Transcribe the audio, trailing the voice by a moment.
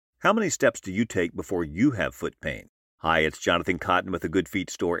How many steps do you take before you have foot pain? Hi, it's Jonathan Cotton with the Good Feet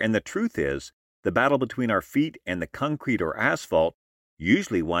Store, and the truth is, the battle between our feet and the concrete or asphalt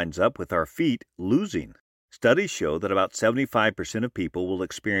usually winds up with our feet losing. Studies show that about 75% of people will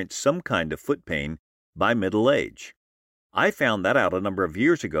experience some kind of foot pain by middle age. I found that out a number of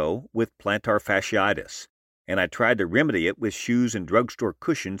years ago with plantar fasciitis, and I tried to remedy it with shoes and drugstore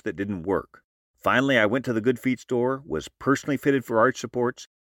cushions that didn't work. Finally, I went to the Good Feet Store, was personally fitted for arch supports,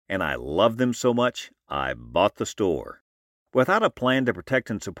 and I loved them so much, I bought the store. Without a plan to protect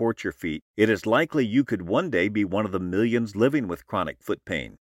and support your feet, it is likely you could one day be one of the millions living with chronic foot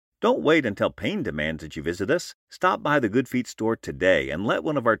pain. Don't wait until pain demands that you visit us. Stop by the Good Feet Store today and let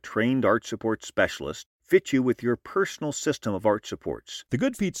one of our trained arch support specialists fit you with your personal system of arch supports. The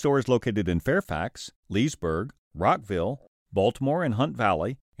Good Feet Store is located in Fairfax, Leesburg, Rockville, Baltimore and Hunt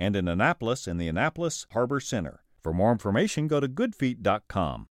Valley, and in Annapolis in the Annapolis Harbor Center. For more information, go to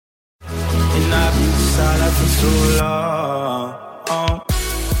goodfeet.com.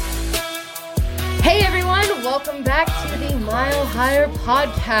 Hey everyone, welcome back to the Mile Higher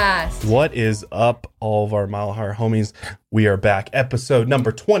podcast. What is up, all of our Mile Higher homies? We are back, episode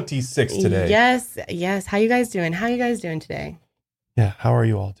number 26 today. Yes. How you guys doing? Today? Yeah, how are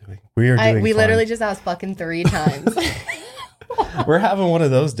you all doing? We are doing We fine. literally just asked fucking 3 times. We're having one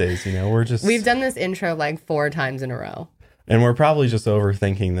of those days, We've done this intro like 4 times in a row. And we're probably just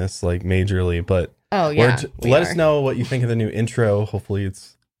overthinking this like majorly, but let us know what you think of the new intro. Hopefully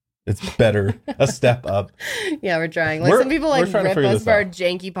it's better, a step up. Yeah, we're trying. Some people rip us for our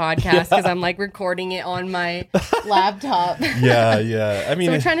janky podcast because I'm like recording it on my laptop. Yeah. I mean,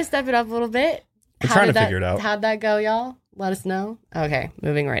 so we're trying to step it up a little bit. We're trying to figure it out. How'd that go, y'all? Let us know. Okay,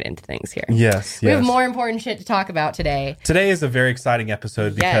 moving right into things here. Yes. We have more important shit to talk about today. Today is a very exciting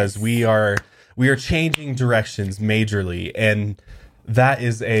episode because we are changing directions majorly, and that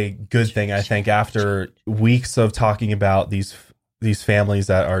is a good thing, I think, after weeks of talking about these families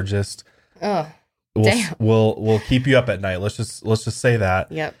that are just will keep you up at night. Let's just say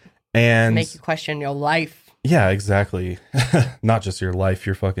that. Yep. And make you question your life. Yeah, exactly. Not just your life,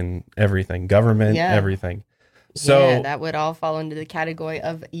 your fucking everything, government, everything. So that would all fall into the category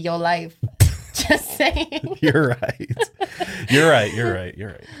of your life. Just saying. You're right.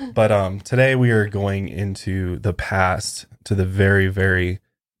 But today we are going into the past, to the very, very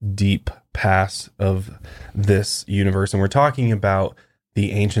deep past of this universe, and we're talking about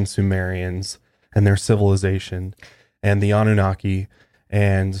the ancient Sumerians and their civilization, and the Anunnaki,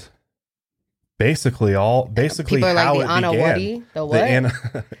 and basically how like it began. The what?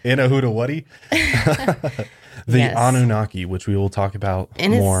 Anahuta-Wadi. The Anunnaki, which we will talk about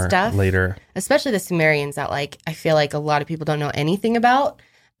more later. Especially the Sumerians that I feel like a lot of people don't know anything about.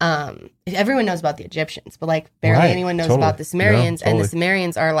 Everyone knows about the Egyptians, but barely anyone knows about the Sumerians. And the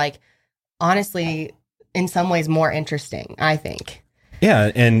Sumerians are honestly, in some ways more interesting, I think.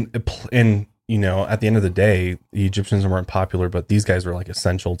 Yeah. And at the end of the day, the Egyptians weren't popular, but these guys were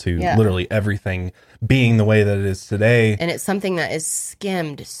essential to literally everything being the way that it is today. And it's something that is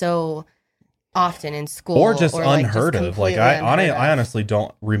skimmed so often in school, or unheard of. I honestly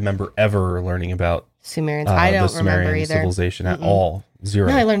don't remember ever learning about Sumerians. I don't remember either. Civilization at all. Zero.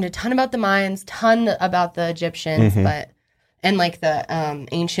 No, I learned a ton about the Mayans, ton about the Egyptians, and the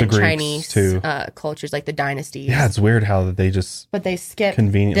ancient Chinese cultures, like the dynasties. Yeah, it's weird how they just skip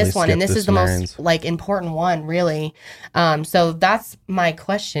conveniently this one, and this is Sumerians. The most important one, really. So that's my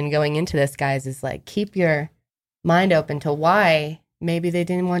question going into this, guys. Is keep your mind open to why. Maybe they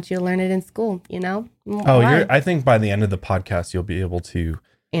didn't want you to learn it in school, I think by the end of the podcast, you'll be able to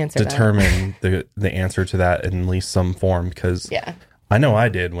determine the answer to that in at least some form. Because I know I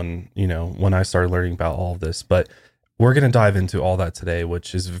did when I started learning about all of this. But we're going to dive into all that today,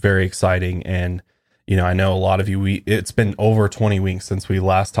 which is very exciting. And, I know a lot of you, it's been over 20 weeks since we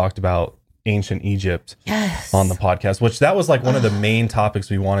last talked about ancient Egypt on the podcast, which that was one of the main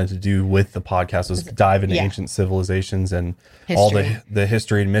topics we wanted to do with the podcast, was dive into ancient civilizations and all the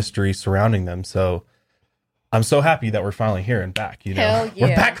history and mystery surrounding them. So I'm so happy that we're finally here and back. Hell yeah.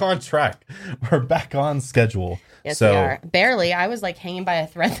 We're back on track. We're back on schedule. Yes, we are. Barely. I was hanging by a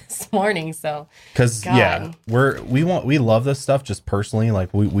thread this morning. So because we love this stuff just personally.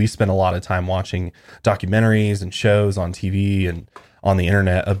 We spend a lot of time watching documentaries and shows on TV and on the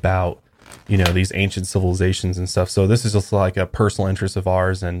internet about these ancient civilizations and stuff. So this is just a personal interest of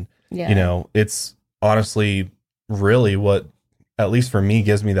ours. And, it's honestly really what, at least for me,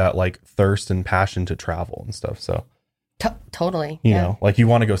 gives me that thirst and passion to travel and stuff. So totally. You know, you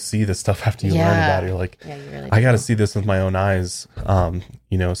want to go see this stuff after you learn about it. You're you really I got to see this with my own eyes,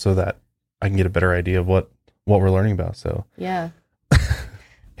 so that I can get a better idea of what we're learning about. So,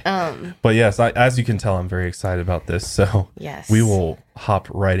 But yes, as you can tell, I'm very excited about this. So yes, we will hop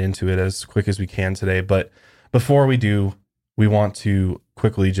right into it as quick as we can today. But before we do, we want to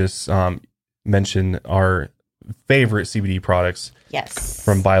quickly just mention our favorite CBD products. Yes,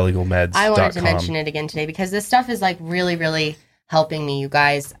 from BioLegalMeds.com. I wanted to mention it again today because this stuff is like really, really helping me, you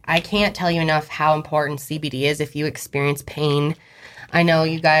guys. I can't tell you enough how important CBD is if you experience pain. I know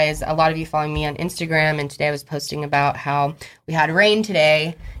you guys, a lot of you following me on Instagram, and today I was posting about how we had rain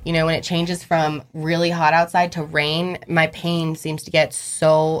today. You know, when it changes from really hot outside to rain, my pain seems to get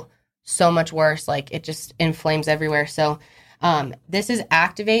so much worse. Like it just inflames everywhere. So this is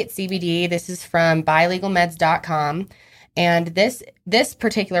Activate CBD. This is from BioLegalMeds.com. And this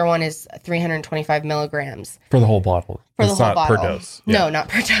particular one is 325 milligrams. For the whole bottle. For the whole bottle. Per dose. Yeah. No, not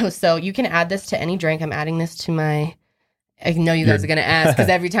per dose. So you can add this to any drink. I'm adding this to my... I know you guys are going to ask because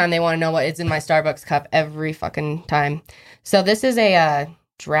every time they want to know what is in my Starbucks cup, every fucking time. So this is a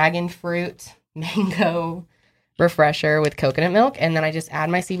dragon fruit mango refresher with coconut milk. And then I just add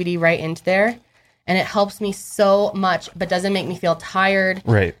my CBD right into there. And it helps me so much, but doesn't make me feel tired.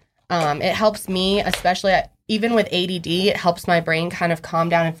 Right. It helps me, especially... Even with ADD, it helps my brain kind of calm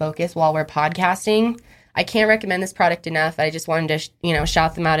down and focus while we're podcasting. I can't recommend this product enough. I just wanted to,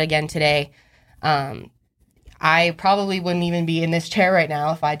 shout them out again today. I probably wouldn't even be in this chair right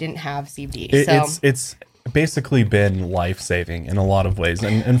now if I didn't have CBD. It's basically been life-saving in a lot of ways,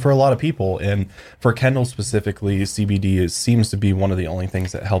 and for a lot of people. And for Kendall specifically, CBD seems to be one of the only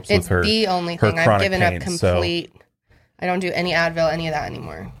things that helps with her. It's the only thing. I've given up complete... I don't do any Advil, any of that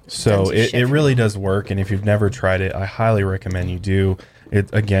anymore. So it really does work. And if you've never tried it, I highly recommend you do. It's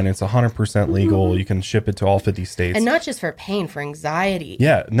 100% legal. You can ship it to all 50 states. And not just for pain, for anxiety.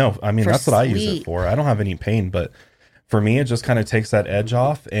 Yeah, no, I mean, that's what I use it for. I don't have any pain, but for me, it just kind of takes that edge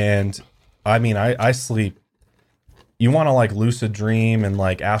off. And I mean, I sleep. You want to like lucid dream and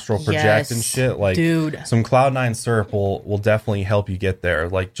like astral project and shit. Like, dude, some Cloud9 syrup will definitely help you get there.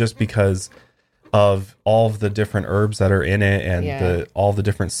 Like, just because of all of the different herbs that are in it and all the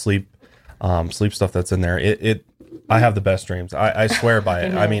different sleep stuff that's in there. I have the best dreams. I swear by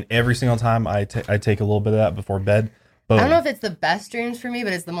it. I mean, every single time I take a little bit of that before bed. Boom. I don't know if it's the best dreams for me,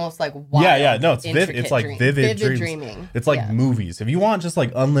 but it's the most like wild. No, it's vivid. It's like vivid dreaming. It's like movies. If you want just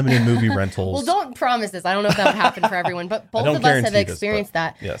like unlimited movie rentals. Well, don't promise this. I don't know if that would happen for everyone, but both of us have experienced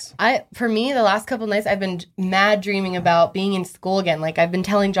that. Yes. For me, the last couple of nights, I've been mad dreaming about being in school again. Like I've been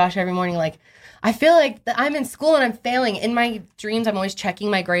telling Josh every morning, like, I feel like I'm in school and I'm failing. In my dreams, I'm always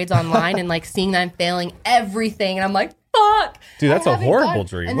checking my grades online and like seeing that I'm failing everything. And I'm like, fuck. Dude, that's a horrible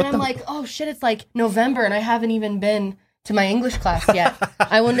dream. And then I'm like, oh shit, it's like November and I haven't even been to my English class yet.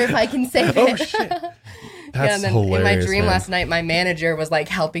 I wonder if I can save it. Oh shit. That's and then hilarious, in my dream last night, my manager was like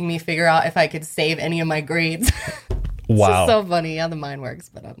helping me figure out if I could save any of my grades. Wow. It's so funny how the mind works.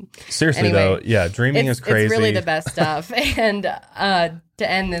 But seriously anyway, though, yeah, dreaming is crazy. It's really the best stuff. And to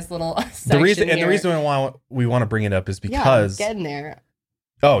end this little the reason why we want to bring it up is because I'm getting there.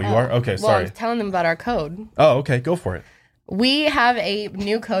 Oh, you are? Okay, sorry. Well, I was telling them about our code. Oh, okay, go for it. We have a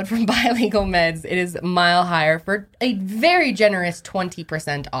new code from Biolegal Meds. It is Mile Higher for a very generous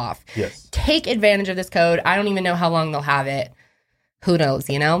 20% off. Yes. Take advantage of this code. I don't even know how long they'll have it. Who knows,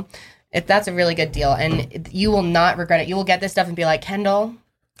 That's a really good deal. And you will not regret it. You will get this stuff and be like, Kendall,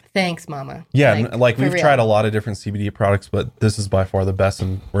 thanks, mama. Yeah, like we've tried a lot of different CBD products, but this is by far the best.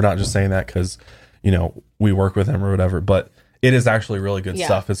 And we're not just saying that because, we work with them or whatever, but it is actually really good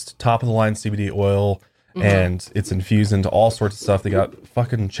stuff. It's top of the line CBD oil. Mm-hmm. And it's infused into all sorts of stuff. They got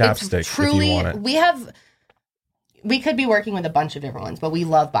fucking chapstick if you want it. We could be working with a bunch of different ones, but we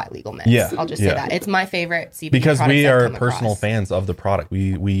love Biolegal Meds. Yeah, I'll just say that. It's my favorite CBD because we are personal fans of the product.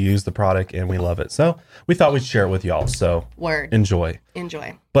 We use the product and we love it. So we thought we'd share it with y'all. So enjoy.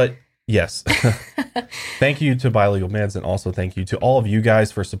 But yes, thank you to Biolegal Meds, and also thank you to all of you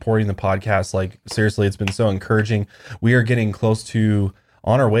guys for supporting the podcast. Like seriously, it's been so encouraging. We are getting close to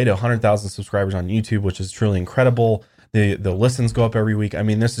on our way to 100,000 subscribers on YouTube, which is truly incredible. The listens go up every week. I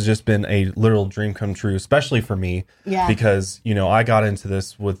mean, this has just been a literal dream come true, especially for me. Yeah. Because, I got into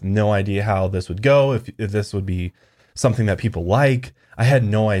this with no idea how this would go, if this would be something that people like. I had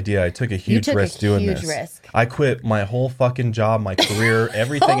no idea. I took a huge risk doing this. I quit my whole fucking job, my career,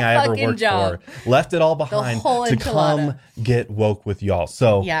 everything I ever worked for, left it all behind to come get woke with y'all.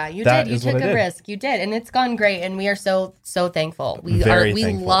 So yeah, you did. You took a risk. You did, and it's gone great. And we are so thankful. We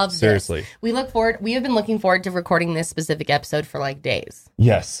love this. Seriously. We have been looking forward to recording this specific episode for like days.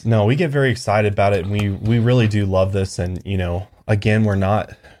 Yes. No, we get very excited about it, and we really do love this. And again, we're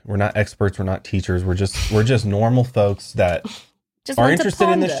not experts. We're not teachers. We're just normal folks that are interested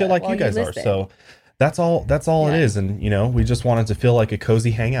in this shit like you guys are. So That's all it is. And, we just wanted to feel like a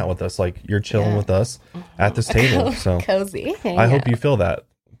cozy hangout with us. Like you're chilling with us at this table. So cozy hangout. I hope you feel that.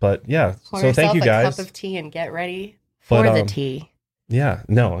 But yeah, so thank you guys. Cup of tea and get ready for the tea. Yeah,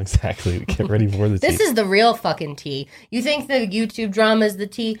 no, exactly. Get ready for the tea. This is the real fucking tea. You think the YouTube drama is the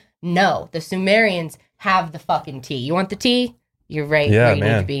tea? No, the Sumerians have the fucking tea. You want the tea? You're right where you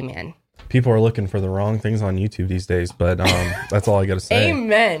need to be, man. People are looking for the wrong things on YouTube these days, but that's all I got to say.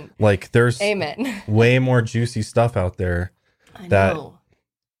 Amen. Like there's way more juicy stuff out there that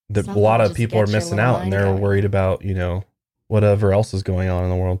a lot of people are missing out, and they're worried about, whatever else is going on in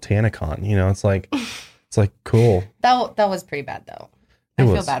the world. TanaCon, it's like cool. That was pretty bad though. I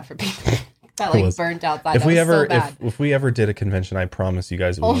feel bad for people that burnt out. If we ever did a convention, I promise you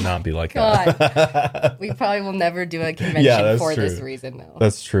guys it will not be like that. We probably will never do a convention for this reason though.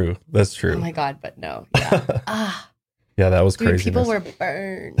 That's true. Oh my God, but no. Yeah. Yeah, that was crazy. People were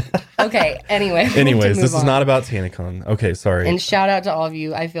burned. Okay, anyways, this is not about TanaCon. Okay, sorry. And shout out to all of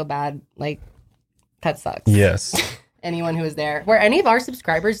you. I feel bad. Like, that sucks. Yes. Anyone who was there. Were any of our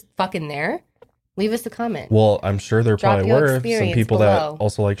subscribers fucking there? Leave us a comment. Well, I'm sure there probably were some people that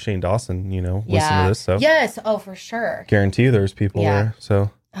also like Shane Dawson, listen to this. So yes, for sure. Guarantee there's people there.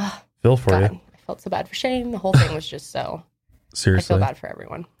 So feel for you. I felt so bad for Shane. The whole thing was just so. Seriously. I feel bad for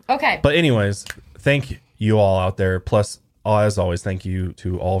everyone. Okay. But anyways, thank you all out there. Plus, as always, thank you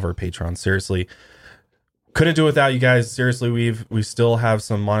to all of our patrons. Seriously. Couldn't do it without you guys. Seriously, we still have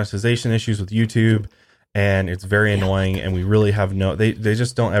some monetization issues with YouTube. And it's very annoying, and we really have they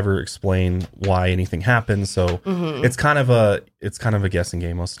just don't ever explain why anything happens. So it's kind of a guessing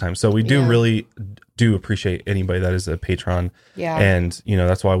game most of the time. So we really do appreciate anybody that is a patron. Yeah. And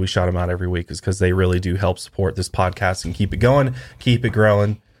that's why we shout them out every week, is because they really do help support this podcast and keep it going, keep it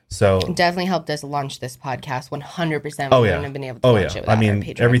growing. So it definitely helped us launch this podcast 100%. We wouldn't have been able to launch it without our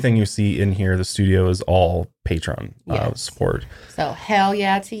Patreon. Everything you see in here, the studio is all Patreon support. So hell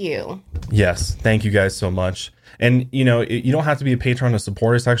yeah to you. Yes. Thank you guys so much. And, you don't have to be a patron to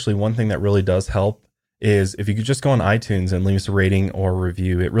support us. Actually, one thing that really does help is if you could just go on iTunes and leave us a rating or a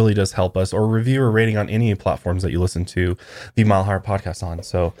review. It really does help us. Or review or rating on any platforms that you listen to the Mile Higher Podcast on.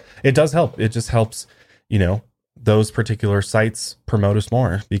 So it does help. It just helps, those particular sites promote us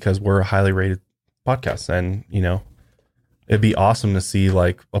more, because we're a highly rated podcast. And, it'd be awesome to see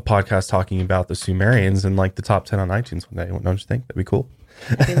like a podcast talking about the Sumerians in like the top 10 on iTunes one day. Don't you think? That'd be cool.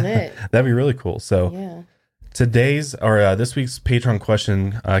 That'd be lit. That'd be really cool. So this week's Patreon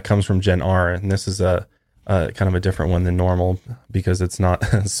question comes from Jen R. And this is a kind of a different one than normal, because it's not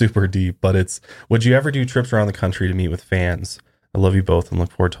super deep, but it's, would you ever do trips around the country to meet with fans? I love you both and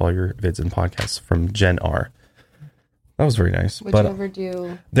look forward to all your vids and podcasts. From Jen R. That was very nice. Would you ever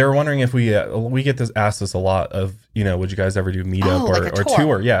do? They were wondering if we get asked this a lot of, would you guys ever do meetup or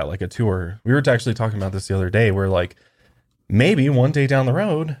tour? Yeah, like a tour. We were actually talking about this the other day. We're like, maybe one day down the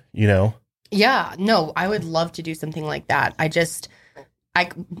road, Yeah, no, I would love to do something like that. I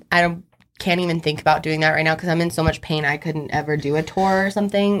can't even think about doing that right now because I'm in so much pain. I couldn't ever do a tour or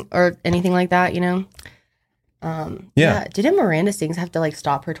something or anything like that, Yeah. Didn't Miranda Sings have to like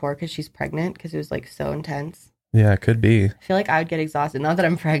stop her tour because she's pregnant because it was like so intense? Yeah, it could be. I feel like I would get exhausted. Not that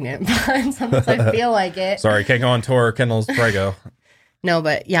I'm pregnant, but sometimes I feel like it. Sorry, can't go on tour. Kendall's prego. No,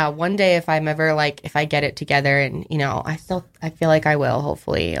 but yeah, one day if I'm ever if I get it together and, I feel like I will,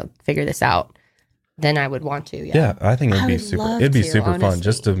 hopefully I'll figure this out, then I would want to. Yeah, I think it'd be super fun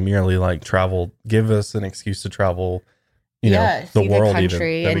just to merely like travel, give us an excuse to travel, the world, the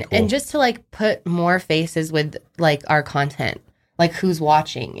country, even. And just to like put more faces with like our content. Like who's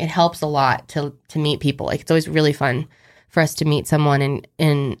watching. It helps a lot to meet people. Like it's always really fun for us to meet someone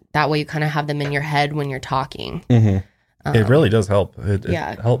and that way you kind of have them in your head when you're talking. Mm-hmm. It really does help. It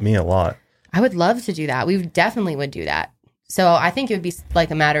helped me a lot. I would love to do that. We definitely would do that. So I think it would be like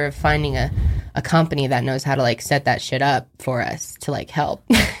a matter of finding a company that knows how to like set that shit up for us to like help.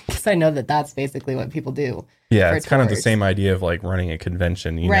 Because I know that that's basically what people do. Yeah, it's kind of the same idea of like running a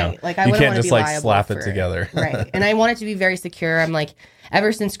convention, right. Like I you can't just like slap it together. Right. And I want it to be very secure. I'm like,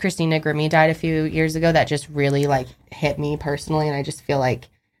 ever since Christina Grimmie died a few years ago, that just really like hit me personally. And I just feel like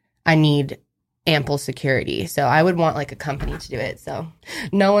I need ample security. So I would want like a company to do it. So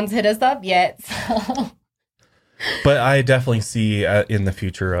no one's hit us up yet. So. But I definitely see in the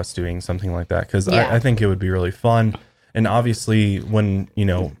future us doing something like that because I think it would be really fun. And obviously when,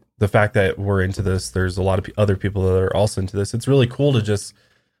 the fact that we're into this, there's a lot of other people that are also into this. It's really cool to just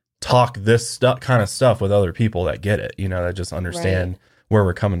talk this kind of stuff with other people that get it, that just understand where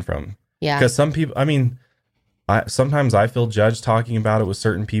we're coming from. Yeah. Because some people, sometimes I feel judged talking about it with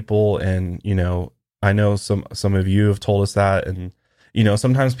certain people. And, I know some of you have told us that. And you know,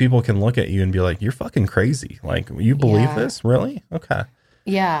 sometimes people can look at you and be like, you're fucking crazy. Like, you believe this? Really? Okay.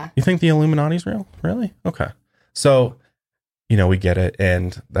 Yeah. You think the Illuminati's real? Really? Okay. So, you know, we get it.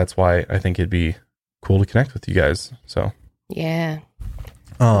 And that's why I think it'd be cool to connect with you guys. So, yeah.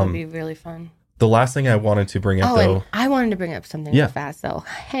 It would be really fun. The last thing I wanted to bring up, though. And I wanted to bring up something real fast, though.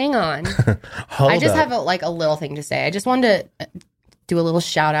 Hang on. I just have a little thing to say. I just wanted to do a little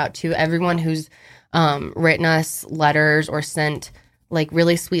shout out to everyone who's written us letters or sent like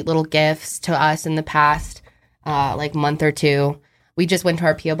really sweet little gifts to us in the past like month or two. We just went to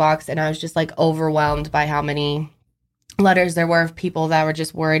our P.O. box and I was just like overwhelmed by how many letters there were of people that were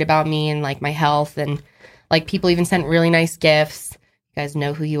just worried about me and like my health, and like people even sent really nice gifts. You guys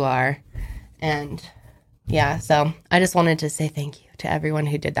know who you are. And yeah, so I just wanted to say thank you to everyone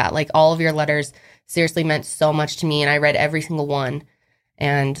who did that. Like, all of your letters seriously meant so much to me, and I read every single one.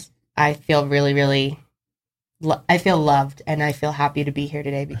 And I feel really, really, I feel loved, and I feel happy to be here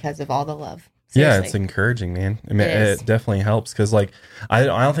today because of all the love. Seriously. Yeah, it's encouraging, man. I mean, it definitely helps because, like, I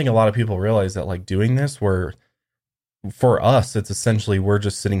don't think a lot of people realize that, like, doing this, for us, it's essentially we're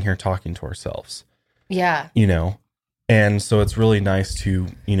just sitting here talking to ourselves. Yeah. You know? And so it's really nice to,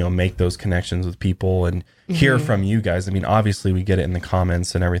 you know, make those connections with people and hear from you guys. I mean, obviously we get it in the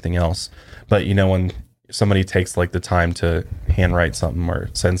comments and everything else, but you know, when somebody takes like the time to handwrite something or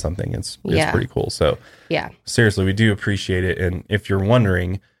send something, it's pretty cool. So yeah, seriously, we do appreciate it. And if you're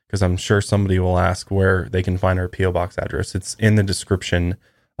wondering, because I'm sure somebody will ask where they can find our P.O. Box address, it's in the description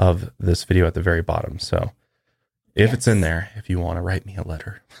of this video at the very bottom. So if it's in there, if you want to write me a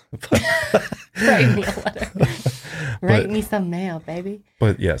letter. Write me a letter. Write me some mail, baby.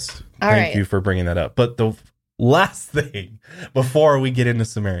 But yes, thank you for bringing that up. But the last thing before we get into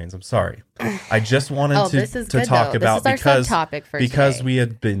Sumerians, I'm sorry. I just wanted to talk about, because we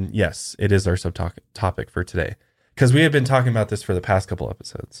had been, yes, it is our subtopic for today. Because we had been talking about this for the past couple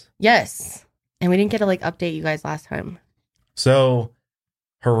episodes. Yes. And we didn't get to like update you guys last time. So,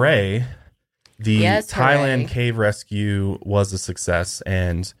 hooray. The Thailand cave rescue was a success,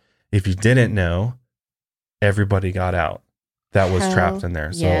 and if you didn't know, everybody got out that was trapped in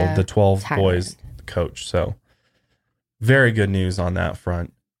there. So the 12 boys, the coach. So very good news on that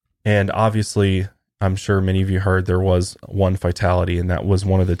front. And obviously, I'm sure many of you heard there was one fatality, and that was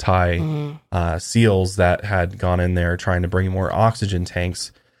one of the Thai SEALs that had gone in there trying to bring more oxygen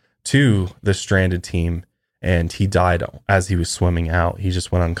tanks to the stranded team, and he died as he was swimming out. He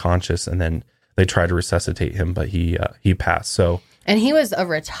just went unconscious, and then they tried to resuscitate him, but he passed. So, and he was a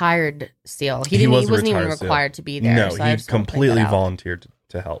retired SEAL. He wasn't even required to be there. No, so he completely volunteered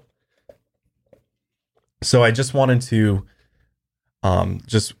to help. So I just wanted to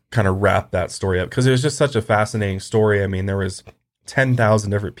just kind of wrap that story up because it was just such a fascinating story. I mean, there was 10,000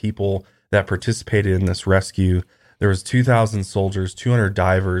 different people that participated in this rescue. There was 2,000 soldiers, 200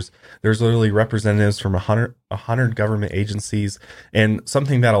 divers. There's literally representatives from 100 government agencies. And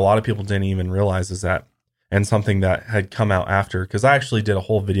something that a lot of people didn't even realize is that, and something that had come out after, because I actually did a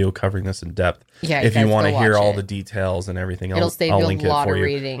whole video covering this in depth. Yeah, if you want to hear all the details and everything, I'll link it for you.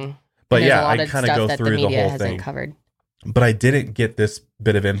 Reading. But yeah, I kind of go through the whole thing. Covered. But I didn't get this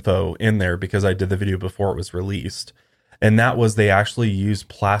bit of info in there because I did the video before it was released. And that was they actually used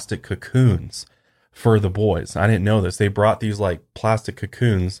plastic cocoons for the boys. I didn't know this. They brought these like plastic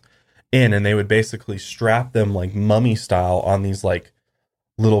cocoons in, and they would basically strap them like mummy style on these like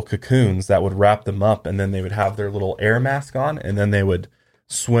little cocoons that would wrap them up, and then they would have their little air mask on, and then they would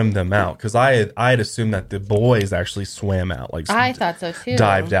swim them out. Because I had assumed that the boys actually swam out, like I thought so too,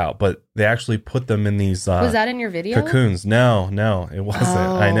 dived out, but they actually put them in these. Was that in your video? Cocoons? No, it wasn't.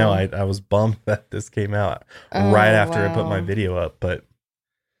 Oh. I know. I was bummed that this came out right after I put my video up, but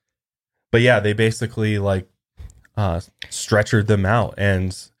yeah, they basically like stretchered them out,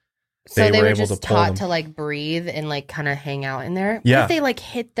 and so they were just taught to like breathe and like kind of hang out in there. Yeah. What if they like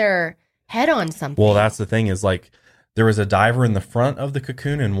hit their head on something? Well, that's the thing is like there was a diver in the front of the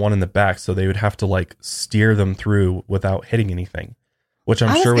cocoon and one in the back, so they would have to like steer them through without hitting anything, which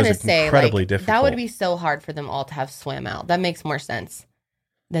I'm sure was incredibly difficult. That would be so hard for them all to have swam out. That makes more sense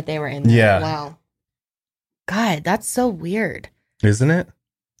that they were in there. Yeah. Wow. God, that's so weird. Isn't it?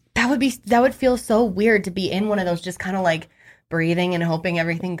 That would feel so weird to be in one of those, just kind of like breathing and hoping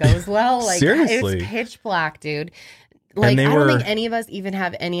everything goes well. Like, seriously, it's pitch black, dude. Like, I don't think any of us even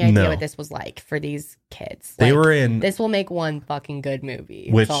have any idea what this was like for these kids. They like, were in. This will make one fucking good movie.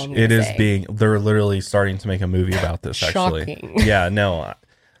 Which it is being. They're literally starting to make a movie about this. Actually, yeah, no,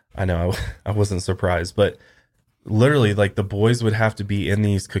 I know. I wasn't surprised, but literally, like the boys would have to be in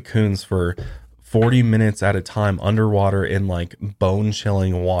these cocoons for 40 minutes at a time underwater in like bone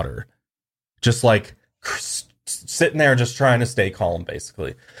chilling water, just like sitting there just trying to stay calm,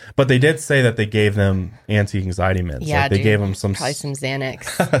 basically. But they did say that they gave them anti-anxiety meds. Yeah, like, they gave them probably some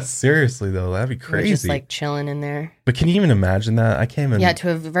Xanax. Seriously, though, that'd be crazy. They're just like chilling in there. But can you even imagine that? I can't even. Yeah,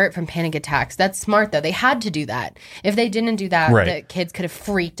 to avert from panic attacks. That's smart, though. They had to do that. If they didn't do that, the kids could have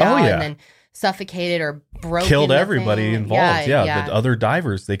freaked out and then suffocated or killed everybody involved. Yeah, the other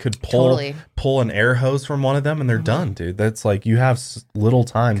divers, they could pull an air hose from one of them and they're done, dude. That's like, you have little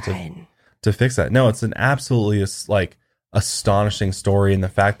time to fix that. No, it's an absolutely like astonishing story, and the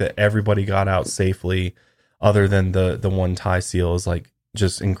fact that everybody got out safely other than the one Thai seal is like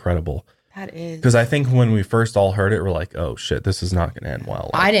just incredible. That is, because I think when we first all heard it, we're like, oh shit, this is not gonna end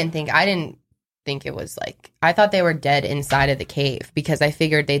well. I didn't think it was like, I thought they were dead inside of the cave because I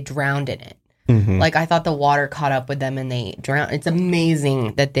figured they drowned in it. Like, I thought the water caught up with them and they drowned. It's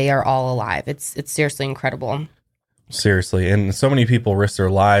amazing that they are all alive. It's seriously incredible. Seriously. And so many people risk their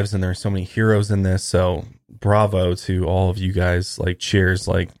lives, and there's so many heroes in this. So bravo to all of you guys. Like, cheers.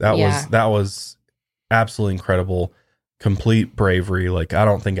 Like, that was absolutely incredible. Complete bravery. Like, I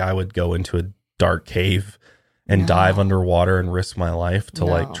don't think I would go into a dark cave and dive underwater and risk my life to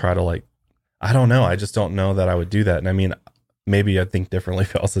like try to like, I don't know. I just don't know that I would do that. And I mean, maybe I'd think differently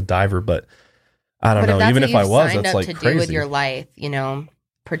if I was a diver, but I don't know. Even if I was, that's like crazy. Do with your life,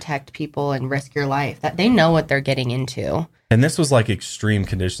 protect people and risk your life. That they know what they're getting into. And this was like extreme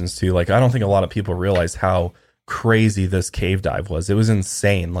conditions too. Like, I don't think a lot of people realize how crazy this cave dive was. It was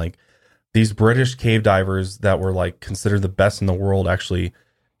insane. Like, these British cave divers that were like considered the best in the world actually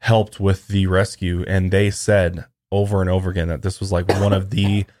helped with the rescue, and they said over and over again that this was like one of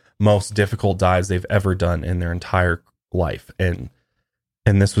the most difficult dives they've ever done in their entire life, and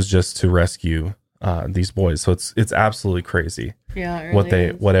this was just to rescue these boys. So it's absolutely crazy. Yeah, it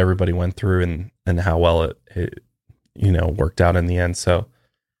really what everybody went through and how well it worked out in the end. So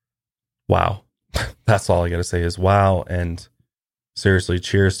wow. That's all I gotta say is wow. And seriously,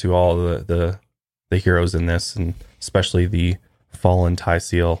 cheers to all the heroes in this, and especially the fallen Thai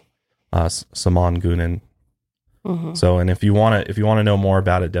seal, Saman Gunan. So, and if you want to know more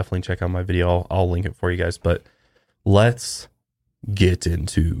about it, definitely check out my video. I'll link it for you guys. But let's get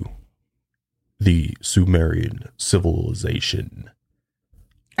into the Sumerian civilization.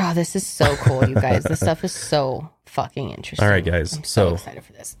 Oh, this is so cool, you guys. This stuff is so fucking interesting. All right, guys. I'm so excited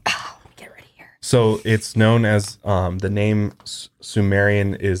for this. Get ready here. So it's known as the name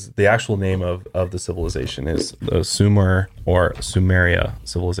Sumerian is the actual name of the civilization is the Sumer or Sumeria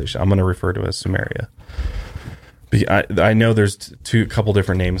civilization. I'm going to refer to it as Sumeria. I know there's a couple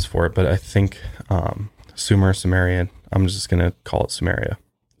different names for it, but I think Sumer, Sumerian, I'm just going to call it Sumeria.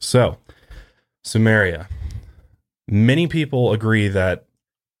 So, Sumeria. Many people agree that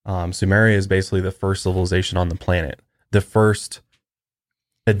Sumeria is basically the first civilization on the planet. The first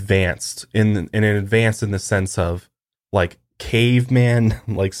advanced, in the sense of like caveman,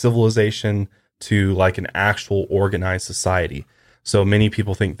 like civilization to like an actual organized society. So many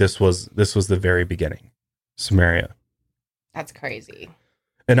people think this was the very beginning. Sumeria. That's crazy.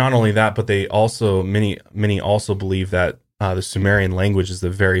 And not only that, but they also many also believe that the Sumerian language is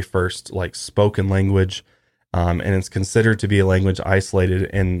the very first like spoken language, and it's considered to be a language isolated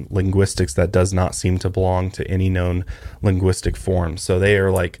in linguistics that does not seem to belong to any known linguistic form. So they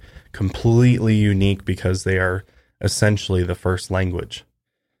are like completely unique because they are essentially the first language.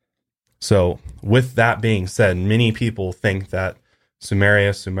 So with that being said, many people think that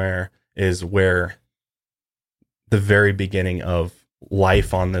Sumer is where the very beginning of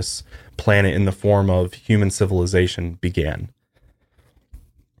life on this planet in the form of human civilization began.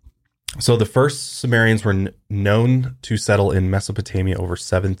 So the first Sumerians were known to settle in Mesopotamia over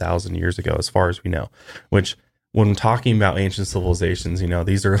 7,000 years ago, as far as we know, which when talking about ancient civilizations,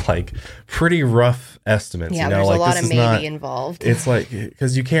 these are like pretty rough estimates. Yeah, there's like, a lot of maybe involved. It's like,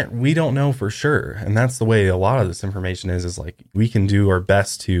 because we don't know for sure. And that's the way a lot of this information is like, we can do our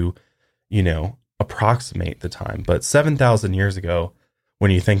best to, approximate the time. But 7,000 years ago, when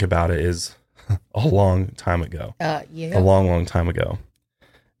you think about it, is a long time ago. A long time ago.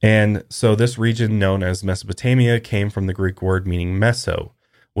 And so this region known as Mesopotamia came from the Greek word meaning meso,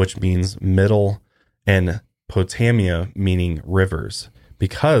 which means middle, and Potamia meaning rivers,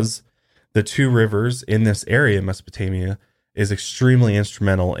 because the two rivers in this area, Mesopotamia, is extremely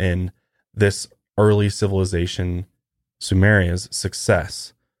instrumental in this early civilization, Sumeria's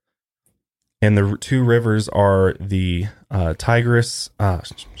success. And the two rivers are the Tigris.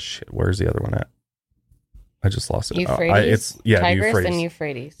 Where's the other one at? I just lost it. Euphrates. The Tigris and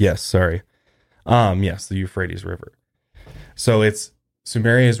Euphrates. Yes, sorry. Yes, the Euphrates River. So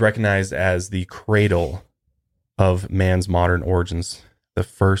Sumeria is recognized as the cradle of man's modern origins, the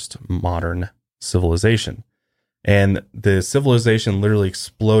first modern civilization. And the civilization literally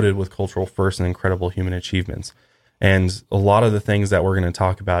exploded with cultural firsts and incredible human achievements. And a lot of the things that we're going to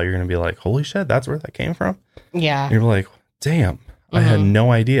talk about, you're going to be like, holy shit, that's where that came from? Yeah. And you're like, damn, I had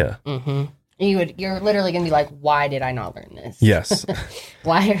no idea. You're literally going to be like, why did I not learn this? Yes.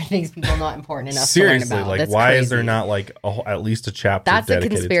 Why are these people not important enough Seriously, to learn about? like, That's why crazy. is there not like at least a chapter That's a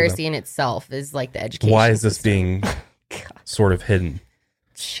dedicated conspiracy to them? in itself, is like the education Why is this system. being sort of hidden?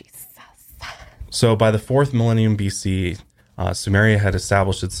 Jesus. So by the 4th millennium BC, Sumeria had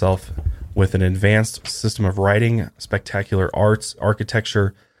established itself with an advanced system of writing, spectacular arts,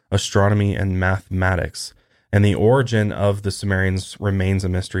 architecture, astronomy, and mathematics. And the origin of the Sumerians remains a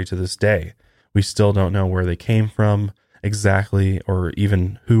mystery to this day. We still don't know where they came from exactly, or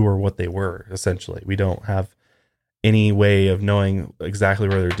even who or what they were, essentially. We don't have any way of knowing exactly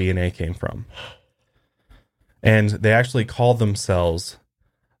where their DNA came from. And they actually called themselves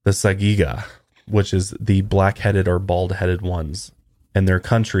the Sagiga, which is the black-headed or bald-headed ones, and their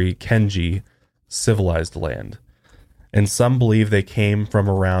country, Kenji, civilized land. And some believe they came from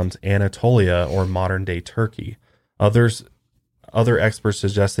around Anatolia or modern-day Turkey. Other experts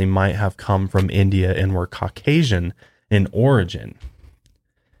suggest they might have come from India and were Caucasian in origin.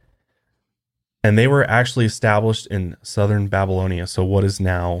 And they were actually established in southern Babylonia, so what is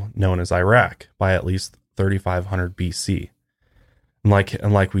now known as Iraq, by at least 3500 BC.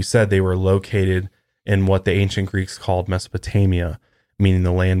 And like we said, they were located in what the ancient Greeks called Mesopotamia, meaning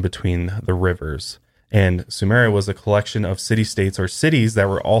the land between the rivers. And Sumeria was a collection of city-states or cities that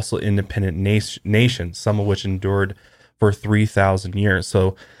were also independent nations, some of which endured for 3,000 years.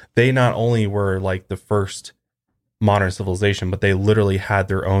 So they not only were like the first modern civilization, but they literally had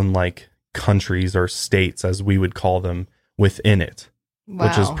their own like countries or states, as we would call them, within it,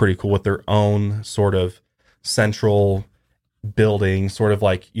 which is pretty cool, with their own sort of central building, sort of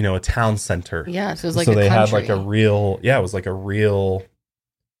like, a town center. Yeah, so it was like so a they country. had like it was like a real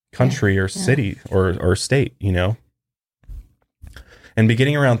country or city or state, And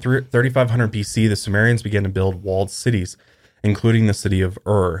beginning around 3500 BC, the Sumerians began to build walled cities, including the city of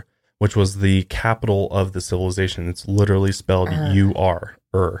Ur, which was the capital of the civilization. It's literally spelled U-R,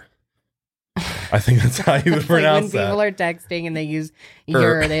 Ur. I think that's how you would pronounce when that. People are texting and they use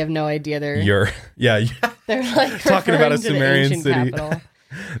Ur, they have no idea they're Yeah. They're like talking about a referring to the Sumerian ancient city. capital.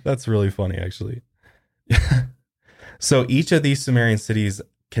 That's really funny, actually. So each of these Sumerian cities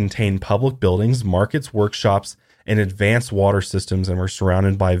contained public buildings, markets, workshops, and advanced water systems, and were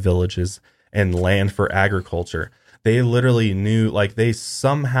surrounded by villages and land for agriculture. They literally knew, like, they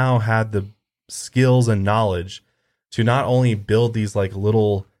somehow had the skills and knowledge to not only build these like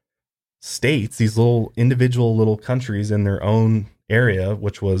little states, these little individual little countries in their own area,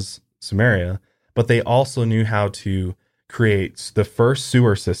 which was Sumeria, but they also knew how to create the first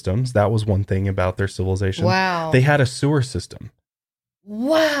sewer systems. That was one thing about their civilization. Wow. They had a sewer system.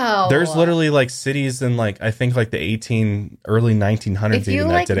 Wow. There's literally like cities in like, I think like the early 1900s. If you even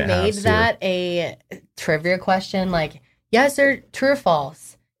like that didn't made have that a trivia question, like yes or true or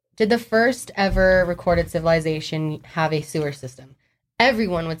false, did the first ever recorded civilization have a sewer system?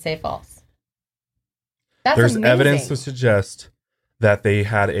 Everyone would say false. There's amazing. evidence to suggest that they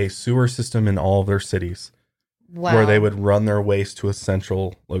had a sewer system in all of their cities. Wow. Where they would run their waste to a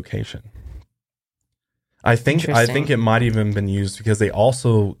central location. I think it might even been used because they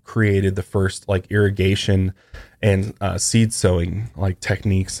also created the first like irrigation and seed sowing like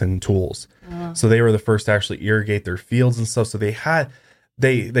techniques and tools. So they were the first to actually irrigate their fields and stuff. So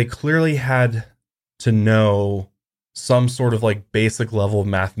they clearly had to know some sort of like basic level of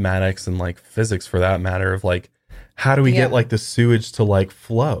mathematics and like physics, for that matter, of like, how do we get like the sewage to like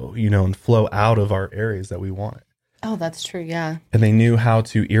flow, and flow out of our areas that we want? Oh, that's true. Yeah. And they knew how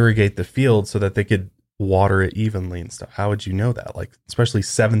to irrigate the field so that they could water it evenly and stuff. How would you know that? Like, especially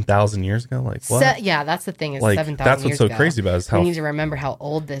 7,000 years ago? Like, what? Yeah, that's the thing, is like, 7,000 that's what's years so ago. crazy about it, is how we need to remember how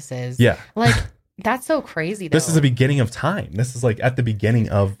old this is. Yeah. Like, that's so crazy, though. This is the beginning of time. This is like at the beginning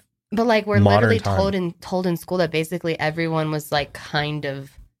of But like, we're modern literally time. told in school that basically everyone was like kind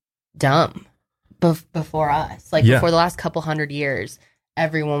of dumb before us. Like before the last couple hundred years,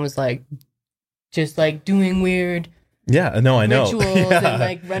 everyone was like just like doing weird I know rituals and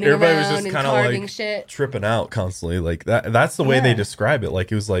like running Everybody around was just and carving shit. tripping out constantly. Like that's the way they describe it.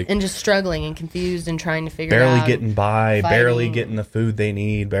 Like it was like, and just struggling and confused and trying to figure it out. barely getting by, barely fighting. getting the food they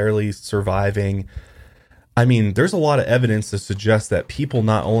need, barely surviving. I mean, there's a lot of evidence to suggest that people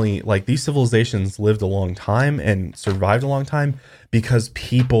not only, like, these civilizations lived a long time and survived a long time because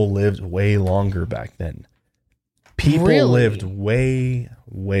people lived way longer back then. People lived way,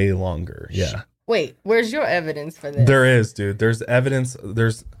 way longer. Yeah. Wait, where's your evidence for this? There is, dude. There's evidence.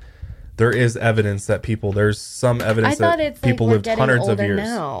 There's there is evidence that there's some evidence that people lived hundreds of years.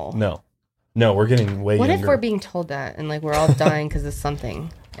 Now. No, we're getting way younger. What if we're being told that and like we're all dying because of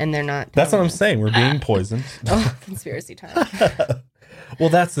something and they're not? That's what I'm saying. We're being poisoned. Oh, conspiracy time. Well,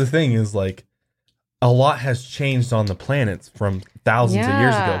 that's the thing is like a lot has changed on the planet from thousands of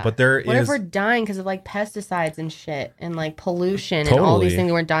years ago. But what if we're dying because of like pesticides and shit and like pollution and all these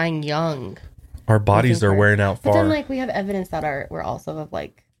things? We're dying young. Our bodies are wearing out far. But then like we have evidence that we're also have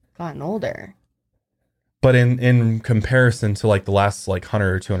like gotten older. But in comparison to like the last like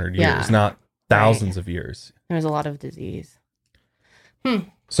 100 or 200 years, not thousands of years. There's a lot of disease.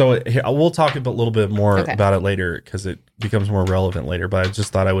 So we'll talk a little bit more about it later because it becomes more relevant later. But I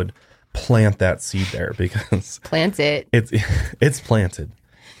just thought I would plant that seed there because plant it. It's planted.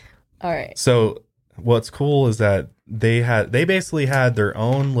 All right. So what's cool is that they basically had their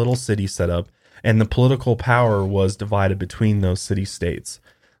own little city set up, and the political power was divided between those city states.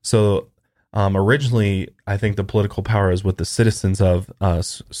 So originally, I think the political power is with the citizens of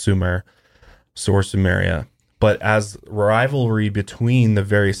Sumeria. But as rivalry between the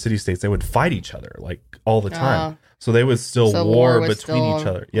various city-states, they would fight each other like all the time. So they would still war between each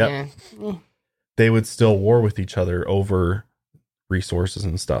other. Yep. Yeah. They would still war with each other over resources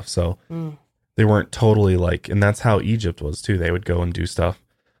and stuff. So they weren't totally like, and that's how Egypt was too. They would go and do stuff.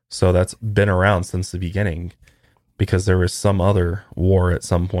 So that's been around since the beginning because there was some other war at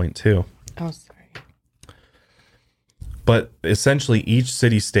some point too. Oh, sorry. But essentially, each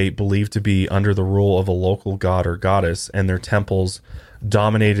city-state believed to be under the rule of a local god or goddess, and their temples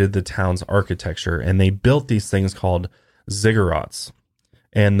dominated the town's architecture. And they built these things called ziggurats.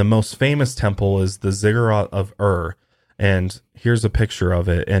 And the most famous temple is the ziggurat of Ur. And here's a picture of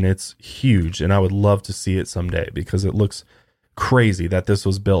it, and it's huge. And I would love to see it someday because it looks crazy that this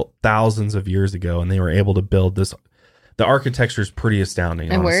was built thousands of years ago, and they were able to build this. The architecture is pretty astounding,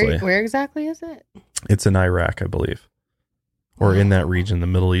 and honestly. Where exactly is it? It's in Iraq, I believe. Or in that region, the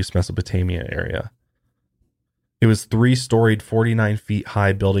Middle East, Mesopotamia area. It was 3-storied, 49 feet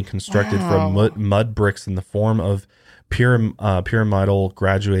high building constructed from mud bricks in the form of pyramidal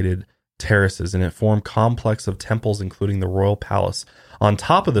graduated terraces, and it formed complex of temples, including the royal palace. On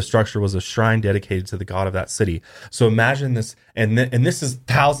top of the structure was a shrine dedicated to the god of that city. So imagine this, and this is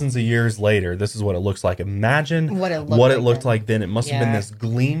thousands of years later. This is what it looks like. Imagine what it looked like then. It must have been this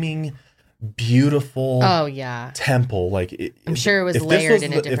gleaming, beautiful temple. Like I'm sure it was layered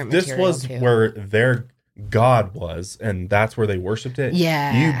in a different material. If this was where their god was and that's where they worshipped it,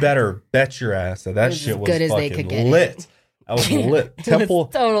 you better bet your ass that shit was good fucking as they could get lit. I was lit. Temple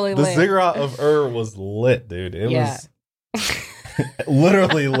totally the lit. ziggurat of Ur was lit, dude. It was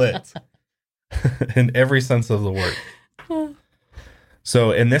literally lit in every sense of the word.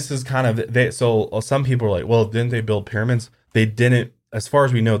 So, and this is kind of so some people are like, well, didn't they build pyramids? They didn't. As far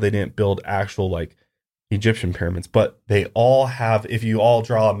as we know, they didn't build actual like Egyptian pyramids, but they all have, if you all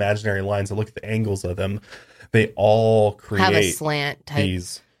draw imaginary lines and look at the angles of them, they all create have a slant type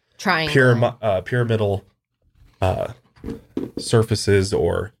these triangle pyramidal surfaces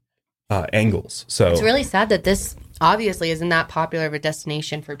or angles. So it's really sad that this obviously isn't that popular of a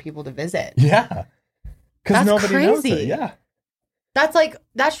destination for people to visit. Yeah. Because nobody knows it. Yeah. That's like,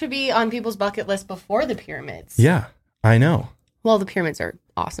 that should be on people's bucket list before the pyramids. Yeah, I know. Well, the pyramids are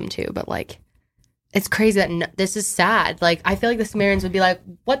awesome too, but like, it's crazy that this is sad. Like, I feel like the Sumerians would be like,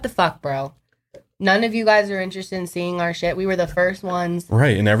 what the fuck, bro? None of you guys are interested in seeing our shit. We were the first ones.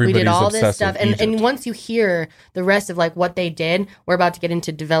 Right, and everybody's we did all obsessed this stuff. And once you hear the rest of like what they did, we're about to get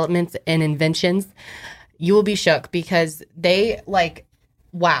into developments and inventions. You will be shook because they like,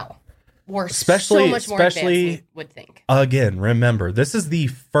 wow. Were so much more advanced than you would think. Again, remember, this is the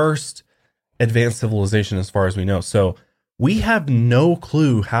first advanced civilization as far as we know. So we have no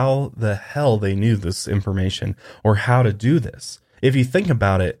clue how the hell they knew this information or how to do this. If you think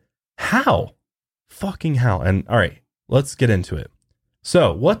about it, how? Fucking how? And all right, let's get into it.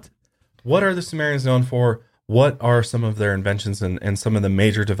 So what are the Sumerians known for? What are some of their inventions and some of the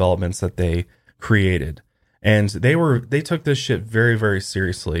major developments that they created? And they took this shit very, very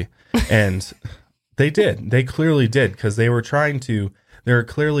seriously. And they did. They clearly did, because they were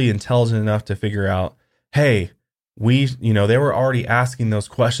clearly intelligent enough to figure out, hey, they were already asking those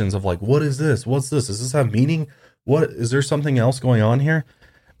questions of like, what is this? What's this? Does this have meaning? What is there something else going on here?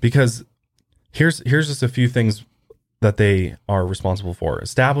 Because here's just a few things that they are responsible for: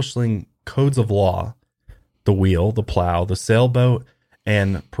 establishing codes of law, the wheel, the plow, the sailboat,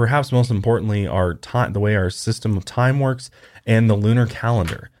 and perhaps most importantly, the way our system of time works, and the lunar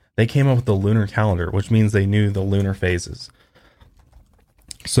calendar. They came up with the lunar calendar, which means they knew the lunar phases.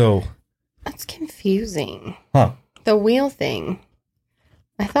 So that's confusing. Huh? The wheel thing.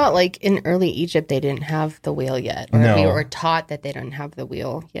 I thought like in early Egypt they didn't have the wheel yet, or we were taught that they didn't have the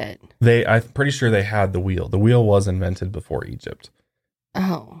wheel yet. I'm pretty sure they had the wheel. The wheel was invented before Egypt.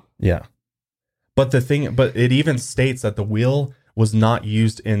 Oh. Yeah. But it even states that the wheel was not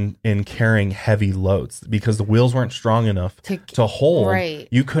used in carrying heavy loads because the wheels weren't strong enough to hold. Right.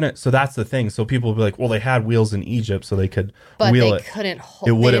 You couldn't. So that's the thing. So people will be like, well, they had wheels in Egypt so they could wheel it. But they couldn't hold.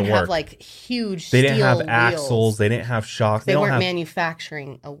 It wouldn't work. Have like huge They didn't have wheels. axles. They didn't have shocks. They weren't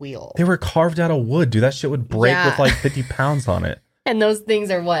manufacturing a wheel. They were carved out of wood, dude. That shit would break with like 50 pounds on it. And those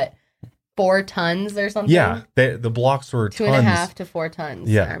things are what? 4 tons or something? Yeah. The blocks were 2.5 to 4 tons.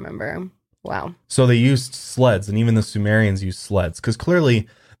 Yeah. I remember. Wow. So they used sleds, and even the Sumerians used sleds because clearly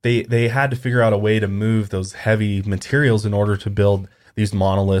they had to figure out a way to move those heavy materials in order to build these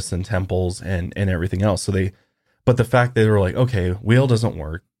monoliths and temples and everything else. But the fact that they were like, okay, wheel doesn't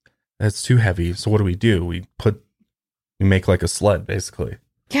work. That's too heavy. So what do? We make like a sled, basically.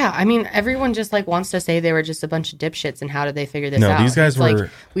 Yeah, I mean, everyone just like wants to say they were just a bunch of dipshits, and how did they figure this out? No, these guys were... like,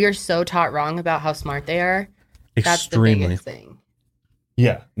 we are so taught wrong about how smart they are. Extremely. That's the biggest thing.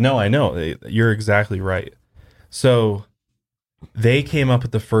 Yeah, no, I know. You're exactly right. So they came up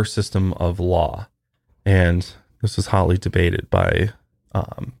with the first system of law, and this was hotly debated by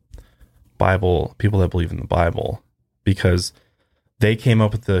people that believe in the Bible, because they came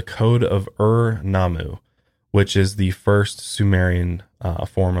up with the Code of Ur-Nammu, which is the first Sumerian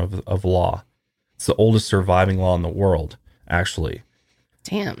form of law. It's the oldest surviving law in the world, actually.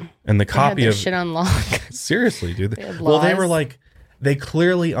 Damn. And the copy of shit on lock. Seriously, dude. They were like, they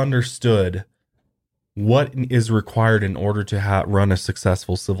clearly understood what is required in order to run a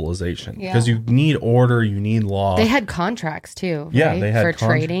successful civilization. Because you need order, you need law. They had contracts too. Right? Yeah, they had for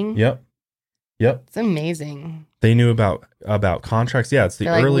trading. Yep. It's amazing. They knew about contracts. Yeah, it's the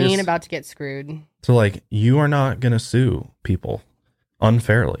earliest. We ain't about to get screwed. So like, you are not gonna sue people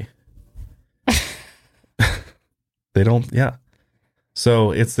unfairly. They don't. Yeah.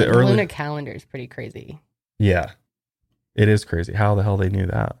 So it's the early. lunar calendar is pretty crazy. Yeah. It is crazy. How the hell they knew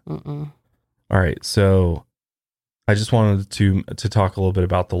that? All right. So I just wanted to talk a little bit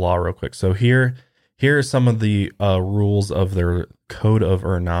about the law real quick. So here are some of the rules of their Code of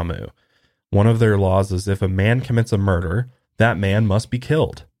Ur-Nammu. One of their laws is if a man commits a murder, that man must be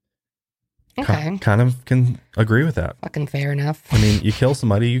killed. Okay. Kind of can agree with that. Fucking fair enough. I mean, you kill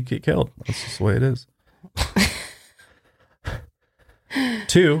somebody, you get killed. That's just the way it is.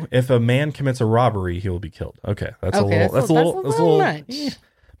 2, if a man commits a robbery, he will be killed. Okay, that's a little much.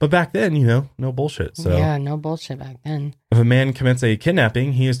 But back then, no bullshit. So yeah, no bullshit back then. If a man commits a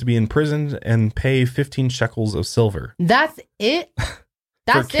kidnapping, he is to be imprisoned and pay 15 shekels of silver. That's it.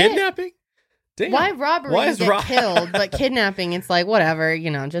 That's for kidnapping. Damn. Why robbery get killed, but kidnapping, it's like whatever.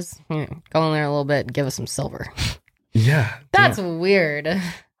 Just go in there a little bit, and give us some silver. Yeah, that's weird.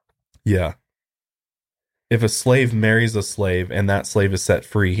 Yeah. If a slave marries a slave and that slave is set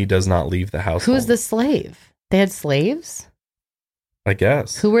free, he does not leave the household. Who's the slave? They had slaves? I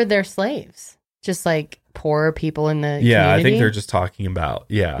guess. Who were their slaves? Just like poor people in the community? I think they're just talking about,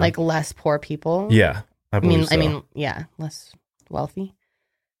 like less poor people? Yeah, I mean, less wealthy.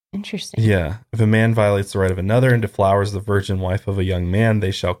 Interesting. Yeah. If a man violates the right of another and deflowers the virgin wife of a young man,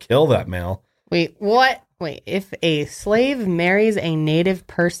 they shall kill that male. Wait, what? Wait, if a slave marries a native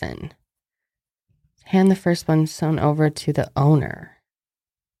person, hand the firstborn son over to the owner.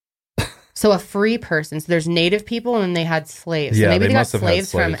 So a free person. So there's native people and then they had slaves. So maybe they got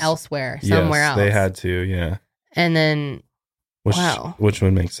slaves from elsewhere, somewhere else. They had to, yeah. And then, which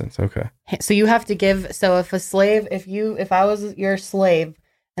would make sense. Okay. So you have to give. So if a slave, if I was your slave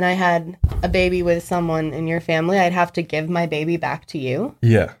and I had a baby with someone in your family, I'd have to give my baby back to you.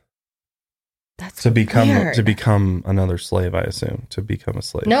 Yeah. That's to become weird. Another slave, I assume. To become a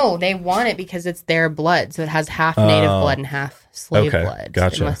slave. No, they want it because it's their blood, so it has half native blood and half slave blood.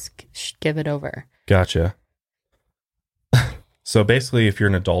 Gotcha. So they must give it over. Gotcha. So basically, if you're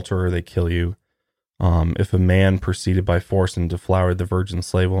an adulterer, they kill you. If a man proceeded by force and deflowered the virgin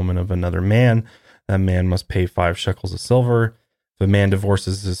slave woman of another man, that man must pay 5 shekels of silver. If a man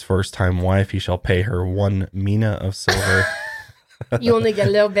divorces his first-time wife, he shall pay her 1 mina of silver. You only get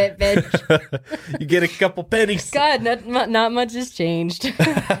a little bit, bitch. You get a couple pennies. God, not much has changed.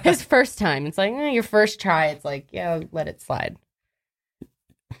 His first time. It's like, your first try. It's like, yeah, let it slide.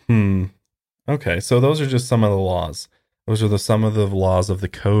 Okay, so those are just some of the laws. Those are some of the laws of the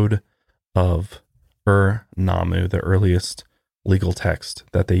Code of Ur-Nammu, the earliest legal text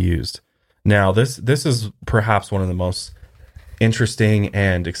that they used. Now, this is perhaps one of the most interesting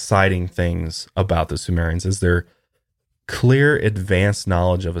and exciting things about the Sumerians is their clear advanced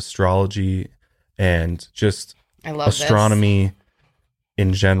knowledge of astrology and just astronomy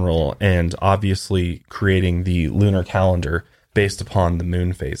in general, and obviously creating the lunar calendar based upon the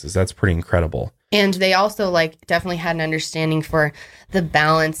moon phases. That's pretty incredible. And they also like definitely had an understanding for the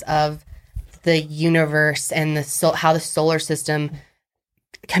balance of the universe and how the solar system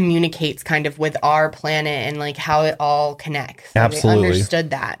communicates kind of with our planet and like how it all connects. Absolutely. They understood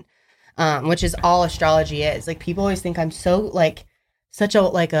that, which is all astrology is. Like people always think I'm so like such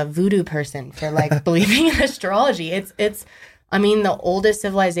a voodoo person for like believing in astrology. It's I mean, the oldest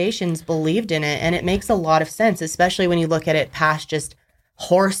civilizations believed in it, and it makes a lot of sense, especially when you look at it past just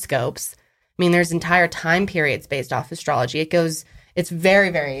horoscopes. I mean, there's entire time periods based off astrology. It's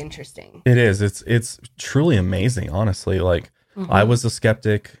very, very interesting. It is. It's truly amazing, honestly. Like, I was a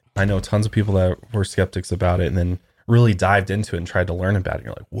skeptic. I know tons of people that were skeptics about it and then really dived into it and tried to learn about it.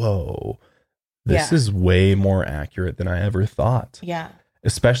 You're like, whoa, this is way more accurate than I ever thought. Yeah.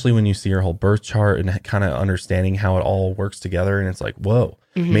 Especially when you see your whole birth chart and kind of understanding how it all works together. And it's like, whoa,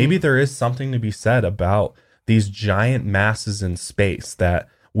 maybe there is something to be said about these giant masses in space that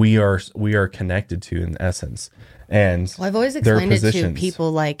we are connected to in essence. And I've always explained it to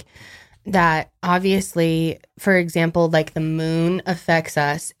people like that. Obviously, for example, like the moon affects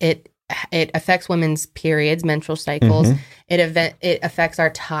us. It affects women's periods, menstrual cycles. It affects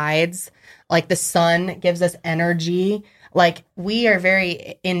our tides. Like the sun gives us energy. Like we are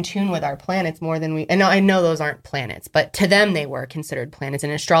very in tune with our planets more than and I know those aren't planets, but to them they were considered planets.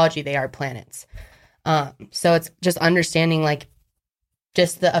 In astrology, they are planets. So it's just understanding like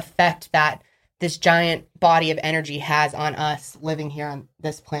just the effect that this giant body of energy has on us living here on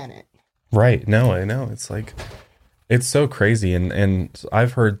this planet. Right. No, I know. It's like, it's so crazy. And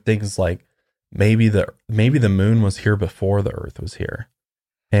I've heard things like maybe the moon was here before the Earth was here.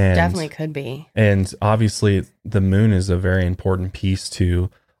 And definitely could be. And obviously the moon is a very important piece to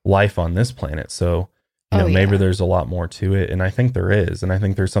life on this planet. So, maybe there's a lot more to it. And I think there is. And I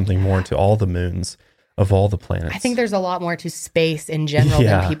think there's something more to all the moons of all the planets. I think there's a lot more to space in general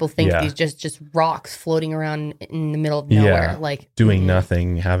than people think. These just rocks floating around in the middle of nowhere, like doing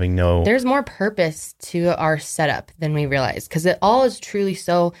nothing, having no. There's more purpose to our setup than we realize, because it all is truly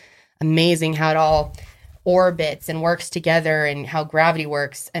so amazing how it all orbits and works together and how gravity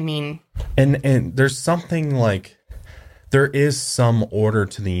works. I mean, and there's something like there is some order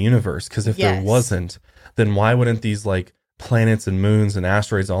to the universe, because if there wasn't, then why wouldn't these like planets and moons and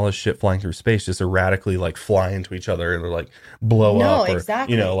asteroids and all this shit flying through space just erratically like fly into each other and like blow up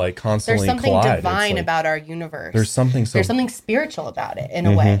or like constantly there's something collide. Divine about our universe. There's something spiritual about it in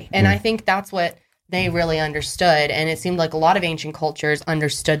a way. And I think that's what they really understood, and it seemed like a lot of ancient cultures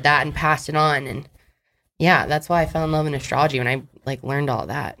understood that and passed it on. And that's why I fell in love in astrology when I like learned all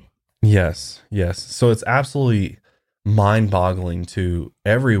that. Yes. So it's absolutely mind-boggling to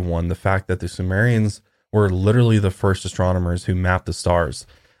everyone, the fact that the Sumerians were literally the first astronomers who mapped the stars,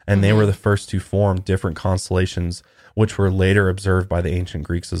 and they were the first to form different constellations, which were later observed by the ancient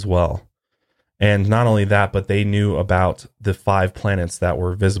Greeks as well. And not only that, but they knew about the 5 planets that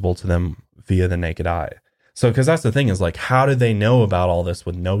were visible to them via the naked eye. So, because that's the thing, is like, how did they know about all this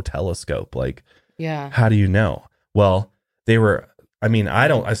with no telescope? Like, how do you know? Well, they were,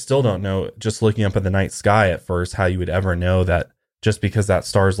 I still don't know, just looking up at the night sky at first, how you would ever know that just because that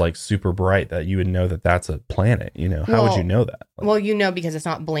star's like super bright that you would know that that's a planet, how would you know that? Well, because it's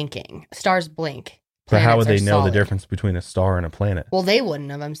not blinking. Stars blink. But how would they know the difference between a star and a planet? Well, they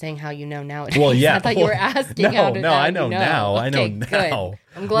wouldn't have. I'm saying how you know nowadays. Well, yeah. I thought you were asking how to know. I know now. Okay, I know now. Good.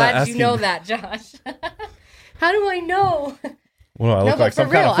 I'm glad you know that, Josh. How do I know? Well, I look like some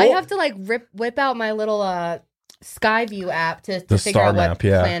kind of fool. I have to like whip out my little Skyview app to figure out what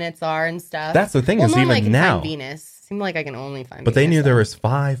planets are and stuff. That's the thing, is even like now. Find Venus. Seemed like I can only find But Venus, they knew there was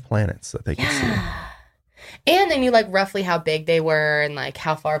 5 planets that they could see. And they knew like roughly how big they were and like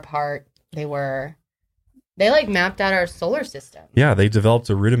how far apart they were. They like mapped out our solar system. Yeah, they developed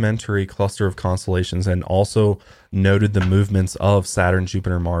a rudimentary cluster of constellations and also noted the movements of Saturn,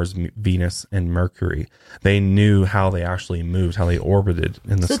 Jupiter, Mars, Venus, and Mercury. They knew how they actually moved, how they orbited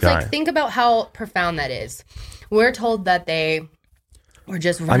in the sky. So it's like, think about how profound that is. We're told that they were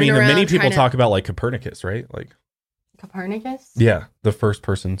just running around. Many people talk about like Copernicus, right? Like Copernicus? Yeah, the first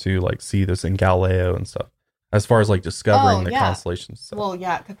person to like see this in Galileo and stuff. As far as like discovering the constellations. So. Well,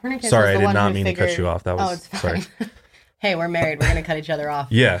 yeah, Copernicus. Sorry, I did not mean to cut you off. That was it's fine. Sorry. Hey, we're married. We're gonna cut each other off.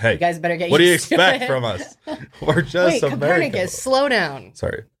 Yeah. Hey, you guys better get. What do you expect from us? We're just Copernicus. Slow down.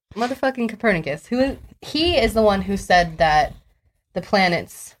 Sorry. Motherfucking Copernicus. He is the one who said that the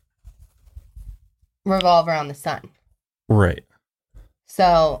planets revolve around the sun. Right.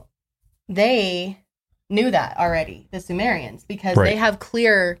 So they knew that already, the Sumerians, because they have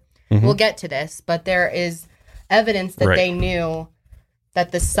clear. We'll get to this, but there is evidence that they knew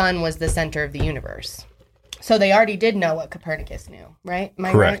that the sun was the center of the universe. So they already did know what Copernicus knew, right? Am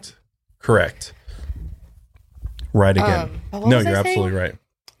I Correct. Right? Correct. Right again. No, you're absolutely right.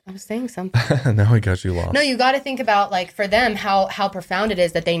 I was saying something. Now I got you lost. No, you got to think about, like, for them, how profound it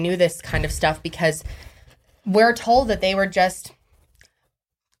is that they knew this kind of stuff, because we're told that they were just,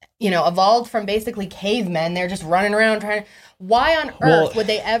 evolved from basically cavemen. They're just running around trying to... Why on earth would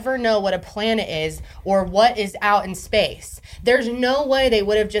they ever know what a planet is or what is out in space? There's no way they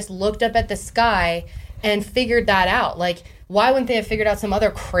would have just looked up at the sky and figured that out. Like, why wouldn't they have figured out some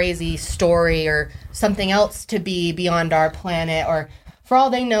other crazy story or something else to be beyond our planet? Or for all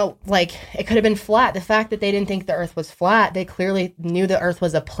they know, like, it could have been flat. The fact that they didn't think the Earth was flat, they clearly knew the Earth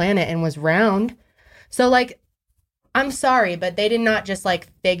was a planet and was round. So, like, I'm sorry, but they did not just, like,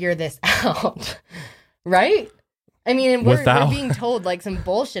 figure this out, right? I mean, we're being told, like, some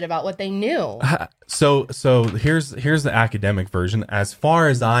bullshit about what they knew. So here's the academic version. As far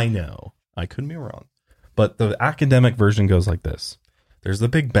as I know, I could be wrong, but the academic version goes like this. There's the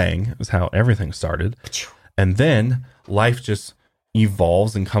Big Bang, is how everything started. And then life just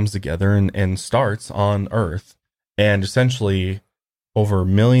evolves and comes together and starts on Earth. And essentially, over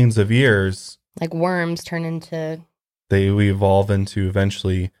millions of years... Like worms turn into... We evolve into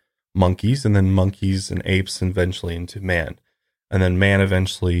eventually monkeys, and then monkeys and apes eventually into man. And then man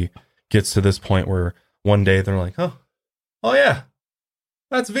eventually gets to this point where one day they're like, oh yeah,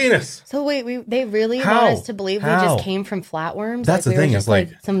 that's Venus. So wait, they really want us to believe we just came from flatworms? That's like, the thing, is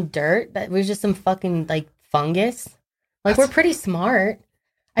like some dirt, that was just some fucking like fungus. Like, we're pretty smart.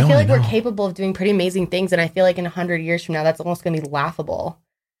 I feel like we're capable of doing pretty amazing things, and I feel like in 100 years from now, that's almost going to be laughable.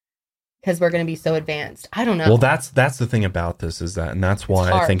 Because we're going to be so advanced. I don't know. Well, that's the thing about this, is that, and that's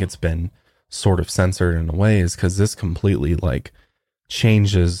why I think it's been sort of censored in a way, is because this completely like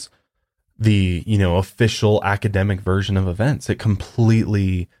changes the official academic version of events. It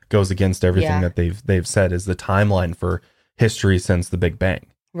completely goes against everything that they've said is the timeline for history since the Big Bang.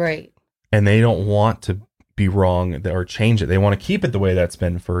 Right. And they don't want to be wrong or change it. They want to keep it the way that's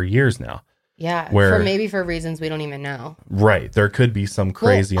been for years now. Yeah, for reasons we don't even know. Right. There could be some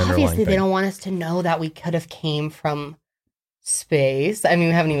crazy underlying obviously, thing. They don't want us to know that we could have came from space. I mean,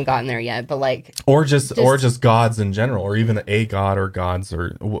 we haven't even gotten there yet, but like... Or just gods in general, or even a god or gods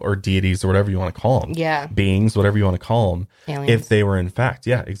or deities or whatever you want to call them. Yeah. Beings, whatever you want to call them. Aliens. If they were in fact.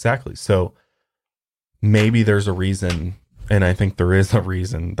 Yeah, exactly. So maybe there's a reason, and I think there is a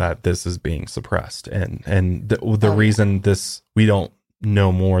reason that this is being suppressed. And the reason we don't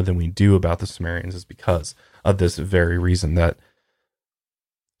know more than we do about the Sumerians is because of this very reason, that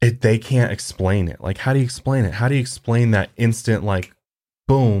they can't explain it. Like, how do you explain it? How do you explain that instant, like,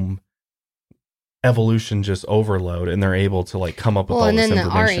 boom, evolution just overload, and they're able to like come up with all this information?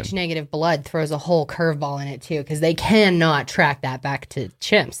 And then the Rh negative blood throws a whole curveball in it too, because they cannot track that back to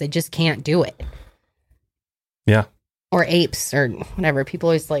chimps. They just can't do it. Yeah. Or apes or whatever. People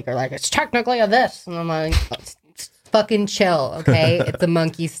always are like, it's technically a this, and I'm like, fucking chill, okay? It's a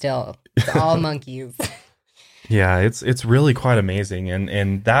monkey still. It's all monkeys. Yeah, it's really quite amazing,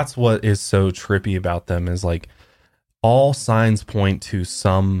 and that's what is so trippy about them, is like all signs point to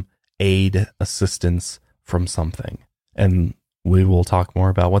some aid, assistance from something, and we will talk more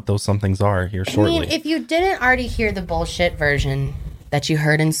about what those somethings are here shortly. I mean, if you didn't already hear the bullshit version that you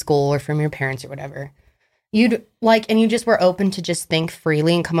heard in school or from your parents or whatever, you'd like, and you just were open to just think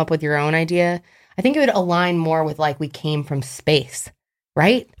freely and come up with your own idea, I think it would align more with like we came from space,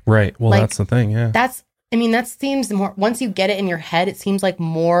 right? Right. Well, like, that's the thing. Yeah. That seems more, once you get it in your head, it seems like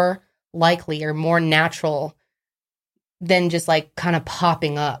more likely or more natural than just like kind of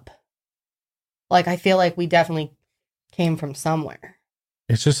popping up. Like, I feel like we definitely came from somewhere.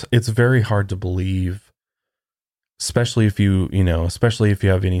 It's very hard to believe, especially if you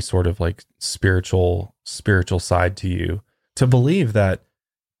have any sort of like spiritual side to you, to believe that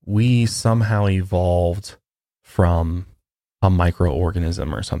we somehow evolved from a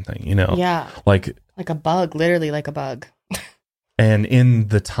microorganism or something, Yeah. Like a bug, literally like a bug. And in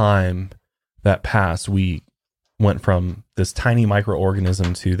the time that passed, we went from this tiny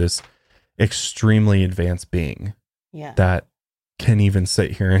microorganism to this extremely advanced being. Yeah. That can even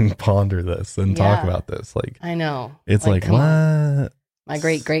sit here and ponder this and talk about this. Like, I know. It's like what? On. My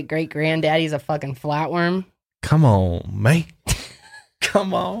great granddaddy's a fucking flatworm. Come on, mate.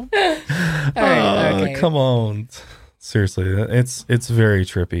 Come on. All right, okay. Come on. Seriously, it's very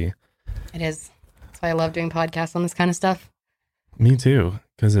trippy. It is. That's why I love doing podcasts on this kind of stuff. Me too,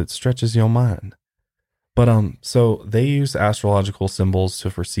 because it stretches your mind. But so they use astrological symbols to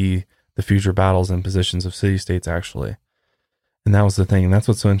foresee the future battles and positions of city-states, actually. And that was the thing. And that's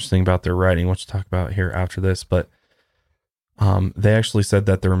what's so interesting about their writing, which we'll talk about here after this. But They actually said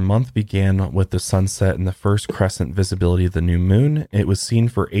that their month began with the sunset and the first crescent visibility of the new moon. It was seen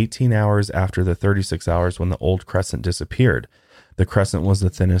for 18 hours after the 36 hours when the old crescent disappeared. The crescent was the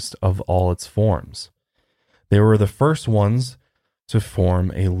thinnest of all its forms. They were the first ones to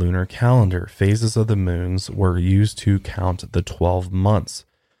form a lunar calendar. Phases of the moons were used to count the 12 months.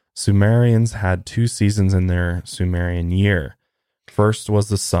 Sumerians had 2 seasons in their Sumerian year. First was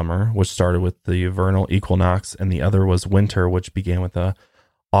the summer, which started with the vernal equinox, and the other was winter, which began with the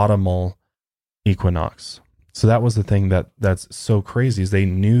autumnal equinox. So that was the thing that's so crazy, is they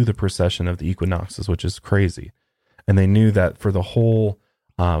knew the precession of the equinoxes, which is crazy. And they knew that for the whole,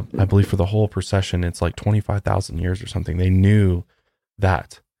 I believe for the whole precession, it's like 25,000 years or something. They knew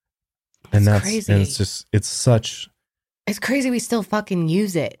that. And that's crazy. And it's crazy we still fucking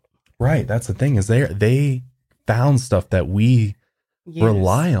use it. Right. That's the thing, is they found stuff that we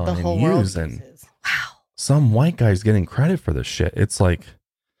rely on and use. And wow, some white guy's getting credit for this shit. It's like,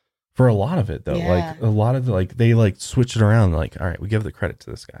 for a lot of it though, like a lot of they like switch it around. Like, all right, we give the credit to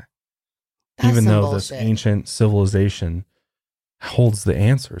this guy. That's even though bullshit. This ancient civilization holds the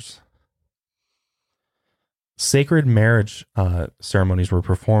answers. Sacred marriage ceremonies were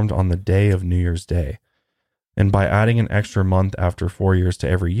performed on the day of New Year's Day. And by adding an extra month after 4 years to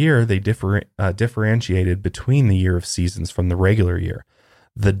every year, they differentiated between the year of seasons from the regular year.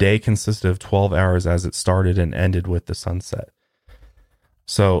 The day consisted of 12 hours as it started and ended with the sunset.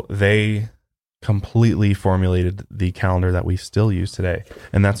 So they completely formulated the calendar that we still use today.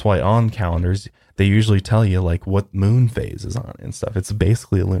 And that's why on calendars, they usually tell you like what moon phase is on and stuff. It's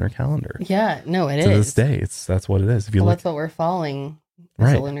basically a lunar calendar. Yeah, no, it is. To this day, that's what it is. If you that's what we're following.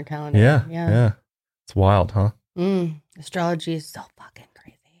 Right. A lunar calendar. Yeah. It's wild, huh? Astrology is so fucking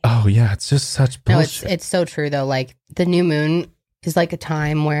crazy. Oh yeah, it's just such bullshit. No, it's so true though. Like the new moon is like a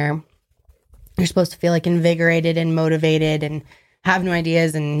time where you're supposed to feel like invigorated and motivated and have new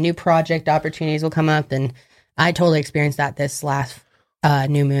ideas, and new project opportunities will come up. And I totally experienced that this last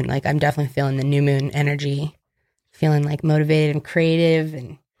new moon. Like I'm definitely feeling the new moon energy, feeling like motivated and creative,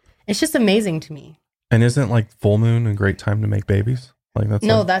 and it's just amazing to me. And isn't like full moon a great time to make babies? Like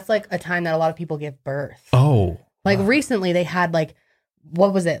that's like a time that a lot of people give birth. Oh, like recently they had like,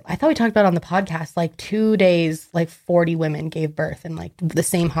 what was it? I thought we talked about it on the podcast, like 2 days, like 40 women gave birth in like the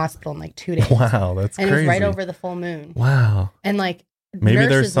same hospital in like 2 days. Wow, that's crazy. And it was right over the full moon. Wow. And like maybe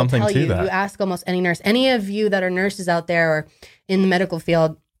there's something to that. You ask almost any nurse, any of you that are nurses out there or in the medical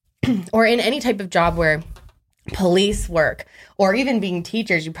field or in any type of job where police work or even being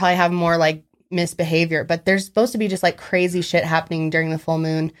teachers, you probably have more like misbehavior, but there's supposed to be just like crazy shit happening during the full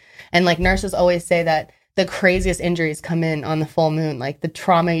moon. And like nurses always say that the craziest injuries come in on the full moon. Like the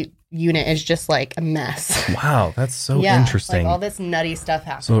trauma unit is just like a mess. Wow, that's so interesting. Like all this nutty stuff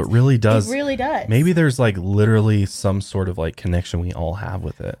happens. So it really does. It really does. Maybe there's like literally some sort of like connection we all have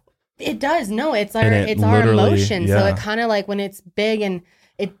with it. It does. No, it's our emotion. Yeah. So it kind of like when it's big and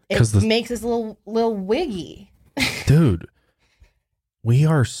it makes us a little wiggy. Dude, we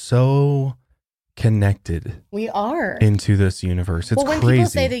are so connected. We are into this universe. It's when crazy. People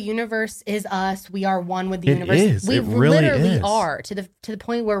say the universe is us, we are one with the universe. Is. We really literally are to the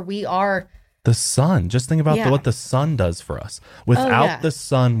point where we are the sun. Just think about what the sun does for us. Without the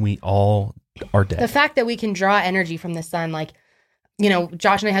sun, we all are dead. The fact that we can draw energy from the sun, like, you know,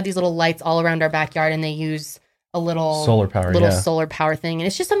 Josh and I have these little lights all around our backyard, and they use a little solar power thing, and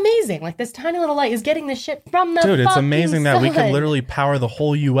it's just amazing. Like this tiny little light is getting the shit from the it's amazing that we could literally power the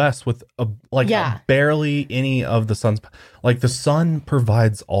whole U.S. with barely any of the sun's. Like the sun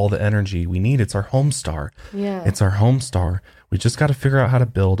provides all the energy we need. It's our home star. Yeah, it's our home star. We just got to figure out how to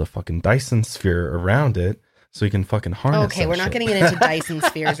build a fucking Dyson sphere around it so we can fucking harness. Okay, we're not getting into Dyson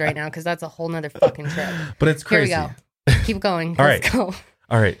spheres right now because that's a whole nother fucking trip. But it's crazy. Here we go. Keep going. Let's go.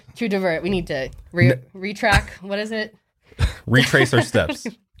 All right. To divert, we need to retrack. What is it? Retrace our steps.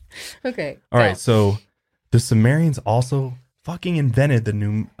 Okay. All right. So the Sumerians also fucking invented the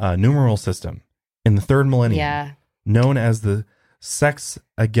numeral system in the 3rd millennium. Yeah. Known as the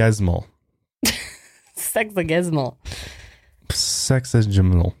sexagesimal. Sexagesimal.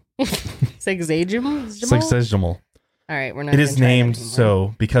 Sexagesimal. Sexagesimal? All right, we're not. It is named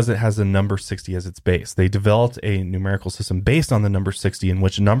so because it has a number 60 as its base. They developed a numerical system based on the number 60, in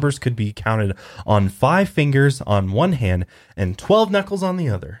which numbers could be counted on 5 fingers on one hand and 12 knuckles on the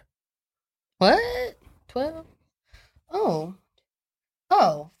other. What? 12? Oh,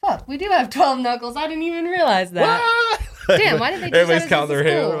 fuck! We do have 12 knuckles. I didn't even realize that. Damn, why did they? Everybody's counting their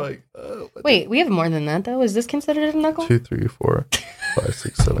hand. Like, wait, we have more than that though. Is this considered a knuckle? 2, 3, 4, 5,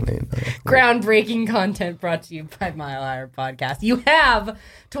 6, 7, 8, 9. Groundbreaking content brought to you by Mile Higher Podcast. You have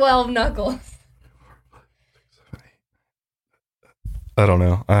 12 knuckles. I don't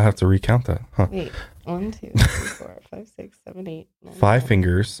know. I have to recount that. Huh. Wait, 1, 2, 3, 4, 5, 6, 7, 8, 9, 5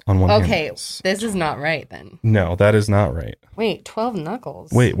 fingers on one hand. Okay, this is not right then. No, that is not right. Wait, 12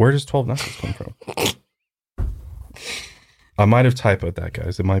 knuckles. Wait, where does 12 knuckles come from? I might have typoed that,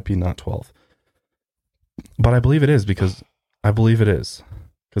 guys. It might be not 12. But I believe it is because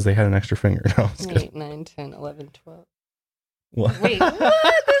they had an extra finger. No, 8, 9, 10, 11, 12. What? Wait, what?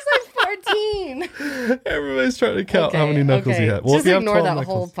 There's like 14. Everybody's trying to count how many knuckles you have. Well, just ignore that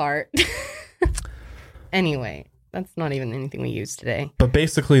whole part. Anyway, that's not even anything we use today. But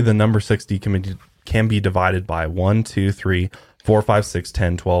basically, the number 60 can be divided by 1, 2, 3, 4, 5, 6,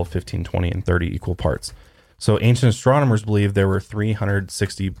 10, 12, 15, 20, and 30 equal parts. So ancient astronomers believe there were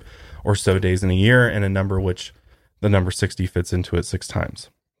 360 or so days in a year, and a number which the number 60 fits into it 6 times.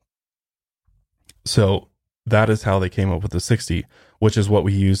 So that is how they came up with the 60, which is what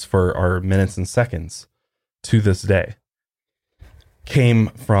we use for our minutes and seconds to this day. Came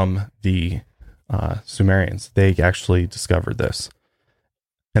from the Sumerians. They actually discovered this.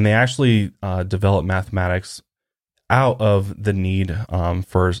 And they actually developed mathematics out of the need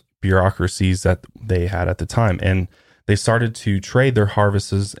for bureaucracies that they had at the time. And they started to trade their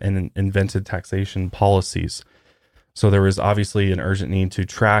harvests and invented taxation policies. So there was obviously an urgent need to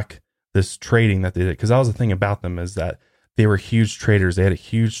track this trading that they did. Because that was the thing about them, is that they were huge traders. They had a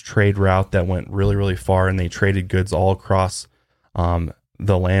huge trade route that went really, really far, and they traded goods all across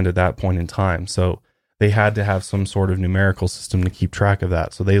the land at that point in time. So they had to have some sort of numerical system to keep track of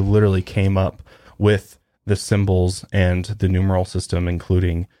that. So they literally came up with the symbols and the numeral system,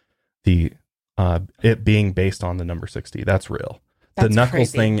 including the it being based on the number 60. That's real. That's the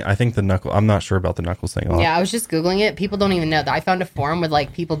knuckles crazy. Thing, I think I'm not sure about the knuckles thing. Yeah, I was just Googling it. People don't even know that. I found a forum with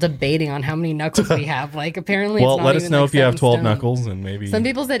like people debating on how many knuckles we have. Like apparently well, it's not let us know like if you have 12 knuckles, and maybe some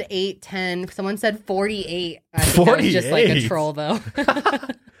people said 8, 10. Someone said 48. I think 48? That was just like a troll though.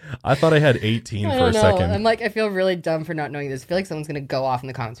 I thought I had 18 for a second. I'm like, I feel really dumb for not knowing this. I feel like someone's going to go off in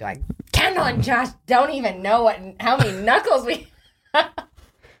the comments. Be like, Kendall and Josh don't even know how many knuckles we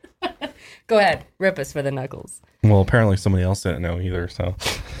Go ahead. Rip us for the knuckles. Well, apparently somebody else didn't know either, so.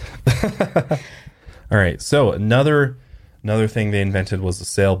 All right. So another thing they invented was a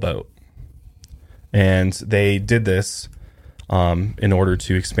sailboat. And they did this in order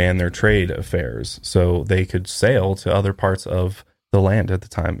to expand their trade affairs. So they could sail to other parts of the land at the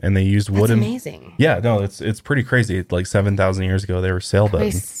time. And they used wooden. That's amazing. Yeah, no, it's pretty crazy. Like 7,000 years ago, they were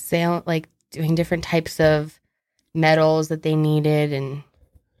sailboating. Like doing different types of metals that they needed, and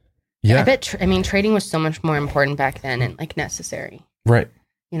yeah, I bet. Trading was so much more important back then and like necessary, right?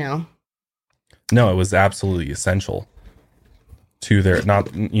 You know, no, it was absolutely essential to their not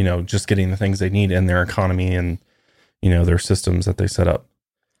just getting the things they need in their economy and their systems that they set up.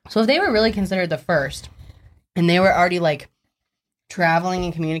 So if they were really considered the first, and they were already like traveling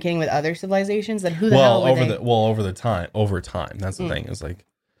and communicating with other civilizations, then who the hell were they? Over time, that's the thing. Is like.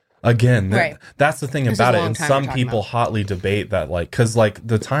 Again, that's the thing about it. And some people hotly debate that, like, because like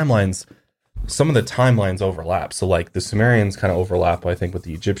some of the timelines overlap. So like the Sumerians kind of overlap, I think, with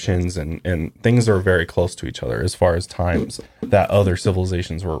the Egyptians, and things are very close to each other as far as times that other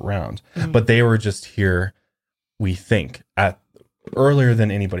civilizations were around. Mm-hmm. But they were just here, we think, at earlier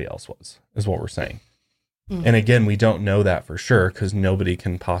than anybody else was, is what we're saying. Mm-hmm. And again, we don't know that for sure because nobody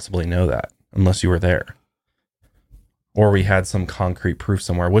can possibly know that unless you were there. Or we had some concrete proof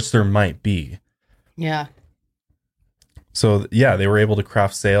somewhere, which there might be. Yeah. So, yeah, they were able to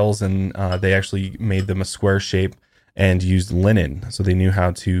craft sails, and they actually made them a square shape and used linen. So they knew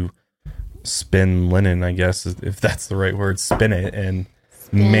how to spin linen, I guess, if that's the right word, spin it and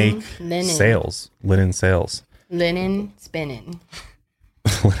make sails, linen sails. Linen spinning.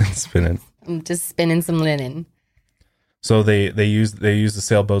 Linen spinning. I'm just spinning some linen. So they used the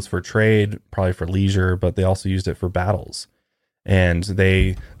sailboats for trade, probably for leisure, but they also used it for battles. And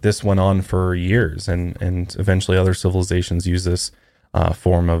this went on for years, and eventually other civilizations used this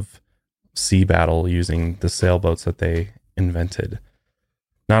form of sea battle using the sailboats that they invented.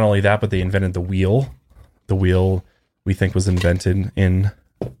 Not only that, but they invented the wheel. The wheel, we think, was invented in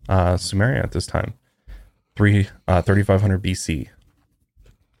Sumeria at this time, 3500 BC,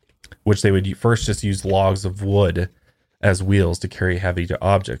 which they would first just use logs of wood as wheels to carry heavy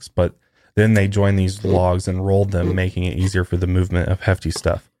objects, but then they joined these logs and rolled them, making it easier for the movement of hefty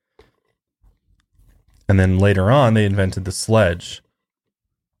stuff. And then later on, they invented the sledge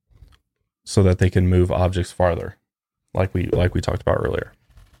so that they can move objects farther, like we talked about earlier.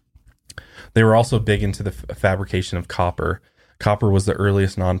 They were also big into the fabrication of copper. Copper was the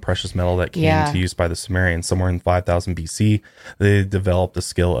earliest non-precious metal that came to use by the Sumerians. Somewhere in 5000 BC, they developed the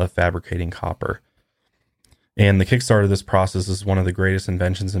skill of fabricating copper. And the kickstart of this process is one of the greatest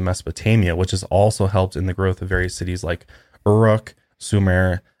inventions in Mesopotamia, which has also helped in the growth of various cities like Uruk,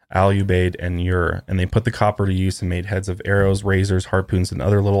 Sumer, Al-Ubaid, and Ur. And they put the copper to use and made heads of arrows, razors, harpoons, and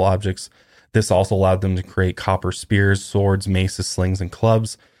other little objects. This also allowed them to create copper spears, swords, maces, slings, and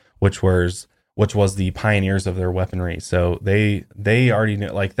clubs, which was the pioneers of their weaponry. So they already knew,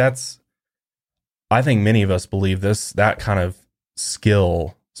 like, that's, I think many of us believe that kind of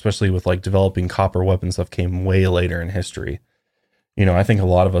skill, especially with like developing copper weapon stuff, came way later in history. You know, I think a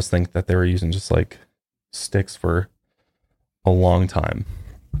lot of us think that they were using just like sticks for a long time.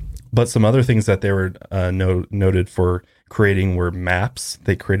 But some other things that they were noted for creating were maps.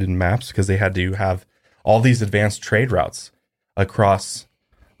 They created maps because they had to have all these advanced trade routes across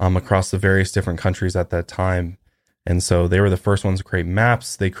the various different countries at that time. And so they were the first ones to create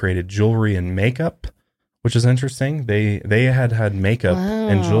maps. They created jewelry and makeup, which is interesting. They had makeup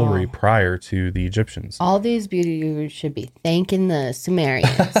and jewelry prior to the Egyptians. All these beauty gurus should be thanking the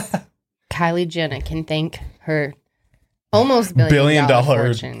Sumerians. Kylie Jenner can thank her almost billion dollar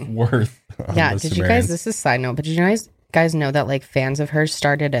fortune worth. Yeah, did you guys, this is a side note, but did you guys know that like fans of hers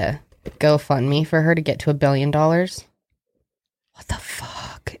started a GoFundMe for her to get to $1 billion? What the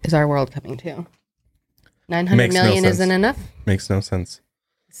fuck is our world coming to? 900 million isn't enough? Makes no sense.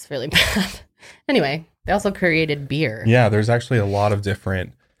 It's really bad. Anyway, they also created beer. Yeah, there's actually a lot of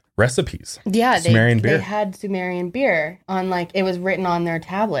different recipes. Yeah, Sumerian beer. They had Sumerian beer on, like, it was written on their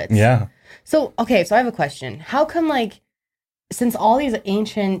tablets. Yeah. So, okay, so I have a question. How come, like, since all these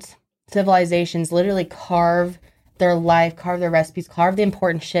ancient civilizations literally carve their life, carve their recipes, carve the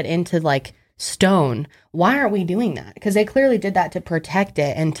important shit into, like, stone, why aren't we doing that? Because they clearly did that to protect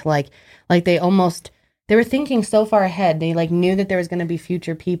it and to, like they were thinking so far ahead. They, like, knew that there was going to be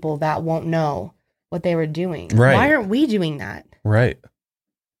future people that won't know what they were doing. Right. Why aren't we doing that? Right.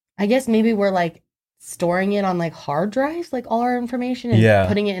 I guess maybe we're, like, storing it on, like, hard drives, like, all our information, and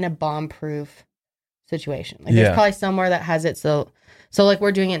putting it in a bomb-proof situation. Like, there's probably somewhere that has it, so like,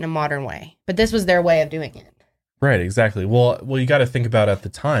 we're doing it in a modern way. But this was their way of doing it. Right, exactly. Well, you got to think about at the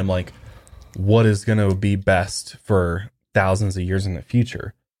time, like, what is going to be best for thousands of years in the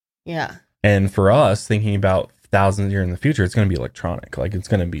future. Yeah. And for us, thinking about thousands of years in the future, it's going to be electronic. Like, it's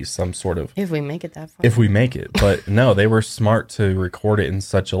going to be some sort of... If we make it that far. If we make it. But no, they were smart to record it in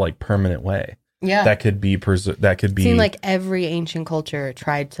such a, like, permanent way. Yeah. That could be... Seemed like every ancient culture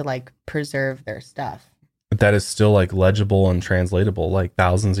tried to, like, preserve their stuff. That is still, like, legible and translatable, like,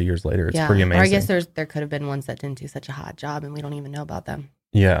 thousands of years later. It's pretty amazing. Or I guess there could have been ones that didn't do such a hot job and we don't even know about them.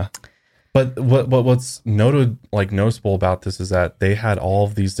 Yeah. But what's noticeable about this is that they had all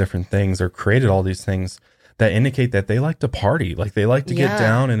of these different things, or created all these things that indicate that they like to party. Like, they like to get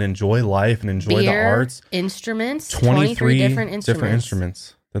down and enjoy life and enjoy the arts. Instruments, 23 different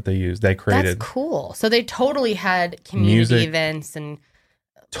instruments that they used. They created. That's cool. So they totally had community music events and...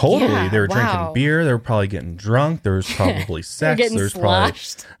 Totally. They were drinking beer. They were probably getting drunk. There was probably sex.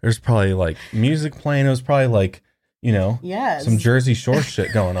 There's probably like music playing. It was probably like, you know, some Jersey Shore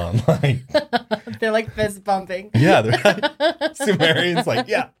shit going on. Like, they're like fist bumping. Yeah, they're Sumerians, like,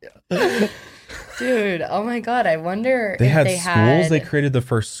 yeah. Dude, oh my God, I wonder they had schools. They created the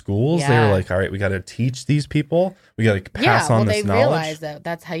first schools. They were like, all right, we got to teach these people. We got to pass on this knowledge. They realized that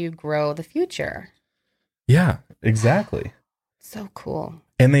that's how you grow the future. Yeah, exactly. So cool.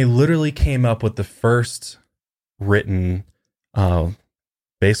 And they literally came up with the first written,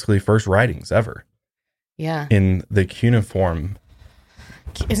 basically first writings ever. Yeah. In the cuneiform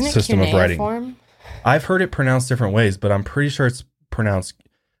system of writing. I've heard it pronounced different ways, but I'm pretty sure it's pronounced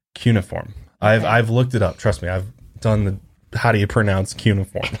cuneiform. Okay. I've looked it up. Trust me. I've done how do you pronounce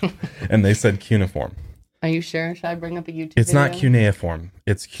cuneiform? And they said cuneiform. Are you sure? Should I bring up a YouTube It's video? Not cuneiform.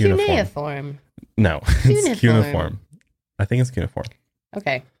 It's cuneiform. Cuneiform. No, it's cuneiform. I think it's cuneiform.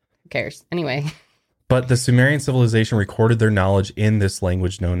 Okay. Who cares? Anyway. But the Sumerian civilization recorded their knowledge in this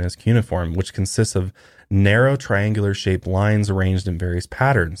language known as cuneiform, which consists of narrow triangular shaped lines arranged in various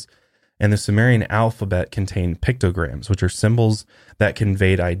patterns. And the Sumerian alphabet contained pictograms, which are symbols that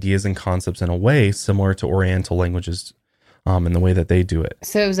conveyed ideas and concepts in a way similar to Oriental languages in the way that they do it.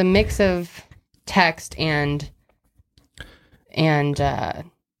 So it was a mix of text and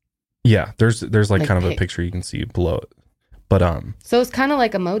yeah, there's like kind of a picture you can see below it. But so it's kind of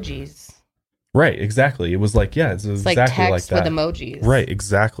like emojis. Right, exactly. It was like, yeah, it's exactly like text like that. With emojis. Right,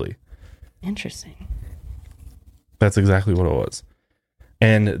 exactly. Interesting. That's exactly what it was.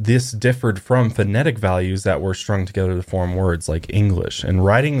 And this differed from phonetic values that were strung together to form words like English. And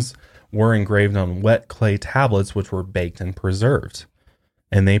writings were engraved on wet clay tablets, which were baked and preserved.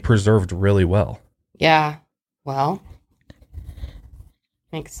 And they preserved really well. Yeah. Well,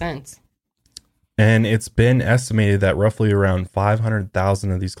 makes sense. And it's been estimated that roughly around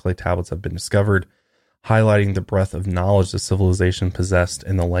 500,000 of these clay tablets have been discovered, highlighting the breadth of knowledge the civilization possessed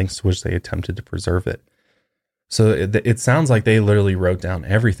and the lengths to which they attempted to preserve it. So it sounds like they literally wrote down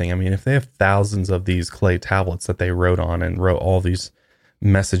everything. I mean, if they have thousands of these clay tablets that they wrote on and wrote all these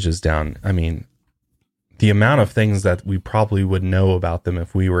messages down, I mean, the amount of things that we probably would know about them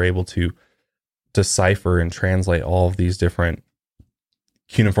if we were able to decipher and translate all of these different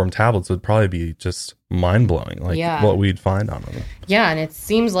cuneiform tablets would probably be just mind-blowing, like what we'd find on them. Yeah, and it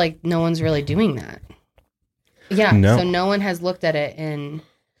seems like no one's really doing that. Yeah, no. So no one has looked at it in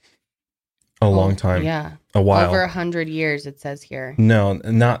a long time. Yeah. A while. Over 100 years, it says here. No,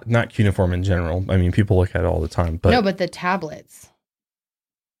 not cuneiform in general. I mean, people look at it all the time. But no, but the tablets.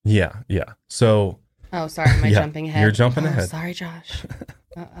 Yeah. So. Oh, sorry. Am I jumping ahead? You're jumping ahead. Sorry, Josh.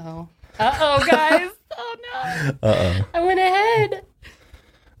 Uh-oh, guys. Oh, no. I went ahead.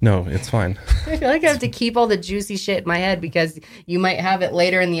 No, it's fine. I feel like I have to keep all the juicy shit in my head because you might have it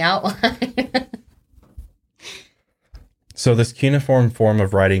later in the outline. So this cuneiform form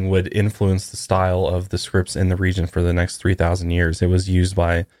of writing would influence the style of the scripts in the region for the next 3,000 years. It was used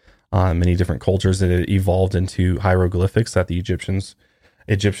by many different cultures, and it evolved into hieroglyphics that the Egyptians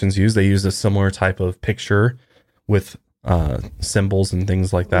used. They used a similar type of picture with symbols and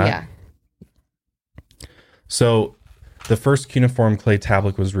things like that. Yeah. So the first cuneiform clay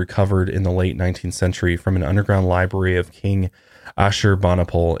tablet was recovered in the late 19th century from an underground library of King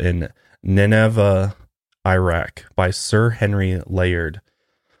Ashurbanipal in Nineveh, Iraq, by Sir Henry Layard.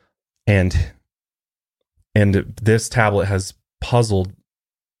 And this tablet has puzzled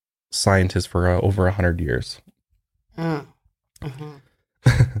scientists for over 100 years. Uh-huh.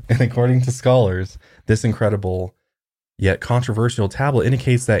 And according to scholars, this incredible yet controversial tablet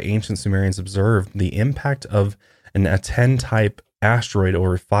indicates that ancient Sumerians observed the impact of an Aten-type asteroid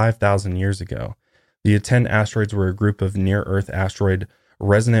over 5,000 years ago. The Aten asteroids were a group of near-Earth asteroid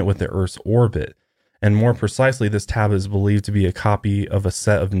resonant with the Earth's orbit. And more precisely, this tablet is believed to be a copy of a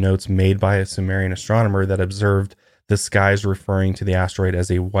set of notes made by a Sumerian astronomer that observed the skies referring to the asteroid as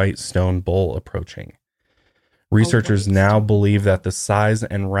a white stone bowl approaching. Researchers now believe that the size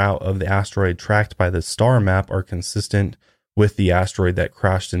and route of the asteroid tracked by the star map are consistent with the asteroid that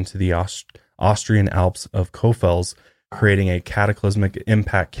crashed into the Austrian Alps of Kofels, creating a cataclysmic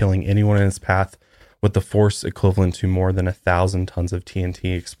impact, killing anyone in its path with the force equivalent to more than 1,000 tons of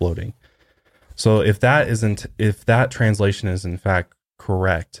TNT exploding. So if that translation is in fact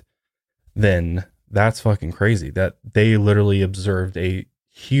correct, then that's fucking crazy. That they literally observed a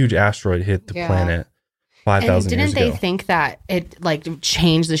huge asteroid hit the planet 5,000 years ago. Didn't they think that it like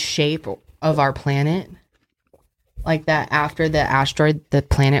changed the shape of our planet? Like that after the asteroid, the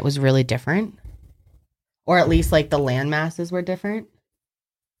planet was really different? Or at least like the land masses were different?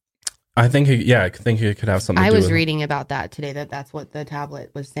 I think it could have something to do with it. I was reading about that today, that's what the tablet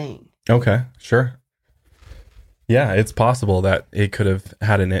was saying. Okay, sure. Yeah, it's possible that it could have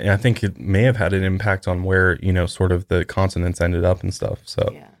had I think it may have had an impact on where, sort of the continents ended up and stuff. So,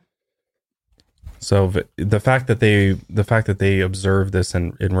 yeah. So the fact that they observed this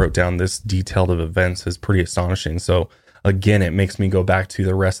and wrote down this detailed of events is pretty astonishing. So again, it makes me go back to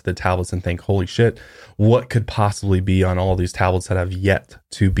the rest of the tablets and think, holy shit, what could possibly be on all these tablets that have yet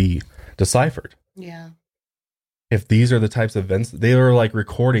to be deciphered? Yeah. If these are the types of events, they are like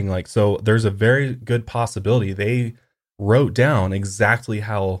recording, so there's a very good possibility they wrote down exactly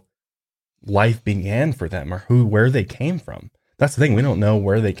how life began for them or where they came from. That's the thing. We don't know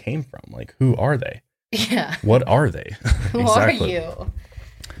where they came from. Like, who are they? Yeah. What are they? Who are you?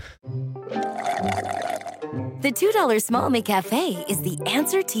 The $2 Small McCafe is the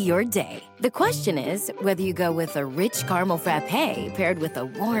answer to your day. The question is whether you go with a rich caramel frappe paired with a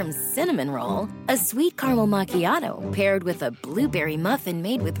warm cinnamon roll, a sweet caramel macchiato paired with a blueberry muffin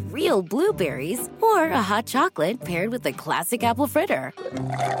made with real blueberries, or a hot chocolate paired with a classic apple fritter.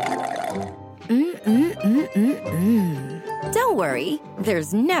 Don't worry,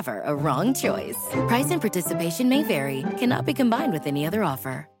 there's never a wrong choice. Price and participation may vary, cannot be combined with any other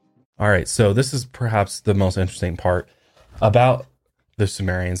offer. All right, so this is perhaps the most interesting part about the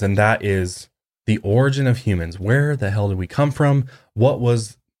Sumerians, and that is the origin of humans. Where the hell did we come from? What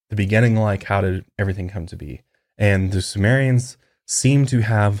was the beginning like? How did everything come to be? And the Sumerians seem to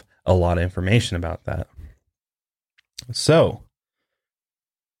have a lot of information about that. So,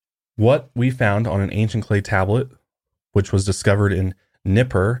 what we found on an ancient clay tablet, which was discovered in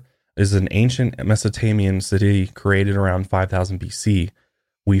Nippur, is an ancient Mesopotamian city created around 5000 BC.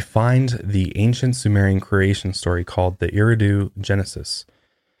 We find the ancient Sumerian creation story called the Eridu Genesis.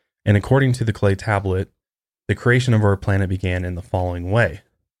 And according to the clay tablet, the creation of our planet began in the following way.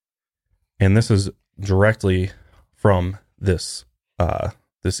 And this is directly from this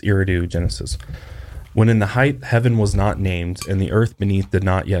Eridu Genesis. When in the height heaven was not named, and the earth beneath did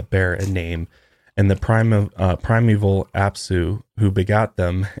not yet bear a name, and the primeval Apsu, who begat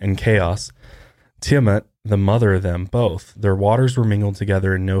them, and Chaos, Tiamat, the mother of them both, their waters were mingled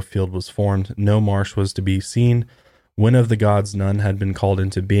together, and no field was formed, no marsh was to be seen. When of the gods none had been called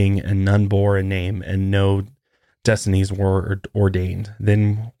into being, and none bore a name, and no destinies were ordained.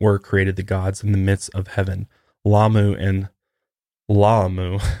 Then were created the gods in the midst of heaven. Lamu and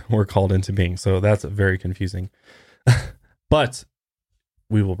Laamu were called into being. So that's very confusing. But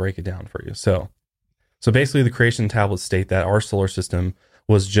we will break it down for you. So basically the creation tablets state that our solar system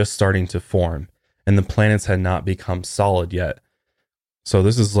was just starting to form, and the planets had not become solid yet. So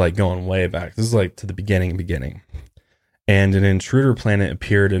this is like going way back. This is like to the beginning. And an intruder planet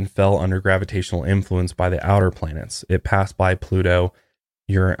appeared and fell under gravitational influence by the outer planets. It passed by Pluto,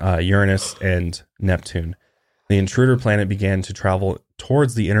 Uranus, and Neptune. The intruder planet began to travel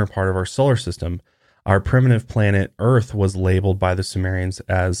towards the inner part of our solar system. Our primitive planet Earth was labeled by the Sumerians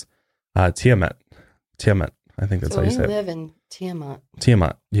as Tiamat. Tiamat, I think that's how you say it. We live in Tiamat.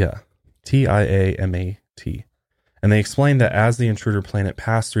 Tiamat, yeah. Tiamat. And they explained that as the intruder planet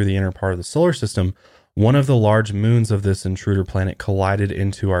passed through the inner part of the solar system, one of the large moons of this intruder planet collided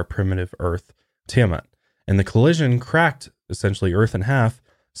into our primitive Earth, Tiamat. And the collision cracked essentially Earth in half,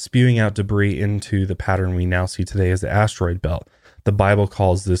 spewing out debris into the pattern we now see today as the asteroid belt. The Bible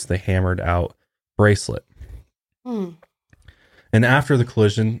calls this the hammered out bracelet. And after the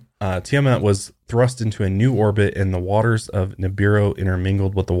collision, Tiamat was thrust into a new orbit, and the waters of Nibiru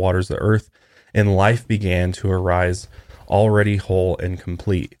intermingled with the waters of Earth, and life began to arise, already whole and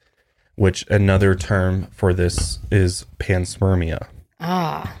complete, which another term for this is panspermia.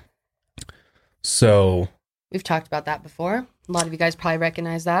 So we've talked about that before. A lot of you guys probably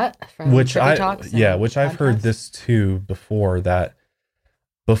recognize that from which talks. Yeah, which I've heard this too before, that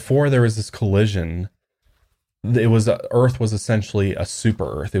before there was this collision, Earth was essentially a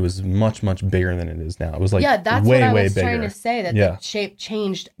super Earth. It was much, much bigger than it is now. It was like that's way, what I way was bigger. trying to say, that the shape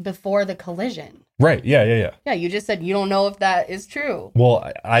changed before the collision. Right. Yeah. Yeah, you just said you don't know if that is true. Well,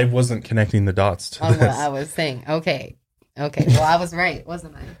 I wasn't connecting the dots to this. What I was saying. Okay. Well, I was right,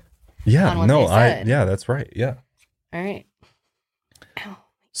 wasn't I? Yeah. Yeah, that's right. Yeah. All right.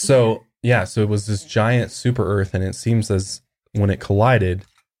 So it was this giant super Earth, and it seems as when it collided,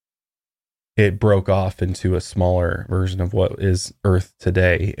 it broke off into a smaller version of what is Earth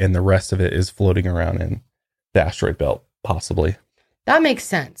today, and the rest of it is floating around in the asteroid belt, possibly. That makes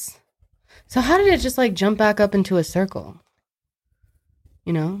sense. So how did it just like jump back up into a circle?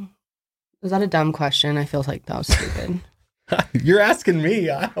 You know? Was that a dumb question? I feel like that was stupid. You're asking me.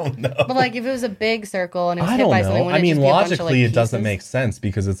 I don't know. But like if it was a big circle and it was hit by something, I mean, logically it doesn't make sense,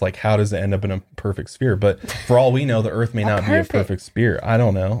 because it's like, how does it end up in a perfect sphere? But for all we know, the Earth may not be a perfect sphere. I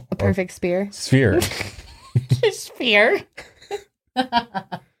don't know. A perfect sphere? Sphere. Sphere.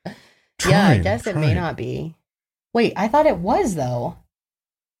 I guess it may not be. Wait, I thought it was though.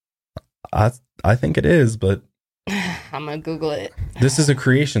 I think it is, but I'm gonna Google it. This is a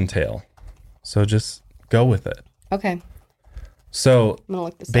creation tale, so just go with it. Okay. So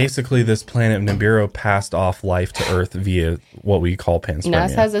basically, this planet Nibiru passed off life to Earth via what we call panspermia.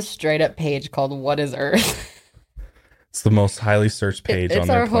 NASA has a straight up page called "What is Earth?" It's the most highly searched page on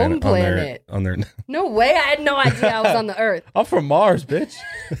their home planet. On their No way! I had no idea I was on the Earth. I'm from Mars, bitch.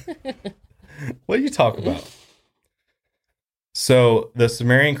 What are you talking about? So the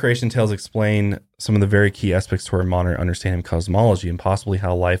Sumerian creation tales explain some of the very key aspects to our modern understanding of cosmology, and possibly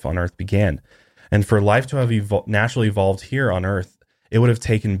how life on Earth began. And for life to have naturally evolved here on Earth, it would have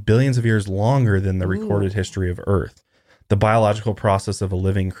taken billions of years longer than the recorded history of Earth. The biological process of a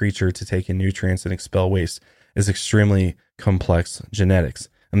living creature to take in nutrients and expel waste is extremely complex genetics.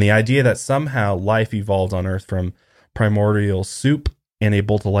 And the idea that somehow life evolved on Earth from primordial soup and a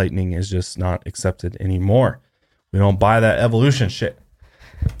bolt of lightning is just not accepted anymore. We don't buy that evolution shit.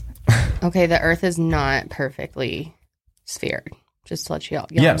 Okay, the Earth is not perfectly sphered. Just to let y'all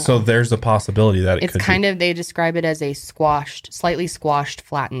know. So there's a possibility that it's kind of, they describe it as a slightly squashed,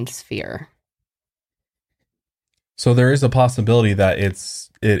 flattened sphere. So there is a possibility that it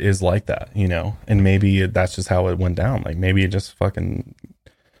is like that, you know, and maybe that's just how it went down. Like maybe it just fucking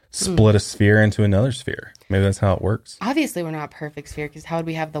split a sphere into another sphere. Maybe that's how it works. Obviously, we're not a perfect sphere, because how would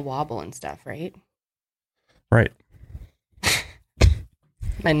we have the wobble and stuff, right? Right.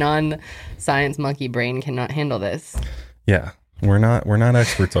 My non-science monkey brain cannot handle this. Yeah. We're not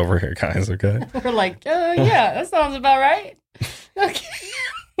experts over here, guys, okay? We're like, yeah, that sounds about right. Okay.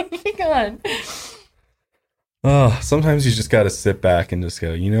 Moving on. Oh, sometimes you just got to sit back and just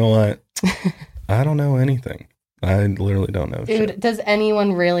go, you know what? I don't know anything. I literally don't know. Dude, does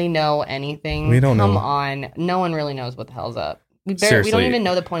anyone really know anything? We don't know. Come on. No one really knows what the hell's up. We don't even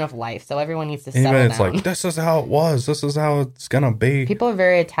know the point of life, so everyone needs to settle down. It's like, this is how it was. This is how it's going to be. People are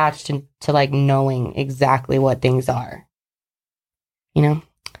very attached to like knowing exactly what things are. You know?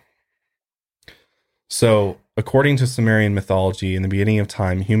 So, according to Sumerian mythology, in the beginning of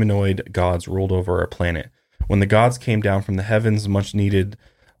time, humanoid gods ruled over our planet. When the gods came down from the heavens, much needed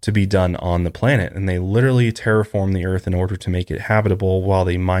to be done on the planet, and they literally terraformed the earth in order to make it habitable while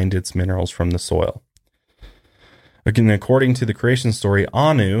they mined its minerals from the soil. Again, according to the creation story,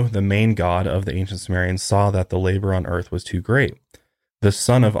 Anu, the main god of the ancient Sumerians, saw that the labor on earth was too great. The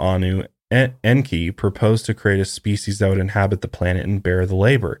son of Anu, Enki, proposed to create a species that would inhabit the planet and bear the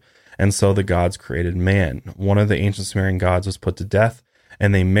labor, and so the gods created man. One of the ancient Sumerian gods was put to death,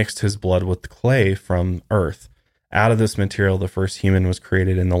 and they mixed his blood with clay from earth. Out of this material, the first human was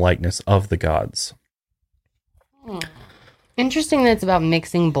created in the likeness of the gods. Interesting that it's about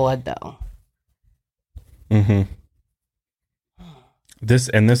mixing blood, though. Mm-hmm. This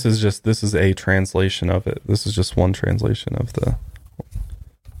is a translation of it. This is just one translation of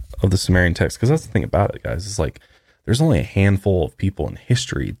the Sumerian text. Because that's the thing about it, guys. Is like there's only a handful of people in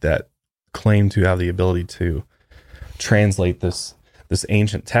history that claim to have the ability to translate this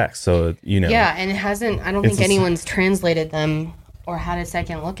ancient text. So, Yeah, and it hasn't, I don't think anyone's translated them or had a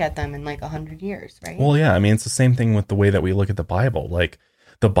second look at them in like 100 years, right? Well, yeah, I mean, it's the same thing with the way that we look at the Bible. Like,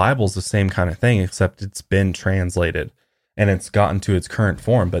 the Bible's the same kind of thing, except it's been translated and it's gotten to its current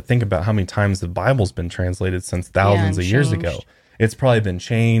form. But think about how many times the Bible's been translated since thousands of years ago. It's probably been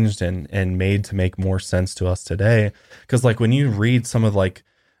changed and made to make more sense to us today. Because, like, when you read some of, like,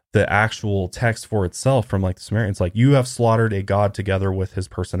 the actual text for itself from like the Sumerians, like, you have slaughtered a god together with his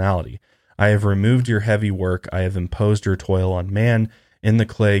personality. I have removed your heavy work. I have imposed your toil on man. In the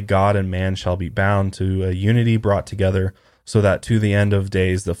clay, God and man shall be bound to a unity brought together, so that to the end of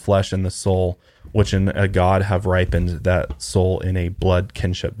days, the flesh and the soul, which in a god have ripened, that soul in a blood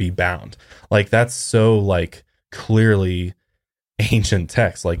kinship be bound. Like, that's so like clearly ancient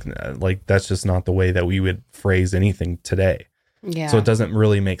text. Like that's just not the way that we would phrase anything today. Yeah. So it doesn't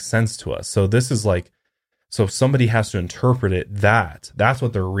really make sense to us. So this is like, so somebody has to interpret it that's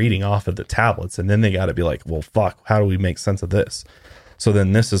what they're reading off of the tablets. And then they got to be like, well, fuck, how do we make sense of this? So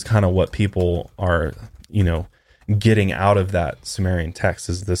then this is kind of what people are, getting out of that Sumerian text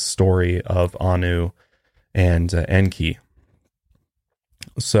is this story of Anu and Enki.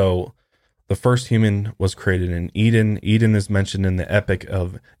 So the first human was created in Eden. Eden is mentioned in the epic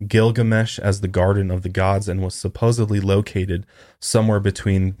of Gilgamesh as the garden of the gods and was supposedly located somewhere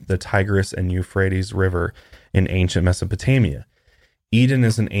between the Tigris and Euphrates River in ancient Mesopotamia. Eden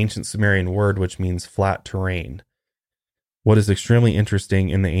is an ancient Sumerian word which means flat terrain. What is extremely interesting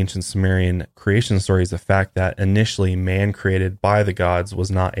in the ancient Sumerian creation story is the fact that initially man created by the gods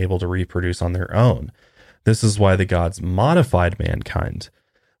was not able to reproduce on their own. This is why the gods modified mankind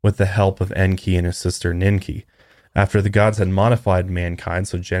with the help of Enki and his sister Ninki. After the gods had modified mankind,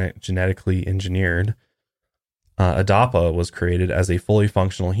 so genetically engineered, Adapa was created as a fully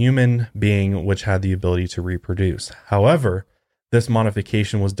functional human being which had the ability to reproduce. However, this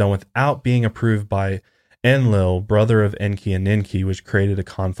modification was done without being approved by Enlil, brother of Enki and Ninki, which created a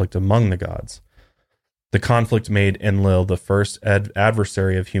conflict among the gods. The conflict made Enlil the first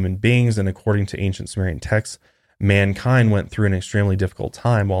adversary of human beings, and according to ancient Sumerian texts, mankind went through an extremely difficult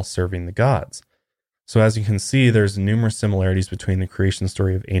time while serving the gods. So as you can see, there's numerous similarities between the creation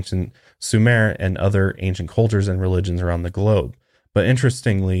story of ancient Sumer and other ancient cultures and religions around the globe. But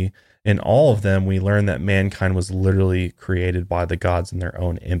interestingly, in all of them, we learn that mankind was literally created by the gods in their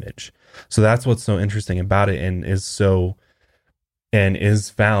own image. So that's what's so interesting about it and is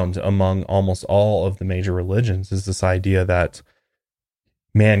found among almost all of the major religions, is this idea that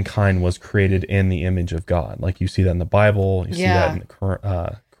mankind was created in the image of God. Like, you see that in the Bible, you see that in the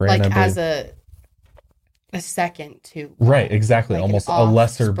Quran. Like, as a second to God. Right, exactly. Like almost a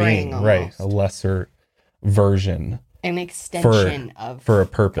lesser being. Almost. Right, a lesser version. An extension for a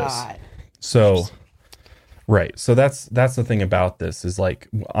purpose. God. So, right. So that's the thing about this is, like,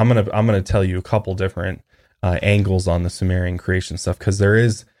 I'm gonna tell you a couple different angles on the Sumerian creation stuff, because there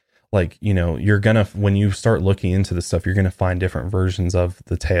is, like, you're gonna, when you start looking into this stuff, you're gonna find different versions of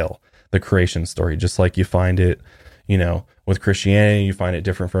the tale, the creation story, just like you find it, with Christianity, you find it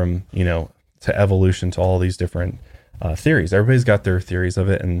different from, to evolution, to all these different theories. Everybody's got their theories of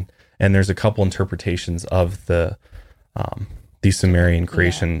it, and there's a couple interpretations of the Sumerian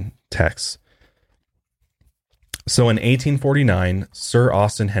creation texts. So in 1849, Sir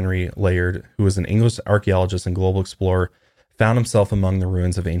Austin Henry Layard, who was an English archaeologist and global explorer, found himself among the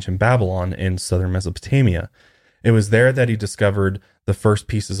ruins of ancient Babylon in southern Mesopotamia. It was there that he discovered the first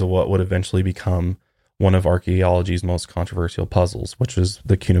pieces of what would eventually become one of archaeology's most controversial puzzles, which is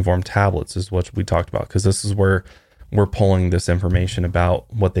the cuneiform tablets, is what we talked about, because this is where we're pulling this information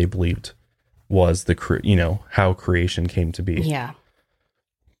about what they believed was how creation came to be. Yeah.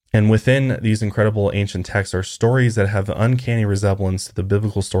 And within these incredible ancient texts are stories that have uncanny resemblance to the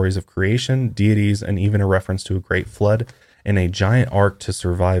biblical stories of creation, deities, and even a reference to a great flood and a giant ark to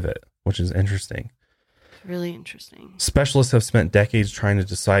survive it, which is interesting. Really interesting. Specialists have spent decades trying to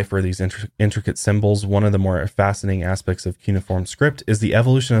decipher these intricate symbols. One of the more fascinating aspects of cuneiform script is the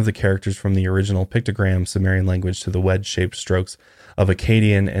evolution of the characters from the original pictogram Sumerian language to the wedge-shaped strokes of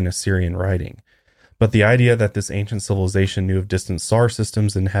Akkadian and Assyrian writing. But the idea that this ancient civilization knew of distant star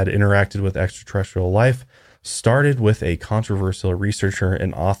systems and had interacted with extraterrestrial life started with a controversial researcher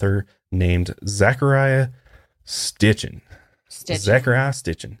and author named Zechariah Sitchin. Zechariah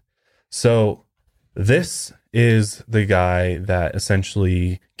Sitchin. So this is the guy that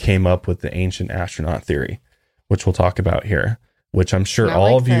essentially came up with the ancient astronaut theory, which we'll talk about here, which I'm sure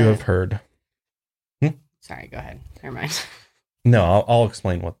all of you have heard. Sorry, go ahead. Never mind. No, I'll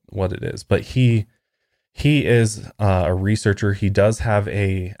explain what it is. But he is a researcher. He does have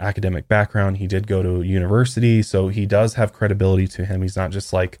a academic background. He did go to university, so he does have credibility to him. He's not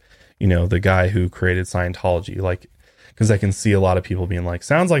just like, the guy who created Scientology. Like, because I can see a lot of people being like,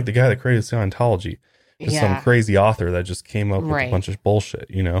 sounds like the guy that created Scientology is some crazy author that just came up with a bunch of bullshit,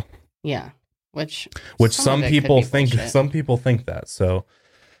 Yeah, which some people think. Bullshit. Some people think that. So,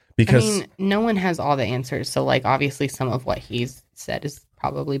 because no one has all the answers. So, like, obviously, some of what he's said is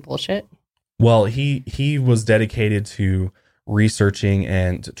probably bullshit. Well, he was dedicated to researching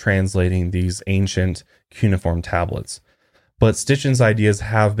and translating these ancient cuneiform tablets. But Sitchin's ideas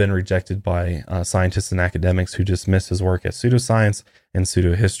have been rejected by scientists and academics who dismiss his work as pseudoscience and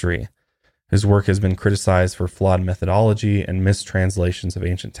pseudohistory. His work has been criticized for flawed methodology and mistranslations of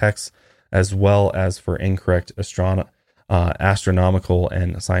ancient texts, as well as for incorrect astronomical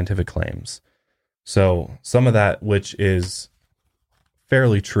and scientific claims. So some of that, which is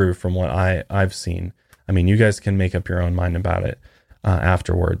fairly true from what I've seen. I mean, you guys can make up your own mind about it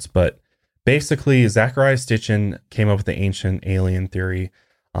afterwards. But basically, Zechariah Sitchin came up with the ancient alien theory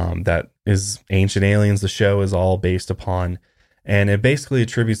that is Ancient Aliens, the show is all based upon. And it basically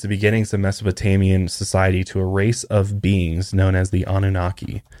attributes the beginnings of Mesopotamian society to a race of beings known as the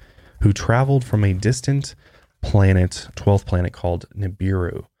Anunnaki, who traveled from a distant planet, 12th planet called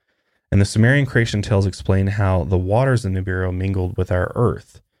Nibiru. And the Sumerian creation tales explain how the waters of Nibiru mingled with our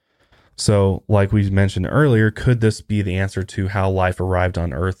Earth. So, like we mentioned earlier, could this be the answer to how life arrived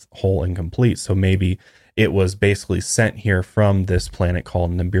on Earth whole and complete? So maybe it was basically sent here from this planet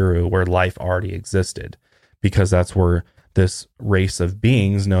called Nibiru where life already existed, because that's where this race of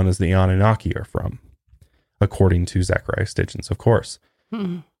beings known as the Anunnaki are from, according to Zechariah Sitchin, of course.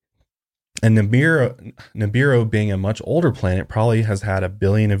 And Nibiru, being a much older planet, probably has had 1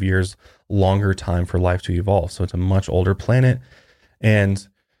 billion of years longer time for life to evolve. So it's a much older planet,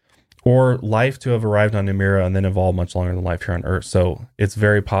 or life to have arrived on Nibiru and then evolved much longer than life here on Earth. So it's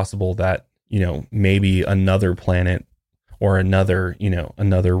very possible that, maybe another planet or another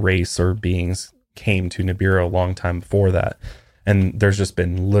race or beings came to Nibiru a long time before that. And there's just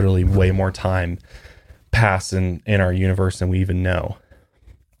been literally way more time passed in our universe than we even know.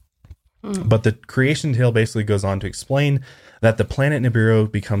 But the creation tale basically goes on to explain that the planet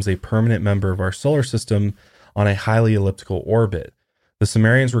Nibiru becomes a permanent member of our solar system on a highly elliptical orbit. The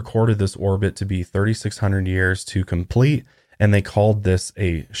Sumerians recorded this orbit to be 3,600 years to complete, and they called this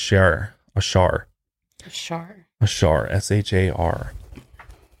a shar. Shar, S-H-A-R.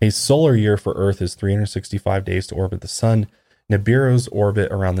 A solar year for Earth is 365 days to orbit the sun. Nibiru's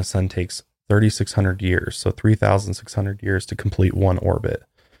orbit around the sun takes 3,600 years, so 3,600 years to complete one orbit.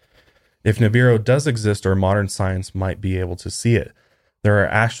 If Nibiru does exist, or modern science might be able to see it, there are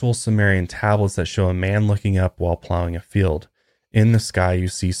actual Sumerian tablets that show a man looking up while plowing a field. In the sky, you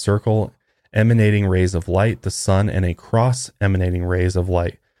see circle emanating rays of light, the sun, and a cross emanating rays of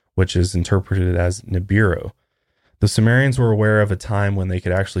light, which is interpreted as Nibiru. The Sumerians were aware of a time when they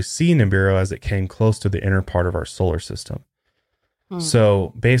could actually see Nibiru as it came close to the inner part of our solar system.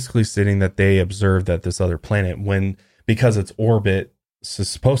 So basically stating that they observed that this other planet, because its orbit is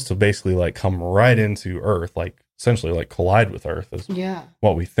supposed to basically like come right into Earth, like essentially like collide with Earth is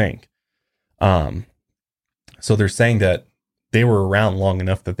what we think. So they're saying that they were around long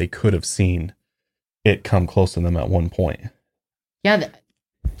enough that they could have seen it come close to them at one point. Yeah,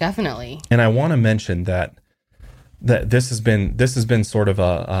 definitely. And I want to mention that this has been sort of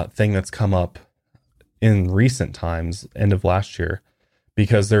a thing that's come up in recent times, end of last year,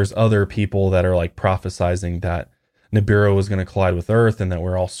 because there's other people that are like prophesizing that Nibiru was going to collide with Earth and that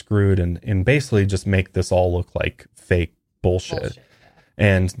we're all screwed, and basically just make this all look like fake bullshit.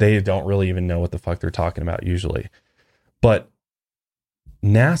 And they don't really even know what the fuck they're talking about usually. But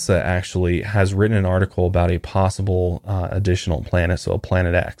NASA actually has written an article about a possible additional planet, so a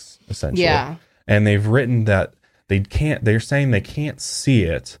planet X, essentially. Yeah. And they've written that they're saying they can't see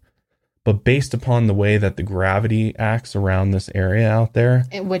it, but based upon the way that the gravity acts around this area out there.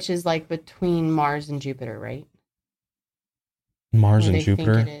 Which is like between Mars and Jupiter, right? Mars and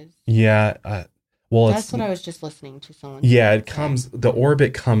Jupiter? Think it is. Yeah. Well, that's what I was just listening to someone. Yeah, the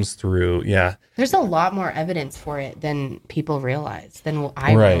orbit comes through. Yeah. There's a lot more evidence for it than people realize, than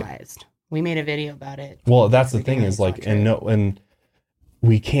I realized. We made a video about it. Well, that's the thing is like, and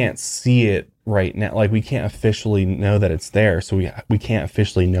we can't see it right now. Like we can't officially know that it's there. So we can't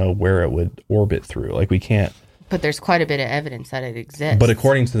officially know where it would orbit through. Like we can't. But there's quite a bit of evidence that it exists. But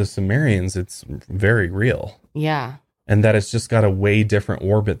according to the Sumerians, it's very real. Yeah. And that it's just got a way different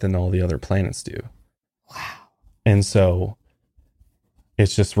orbit than all the other planets do. Wow. And so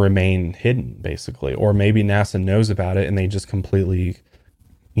it's just remained hidden, basically. Or maybe NASA knows about it and they just completely,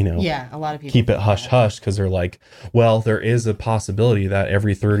 a lot of people keep it hush-hush because they're like, well, there is a possibility that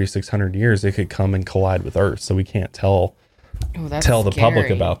every 3,600 years it could come and collide with Earth. So we can't tell the public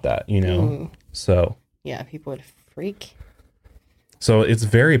about that, So. Yeah, people would freak. So it's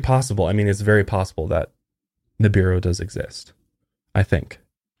very possible. I mean, it's very possible that Nibiru does exist, I think.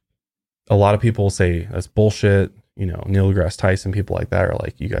 A lot of people say that's bullshit. Neil deGrasse Tyson, people like that are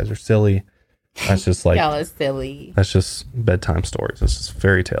like, you guys are silly. That's just like, y'all are silly. That's just bedtime stories. That's just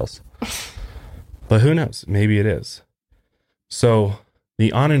fairy tales. But who knows? Maybe it is. So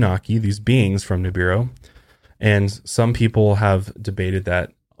the Anunnaki, these beings from Nibiru, and some people have debated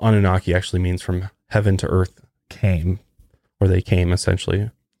that Anunnaki actually means from heaven to earth they came essentially.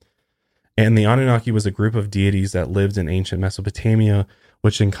 And the Anunnaki was a group of deities that lived in ancient Mesopotamia,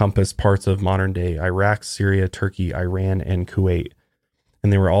 which encompassed parts of modern-day Iraq, Syria, Turkey, Iran, and Kuwait.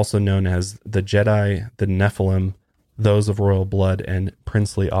 And they were also known as the Jedi, the Nephilim, those of royal blood, and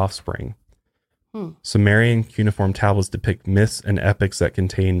princely offspring. Sumerian cuneiform tablets depict myths and epics that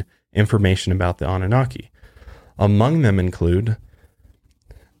contain information about the Anunnaki. Among them include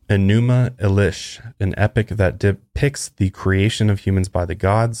Enuma Elish, an epic that depicts the creation of humans by the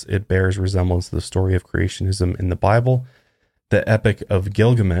gods. It bears resemblance to the story of creationism in the Bible. The Epic of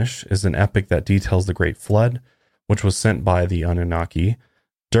Gilgamesh is an epic that details the Great Flood, which was sent by the Anunnaki.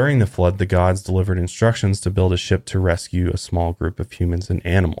 During the flood, the gods delivered instructions to build a ship to rescue a small group of humans and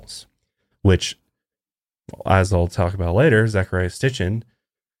animals, which, as I'll talk about later, Zecharia Sitchin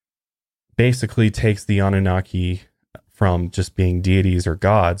basically takes the Anunnaki from just being deities or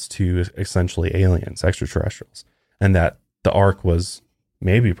gods to essentially aliens, extraterrestrials, and that the Ark was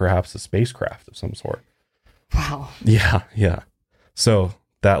maybe perhaps a spacecraft of some sort. Wow. Yeah. So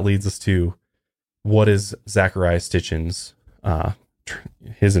that leads us to what is Zecharia Sitchin's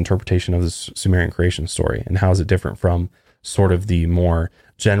his interpretation of the Sumerian creation story, and how is it different from sort of the more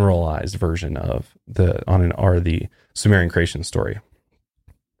generalized version of the Sumerian creation story.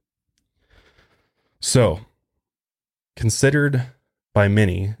 So, considered by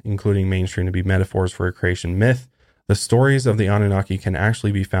many, including mainstream, to be metaphors for a creation myth, the stories of the Anunnaki can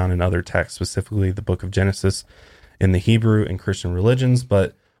actually be found in other texts, specifically the book of Genesis in the Hebrew and Christian religions,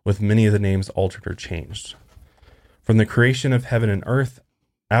 but with many of the names altered or changed. From the creation of heaven and earth,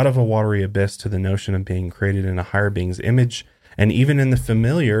 out of a watery abyss, to the notion of being created in a higher being's image, and even in the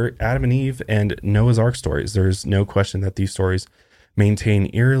familiar Adam and Eve and Noah's Ark stories, there is no question that these stories maintain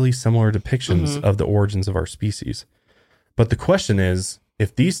eerily similar depictions of the origins of our species. But the question is,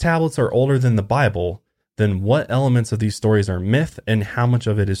 if these tablets are older than the Bible, then what elements of these stories are myth and how much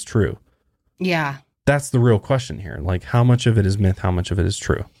of it is true? Yeah. That's the real question here. Like, how much of it is myth, how much of it is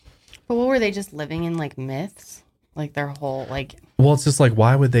true? But what were they just living in, like, myths? Like, their whole, like... Well, it's just like,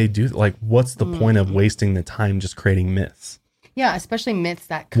 why would they do... Like, what's the point of wasting the time just creating myths? Yeah, especially myths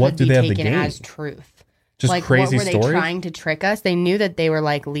that could be taken as truth. Just like, crazy stories? What were they trying to trick us? They knew that they were,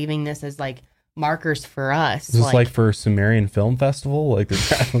 like, leaving this as, like, markers for us. Is this like for Sumerian Film Festival? Like,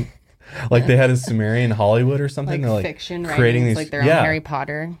 like they had a Sumerian Hollywood or something? Like fiction creating these, like their own Harry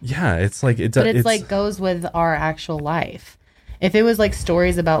Potter. Yeah, it's like... But it's like goes with our actual life. If it was like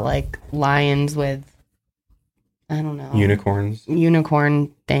stories about like lions with, I don't know,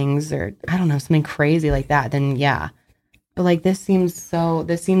 unicorn things, or I don't know, something crazy like that, then yeah. But like this seems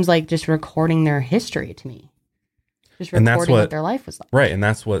like just recording their history to me. Just recording what their life was like. Right, and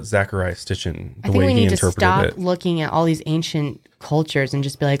that's what Zecharia Sitchin, I think we need to stop looking at all these ancient cultures and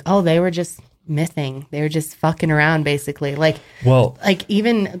just be like, oh, they were just mything. They were just fucking around, basically. Like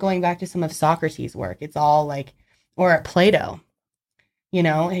even going back to some of Socrates' work, it's all like, or Plato, you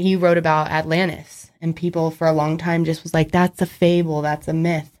know, he wrote about Atlantis, and people for a long time just was like, that's a fable, that's a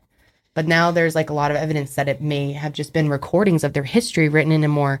myth. But now there's like a lot of evidence that it may have just been recordings of their history written in a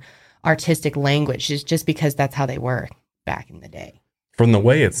more artistic language, just because that's how they were back in the day. From the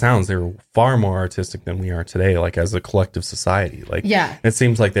way it sounds, they were far more artistic than we are today, like as a collective society. Like, yeah, it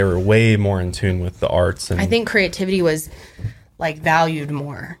seems like they were way more in tune with the arts. And I think creativity was like valued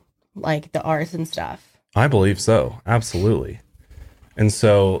more, like the arts and stuff. I believe so. Absolutely. And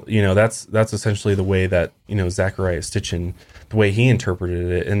so, you know, that's essentially the way that, you know, Zecharia Sitchin, the way he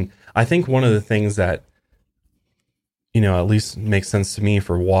interpreted it. And I think one of the things that, you know, at least makes sense to me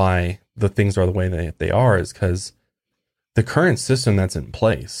for why the things are the way that they are is because the current system that's in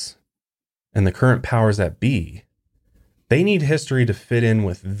place and the current powers that be, they need history to fit in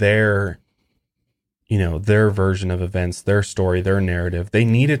with their, you know, their version of events, their story, their narrative. They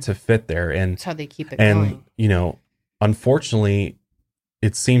need it to fit there. And that's how they keep it going. You know, unfortunately,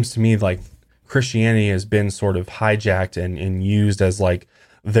 it seems to me like Christianity has been sort of hijacked and used as like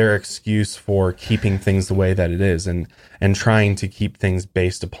their excuse for keeping things the way that it is and trying to keep things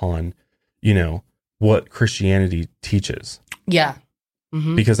based upon, you know, what Christianity teaches. Yeah.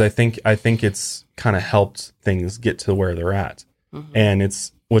 Mm-hmm. Because I think it's kind of helped things get to where they're at. Mm-hmm.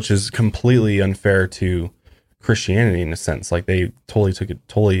 And which is completely unfair to Christianity in a sense. Like they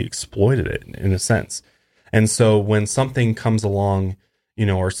totally exploited it in a sense. And so when something comes along, you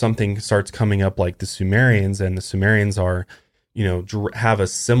know, or something starts coming up like the Sumerians, and the Sumerians are, you know, have a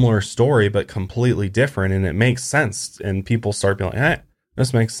similar story, but completely different. And it makes sense. And people start being like, hey,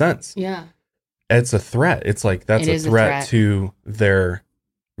 this makes sense. Yeah. It's a threat. It's like, that's a threat to their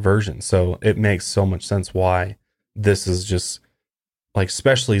version. So it makes so much sense why this is just like,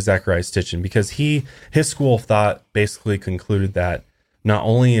 especially Zecharia Sitchin, because his school of thought basically concluded that not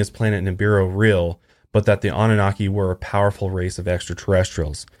only is planet Nibiru real, but that the Anunnaki were a powerful race of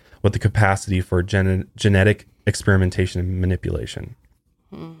extraterrestrials with the capacity for genetic experimentation and manipulation.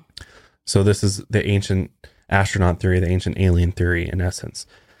 So this is the ancient astronaut theory, the ancient alien theory in essence.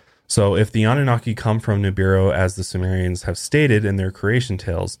 So if the Anunnaki come from Nibiru, as the Sumerians have stated in their creation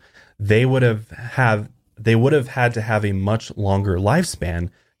tales, they would have had to have a much longer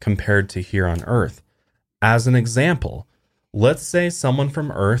lifespan compared to here on Earth. As an example, let's say someone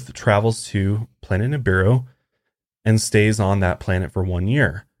from Earth travels to planet Nibiru and stays on that planet for 1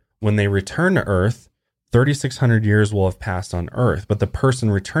 year. When they return to Earth, 3,600 years will have passed on Earth, but the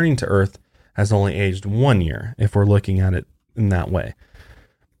person returning to Earth has only aged 1 year, if we're looking at it in that way.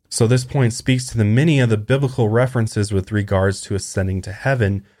 So this point speaks to the many of the biblical references with regards to ascending to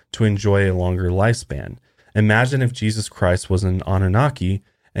heaven to enjoy a longer lifespan. Imagine if Jesus Christ was an Anunnaki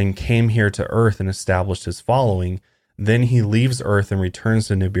and came here to Earth and established his following, then he leaves Earth and returns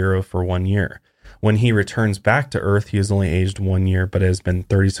to Nibiru for 1 year. When he returns back to Earth, he has only aged 1 year, but has been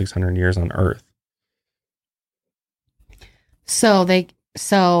 3,600 years on Earth. So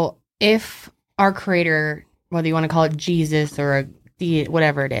if our creator, whether you want to call it Jesus or a deity,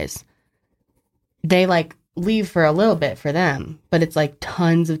 whatever it is, they like leave for a little bit for them, but it's like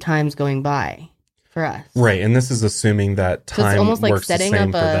tons of times going by for us. Right, and this is assuming that time almost like works the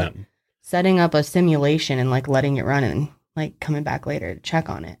same for them. Setting up a simulation and like letting it run and like coming back later to check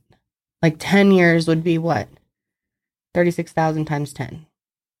on it. Like 10 years would be what? 36,000 times 10.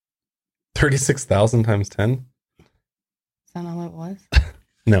 36,000 times 10? Is that not what it was?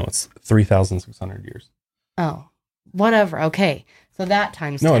 No, it's 3,600 years. Oh, whatever. Okay. So that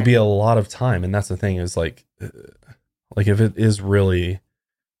times 10. No, it'd be a lot of time. And that's the thing is like if it is really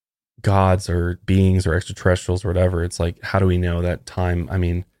gods or beings or extraterrestrials or whatever, it's like, how do we know that time? I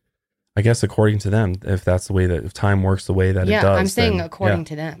mean, I guess according to them, if that's the way that, if time works the way that it does. Yeah, I'm saying according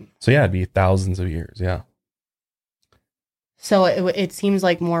to them. So yeah, it'd be thousands of years. Yeah. So it seems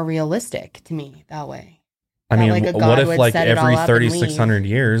like more realistic to me that way. I mean, like what if like every 3,600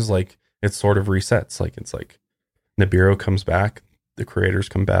 years, like it sort of resets? Like it's like Nibiru comes back, the creators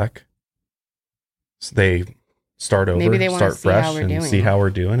come back. So they start over, maybe they start fresh and see how we're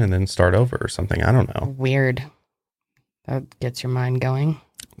doing and then start over or something. I don't know. Weird. That gets your mind going.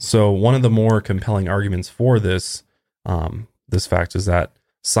 So one of the more compelling arguments for this fact is that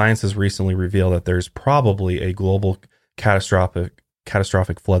science has recently revealed that there's probably a global catastrophic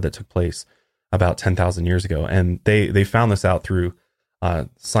flood that took place about 10,000 years ago. And they found this out through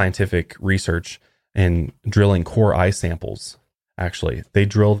scientific research and drilling core ice samples. Actually, they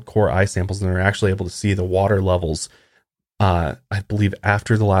drilled core ice samples and they're actually able to see the water levels. I believe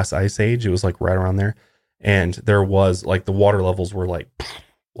after the last ice age, it was like right around there. And there was like the water levels were like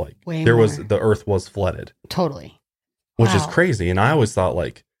Like way there more. was, the earth was flooded. Totally. Which is crazy. And I always thought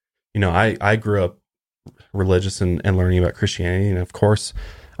like, I grew up religious and learning about Christianity. And of course,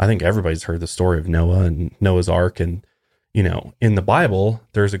 I think everybody's heard the story of Noah and Noah's Ark. And, in the Bible,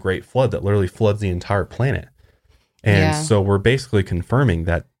 there's a great flood that literally floods the entire planet. And so we're basically confirming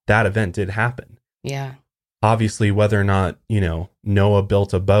that event did happen. Yeah. Obviously, whether or not, Noah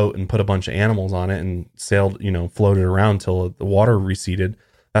built a boat and put a bunch of animals on it and sailed, floated around till the water receded,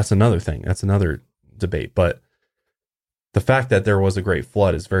 that's another thing. That's another debate. But the fact that there was a great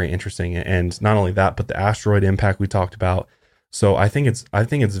flood is very interesting. And not only that, but the asteroid impact we talked about. So I think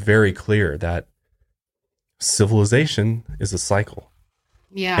it's very clear that civilization is a cycle.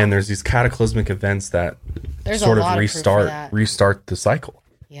 Yeah. And there's these cataclysmic events that sort of restart the cycle.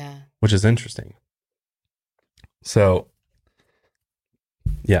 Yeah. Which is interesting. So,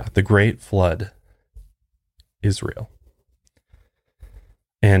 yeah, the Great Flood is real.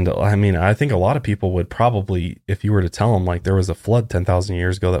 And I mean, I think a lot of people would probably, if you were to tell them like there was a flood 10,000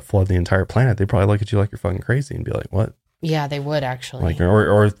 years ago that flooded the entire planet, they'd probably look at you like you're fucking crazy and be like, what? Yeah, they would actually. Like,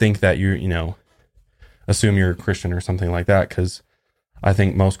 or think that assume you're a Christian or something like that. Cause I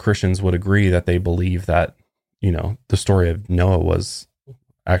think most Christians would agree that they believe that, the story of Noah was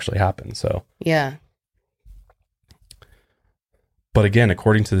actually happened. So, yeah. But again,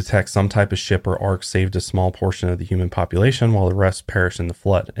 according to the text, some type of ship or ark saved a small portion of the human population while the rest perished in the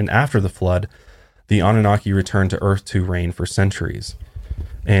flood. And after the flood, the Anunnaki returned to Earth to reign for centuries.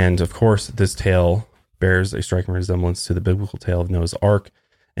 And of course, this tale bears a striking resemblance to the biblical tale of Noah's Ark.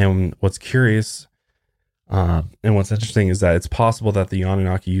 And what's curious and what's interesting is that it's possible that the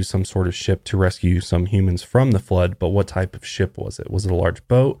Anunnaki used some sort of ship to rescue some humans from the flood. But what type of ship was it? Was it a large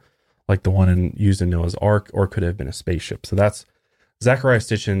boat like the one used in Noah's Ark, or could it have been a spaceship? So that's Zecharia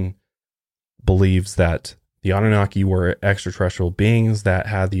Sitchin believes that the Anunnaki were extraterrestrial beings that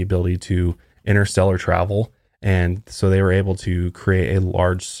had the ability to interstellar travel, and so they were able to create a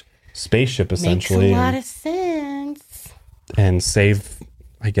large spaceship essentially. Makes a lot of sense. And save,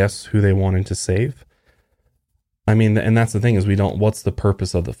 I guess, who they wanted to save. I mean, and that's the thing is what's the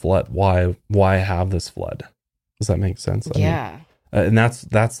purpose of the flood? Why have this flood? Does that make sense? Yeah. And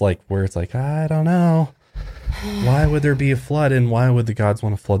that's like where it's like, I don't know. Why would there be a flood, and why would the gods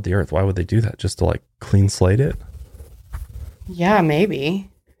want to flood the earth? Why would they do that? Just to like clean slate it? Yeah, maybe.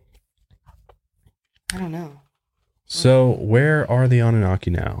 I don't know. So where are the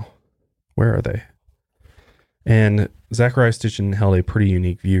Anunnaki now? Where are they? And Zecharia Sitchin held a pretty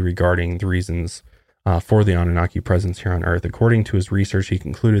unique view regarding the reasons for the Anunnaki presence here on Earth. According to his research, he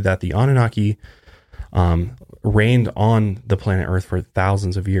concluded that the Anunnaki reigned on the planet Earth for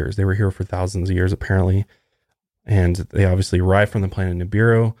thousands of years. They were here for thousands of years, apparently. And they obviously arrived from the planet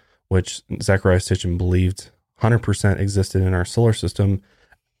Nibiru, which Zecharia Sitchin believed 100% existed in our solar system,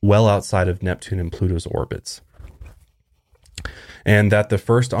 well outside of Neptune and Pluto's orbits. And that the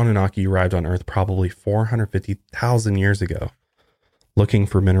first Anunnaki arrived on Earth probably 450,000 years ago, looking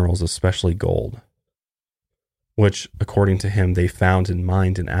for minerals, especially gold, which, according to him, they found and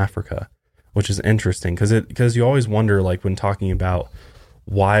mined in Africa, which is interesting because you always wonder, like when talking about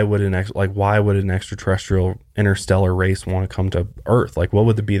why would an extraterrestrial interstellar race want to come to Earth? Like, what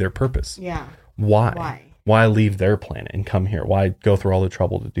would be their purpose? Yeah. Why leave their planet and come here? Why go through all the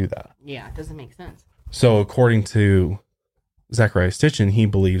trouble to do that? Yeah, it doesn't make sense. So, according to Zecharia Sitchin, he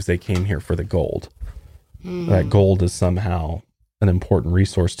believes they came here for the gold. That gold is somehow an important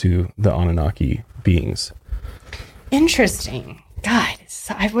resource to the Anunnaki beings. Interesting. God,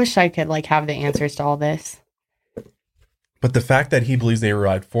 I wish I could have the answers to all this. But the fact that he believes they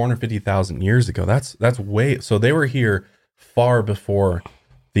arrived 450,000 years ago, that's way. So they were here far before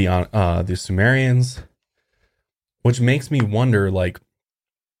the Sumerians, which makes me wonder,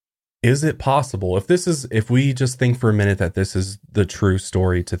 is it possible if we just think for a minute that this is the true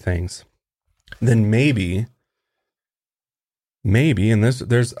story to things, then maybe, and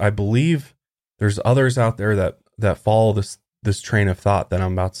I believe there's others out there that follow this train of thought that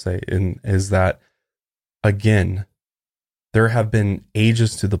I'm about to say, and is that, again, there have been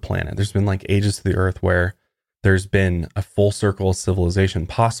ages to the planet. There's been ages to the earth where there's been a full circle of civilization,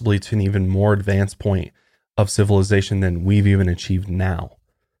 possibly to an even more advanced point of civilization than we've even achieved now.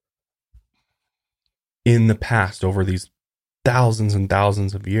 In the past, over these thousands and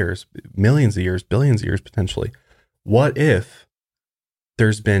thousands of years, millions of years, billions of years potentially, what if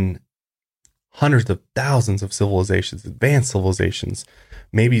there's been hundreds of thousands of civilizations, advanced civilizations,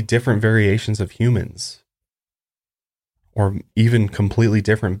 maybe different variations of humans, or even completely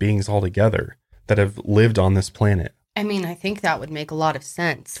different beings altogether that have lived on this planet? I mean, I think that would make a lot of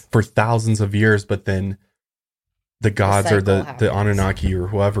sense. For thousands of years, but then the gods or the Anunnaki or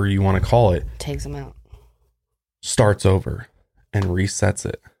whoever you want to call it takes them out, starts over and resets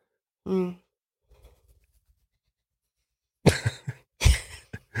it.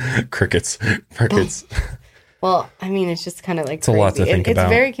 Crickets. Well, I mean, it's just kind of like it's crazy. A lot to think about. It's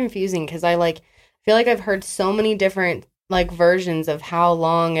very confusing because I feel like I've heard so many different like versions of how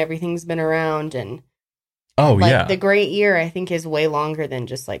long everything's been around, and the Great Year I think is way longer than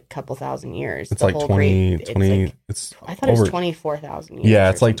just like a couple thousand years. It's like 20 I thought it was 24,000 years. Yeah,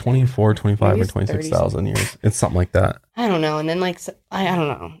 it's like 24, 25 or 26,000 years. It's something like that. I don't know. And then I don't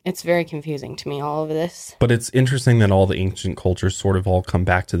know. It's very confusing to me, all of this. But it's interesting that all the ancient cultures sort of all come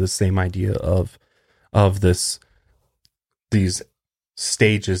back to the same idea of these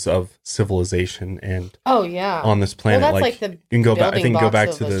stages of civilization and on this planet. Well, that's like the you can go back. I think go back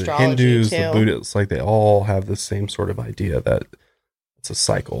to the Hindus, too. The Buddhists. Like they all have the same sort of idea that it's a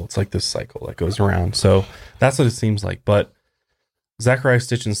cycle. It's like this cycle that goes around. So that's what it seems like. But Zecharia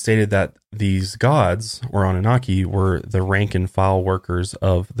Sitchin stated that these gods or Anunnaki were the rank and file workers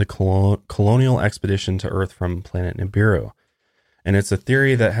of the colonial expedition to Earth from planet Nibiru. And it's a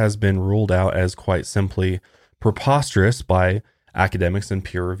theory that has been ruled out as quite simply preposterous by academics and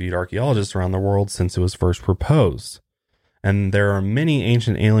peer-reviewed archaeologists around the world since it was first proposed. And there are many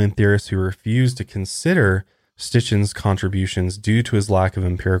ancient alien theorists who refuse to consider Sitchin's contributions due to his lack of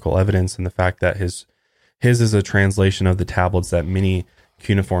empirical evidence and the fact that his is a translation of the tablets that many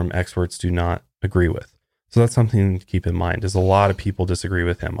cuneiform experts do not agree with. So that's something to keep in mind, is a lot of people disagree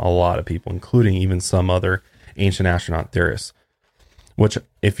with him, a lot of people, including even some other ancient astronaut theorists. Which,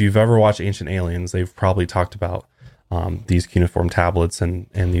 if you've ever watched Ancient Aliens, they've probably talked about these cuneiform tablets and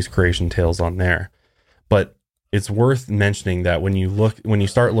these creation tales on there. But it's worth mentioning that when you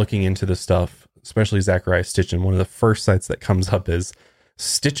start looking into this stuff, especially Zecharia Sitchin, one of the first sites that comes up is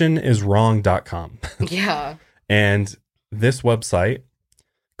stitchiniswrong.com. Yeah. And this website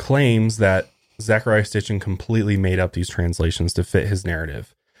claims that Zecharia Sitchin completely made up these translations to fit his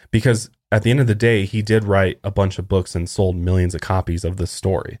narrative. Because at the end of the day, he did write a bunch of books and sold millions of copies of this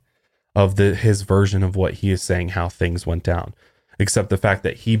story, of his version of what he is saying, how things went down. Except the fact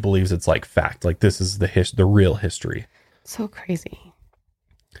that he believes it's like fact, like this is the real history. So crazy.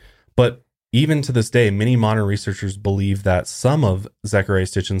 But even to this day, many modern researchers believe that some of Zecharia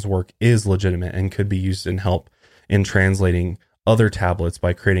Sitchin's work is legitimate and could be used in help in translating other tablets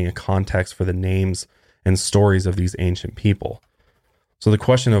by creating a context for the names and stories of these ancient people. So the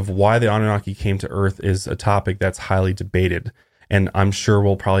question of why the Anunnaki came to Earth is a topic that's highly debated. And I'm sure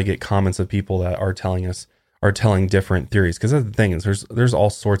we'll probably get comments of people that are telling different theories. Because that's the thing is there's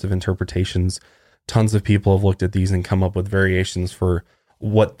all sorts of interpretations. Tons of people have looked at these and come up with variations for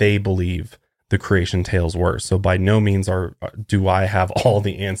what they believe the creation tales were. So by no means do I have all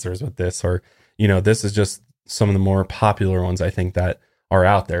the answers with this, or, this is just some of the more popular ones I think that are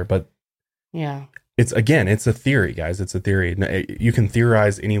out there. But yeah. It's a theory, guys. It's a theory. You can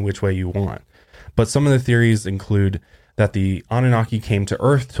theorize any which way you want. But some of the theories include that the Anunnaki came to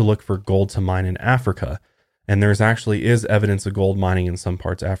Earth to look for gold to mine in Africa. And there's actually is evidence of gold mining in some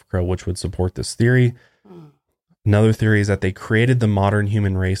parts of Africa, which would support this theory. Another theory is that they created the modern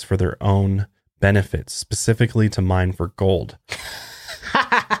human race for their own benefits, specifically to mine for gold.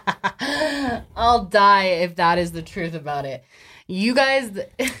 I'll die if that is the truth about it. You guys.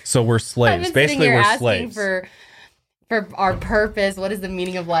 So we're slaves. Basically, we're slaves. For our purpose, what is the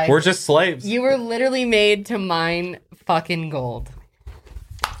meaning of life? We're just slaves. You were literally made to mine fucking gold.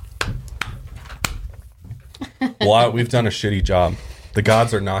 Well, we've done a shitty job. The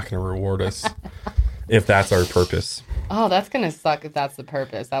gods are not going to reward us if that's our purpose. Oh, that's going to suck if that's the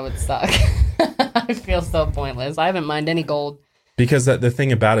purpose. That would suck. I feel so pointless. I haven't mined any gold. Because the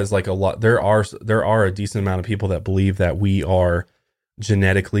thing about it is like there are a decent amount of people that believe that we are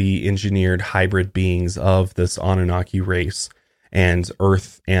genetically engineered hybrid beings of this Anunnaki race and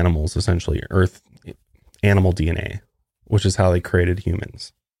Earth animals, essentially Earth animal DNA, which is how they created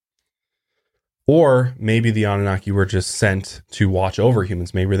humans. Or maybe the Anunnaki were just sent to watch over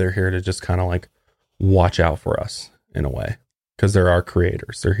humans. Maybe they're here to just kind of like watch out for us in a way, because they're our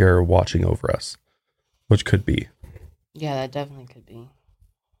creators. They're here watching over us, which could be. Yeah, that definitely could be.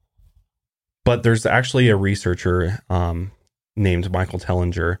 But there's actually a researcher named Michael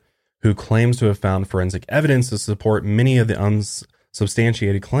Tellinger who claims to have found forensic evidence to support many of the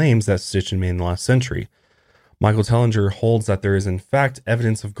unsubstantiated claims that Sitchin made in the last century. Michael Tellinger holds that there is in fact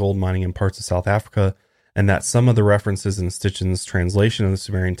evidence of gold mining in parts of South Africa, and that some of the references in Sitchin's translation of the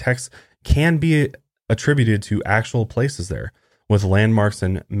Sumerian text can be attributed to actual places there, with landmarks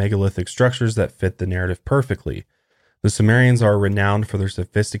and megalithic structures that fit the narrative perfectly. The Sumerians are renowned for their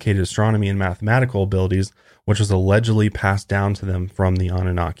sophisticated astronomy and mathematical abilities, which was allegedly passed down to them from the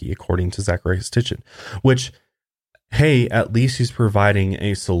Anunnaki, according to Zacharias Sitchin. Which, hey, at least he's providing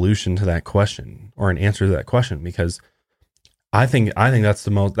a solution to that question, or an answer to that question, because I think that's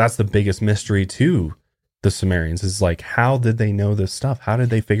the biggest mystery to the Sumerians, is like, how did they know this stuff? How did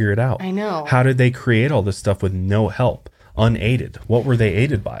they figure it out? I know. How did they create all this stuff with no help, unaided? What were they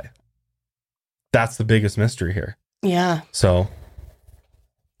aided by? That's the biggest mystery here. Yeah. So,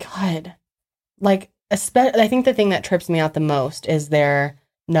 God, like, I think the thing that trips me out the most is their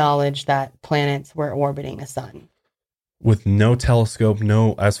knowledge that planets were orbiting a sun. With no telescope,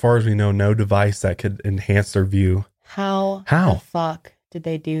 as far as we know, no device that could enhance their view. How the fuck did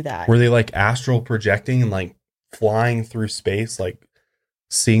they do that? Were they like astral projecting and like flying through space, like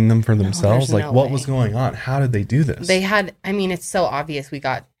seeing them for themselves? Like, what was going on? How did they do this? It's so obvious we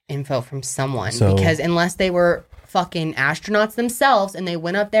got info from someone, because unless they were fucking astronauts themselves and they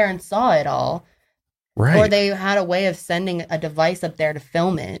went up there and saw it all, right, or they had a way of sending a device up there to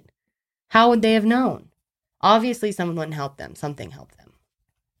film it, how would they have known? Obviously someone helped them, something helped them.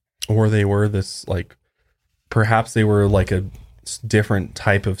 Or they were this, like, perhaps they were like a different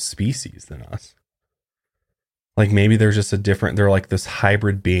type of species than us. Like, maybe they're just they're like this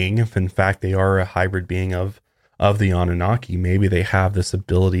hybrid being. If in fact they are a hybrid being of the Anunnaki, maybe they have this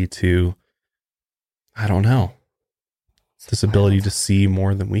ability to, I don't know, this ability to see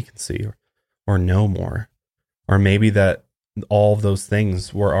more than we can see, or know more. Or maybe that all of those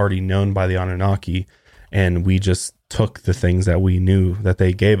things were already known by the Anunnaki, and we just took the things that we knew that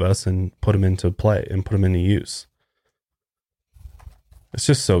they gave us and put them into play and put them into use. It's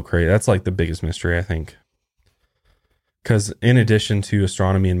just so crazy. That's like the biggest mystery, I think. Because in addition to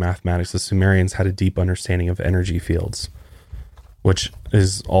astronomy and mathematics, the Sumerians had a deep understanding of energy fields, which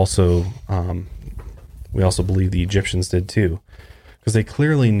is also, we also believe the Egyptians did too. Because they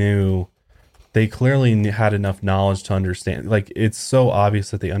clearly had enough knowledge to understand. Like, it's so obvious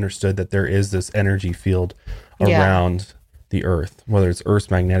that they understood that there is this energy field around the Earth, whether it's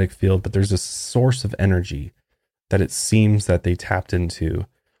Earth's magnetic field, but there's a source of energy that it seems that they tapped into.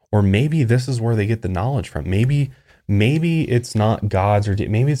 Or maybe this is where they get the knowledge from. Maybe it's not gods, or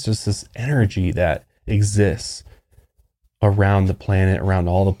maybe it's just this energy that exists around the planet, around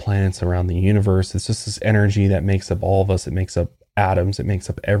all the planets, around the universe. It's just this energy that makes up all of us. It makes up atoms. It makes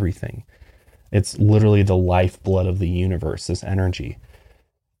up everything. It's literally the lifeblood of the universe, this energy.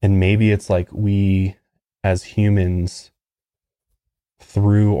 And maybe it's like we as humans,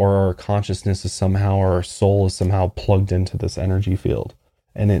 through, or our consciousness is somehow, or our soul is somehow plugged into this energy field,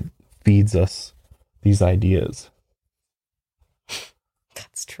 and it feeds us these ideas.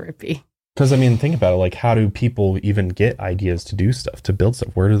 That's trippy. Because, I mean, think about it. Like, how do people even get ideas to do stuff, to build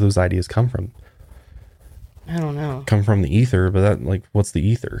stuff? Where do those ideas come from? I don't know. Come from the ether, but that, like, what's the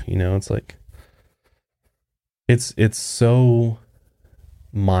ether? You know, it's like, it's so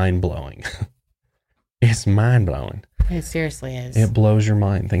mind-blowing. It's mind-blowing. It seriously is. It blows your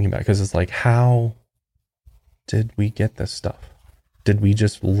mind thinking about it, because it's like, how did we get this stuff? Did we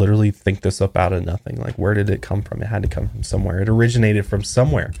just literally think this up out of nothing? Like, where did it come from? It had to come from somewhere. It originated from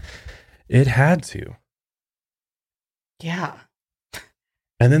somewhere. It had to. Yeah.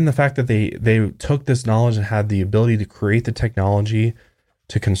 And then the fact that they took this knowledge and had the ability to create the technology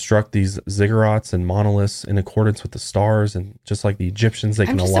to construct these ziggurats and monoliths in accordance with the stars, and just like the Egyptians, they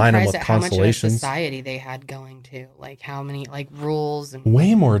can align them with constellations. I'm just surprised at how much of a society they had going to, like how many like rules and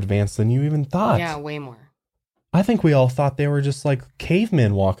way more advanced than you even thought. Yeah, way more. I think we all thought they were just like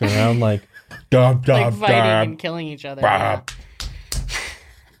cavemen walking around like dub, dub, like fighting and killing each other. Yeah.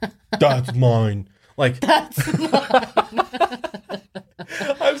 That's mine. Like that's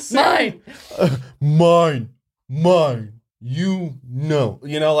I'm saying, mine. You know,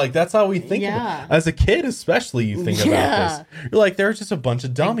 like that's how we think of it. As a kid, especially, you think about this. You're like, they're just a bunch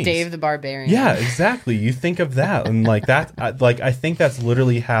of dummies. Like Dave the Barbarian. Yeah, exactly. You think of that, and like that. I think that's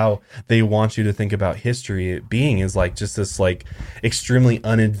literally how they want you to think about history. It being is like just this like extremely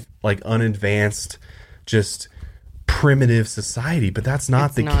unadvanced, just primitive society. But that's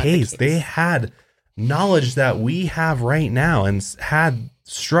not the case. They had knowledge that we have right now, and had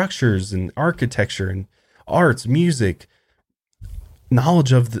structures and architecture and arts, music,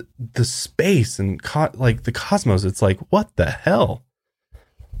 knowledge of the space and like the cosmos. It's like, what the hell?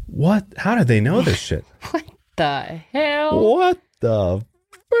 How did they know this shit? What the hell? What the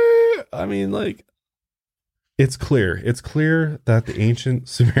I mean, like, it's clear that the ancient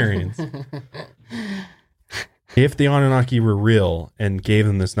Sumerians, if the Anunnaki were real and gave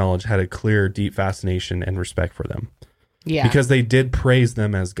them this knowledge, had a clear, deep fascination and respect for them. Yeah. Because they did praise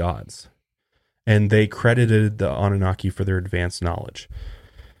them as gods. and they credited the Anunnaki for their advanced knowledge.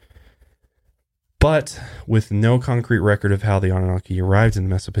 But with no concrete record of how the Anunnaki arrived in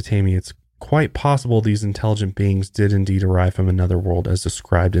Mesopotamia, it's quite possible these intelligent beings did indeed arrive from another world as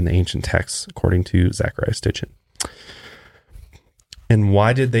described in the ancient texts, according to Zachariah Stitchin. And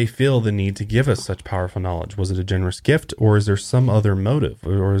why did they feel the need to give us such powerful knowledge? Was it a generous gift, or is there some other motive,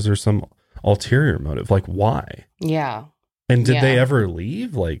 or is there some ulterior motive? Like, why? Yeah. And did they ever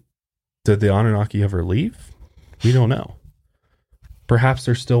leave? Like, did the Anunnaki ever leave? We don't know. Perhaps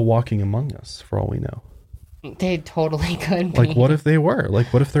they're still walking among us, for all we know. They totally could be. Like, what if they were?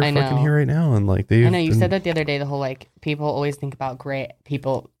 Like, what if they're fucking here right now? And like, I know you said that the other day. The whole like people always think about gray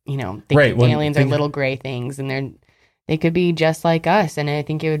people. You know, think aliens are little gray things, and they could be just like us. And I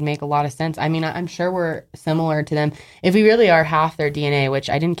think it would make a lot of sense. I mean, I'm sure we're similar to them if we really are half their DNA. Which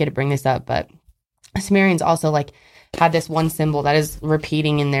I didn't get to bring this up, but Sumerians also like had this one symbol that is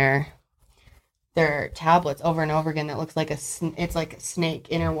repeating in their tablets over and over again that looks like it's like a snake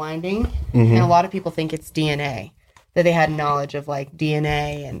interwinding. And a lot of people think it's DNA, that they had knowledge of like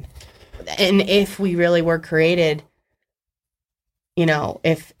DNA and if we really were created, you know,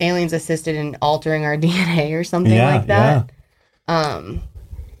 if aliens assisted in altering our DNA or something like that.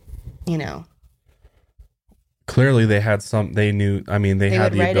 You know, clearly they had they knew, I mean, they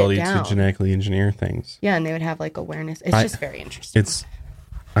had the ability to genetically engineer things. Yeah, and they would have like awareness. It's just very interesting.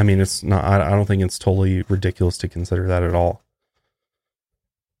 It's not, I don't think it's totally ridiculous to consider that at all.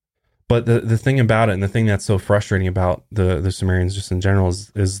 But the thing about it, and the thing that's so frustrating about the Sumerians just in general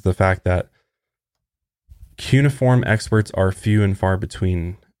is the fact that cuneiform experts are few and far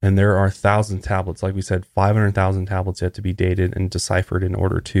between. And there are 1,000 tablets, like we said, 500,000 tablets yet to be dated and deciphered in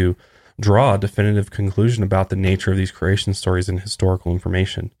order to draw a definitive conclusion about the nature of these creation stories and historical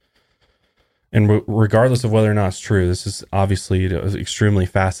information. And regardless of whether or not it's true, this is obviously an extremely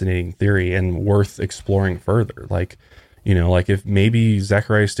fascinating theory and worth exploring further. Like, you know, like if maybe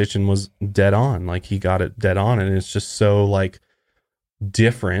Zachariah Stitchin was dead on, like he got it dead on, and it's just so like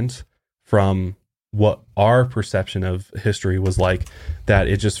different from what our perception of history was like that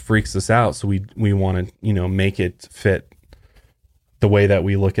it just freaks us out. So we want to, you know, make it fit the way that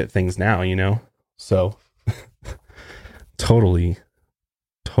we look at things now, you know? So totally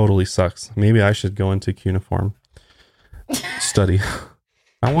sucks. Maybe I should go into cuneiform study.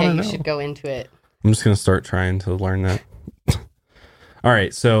 I want to know. You should go into it. I'm just going to start trying to learn that. All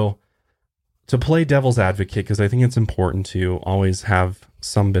right. So to play devil's advocate, because I think it's important to always have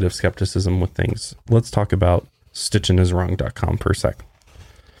some bit of skepticism with things, let's talk about stitchingiswrong.com for a sec.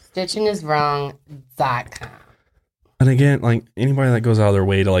 Stitchingiswrong.com. And again, like anybody that goes out of their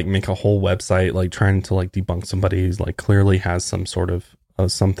way to like make a whole website, like trying to like debunk somebody who's like clearly has some sort of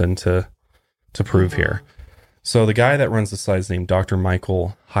something to prove here. So the guy that runs the site is named Dr.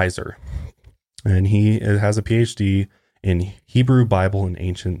 Michael Heiser, and he has a PhD in Hebrew, Bible, and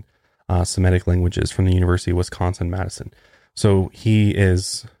ancient Semitic languages from the University of Wisconsin-Madison. So he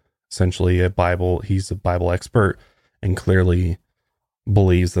is essentially he's a Bible expert and clearly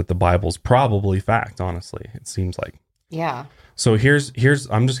believes that the Bible's probably fact, honestly, it seems like. Yeah. So here's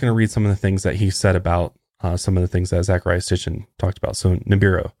I'm just going to read some of the things that he said about some of the things that Zachariah Stitchin talked about. So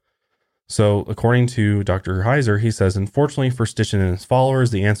Nibiru. So according to Dr. Heiser, he says, unfortunately for Stitchin and his followers,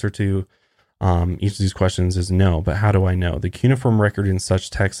 the answer to each of these questions is no. But how do I know? The cuneiform record in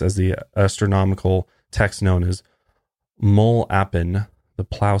such texts as the astronomical text known as Mul Apin, the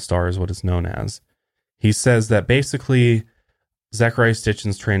plow star is what it's known as. He says that basically Zachariah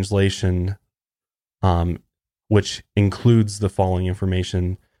Stitchin's translation, which includes the following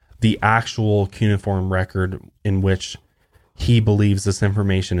information, the actual cuneiform record in which he believes this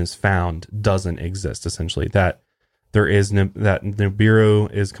information is found doesn't exist, essentially. That there is that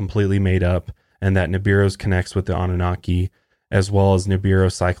Nibiru is completely made up, and that Nibiru connects with the Anunnaki, as well as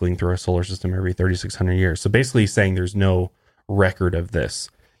Nibiru cycling through our solar system every 3,600 years. So basically he's saying there's no record of this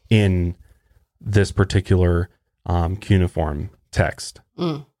in this particular cuneiform text.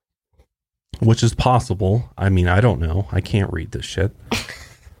 Which is possible. I mean, I don't know. I can't read this shit.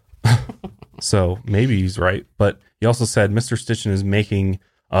 So maybe he's right. But he also said Mr. Stitchin is making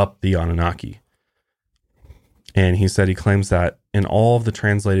up the Anunnaki. And he said he claims that in all of the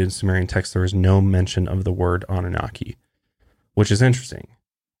translated Sumerian texts, there is no mention of the word Anunnaki, which is interesting.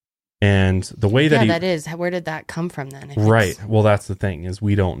 And the way that that is, where did that come from then? Right. Well, that's the thing, is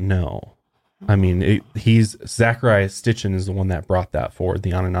we don't know. I mean, Zachariah Stitchin is the one that brought that forward,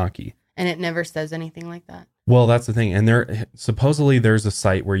 the Anunnaki. And it never says anything like that. Well, that's the thing. And supposedly there's a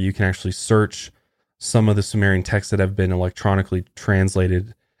site where you can actually search some of the Sumerian texts that have been electronically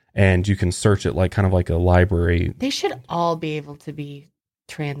translated, and you can search it like kind of like a library. They should all be able to be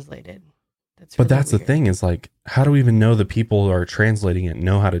translated. But that's weird. The thing is like, how do we even know the people who are translating it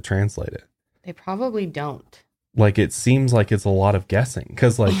know how to translate it? They probably don't. Like, it seems like it's a lot of guessing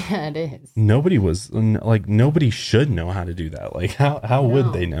because, like, yeah, it is. Nobody should know how to do that. Like, how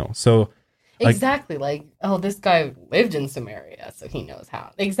would they know? So, exactly. Like, oh, this guy lived in Sumeria, so he knows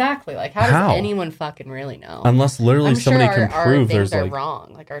how. Exactly. Like, how does anyone fucking really know? Unless literally somebody can prove there's like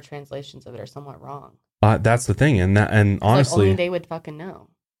wrong. Like, our translations of it are somewhat wrong. That's the thing, and honestly, only they would fucking know.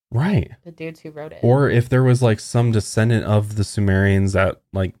 Right. The dudes who wrote it. Or if there was like some descendant of the Sumerians that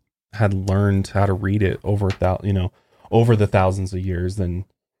like had learned how to read it over the thousands of years, then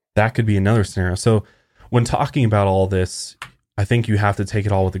that could be another scenario. So when talking about all this, I think you have to take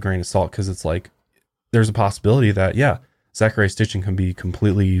it all with a grain of salt because it's like there's a possibility that, Zachariah Stitchin can be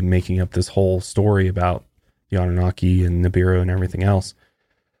completely making up this whole story about the Anunnaki and Nibiru and everything else.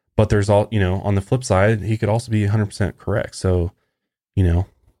 But there's all, on the flip side, he could also be 100% correct. So,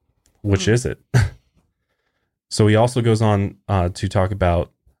 which is it? So he also goes on to talk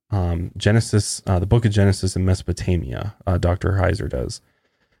about Genesis, the book of Genesis in Mesopotamia, Dr. Heiser does.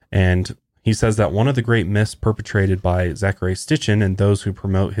 And he says that one of the great myths perpetrated by Zachariah Stitchin and those who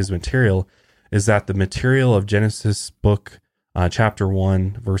promote his material is that the material of Genesis book, chapter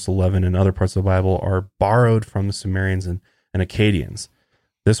 1, verse 11, and other parts of the Bible are borrowed from the Sumerians and Akkadians.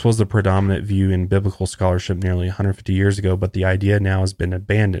 This was the predominant view in biblical scholarship nearly 150 years ago, but the idea now has been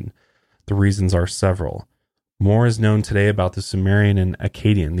abandoned. The reasons are several. More is known today about the Sumerian and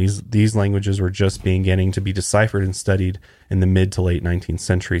Akkadian. These languages were just beginning to be deciphered and studied in the mid to late 19th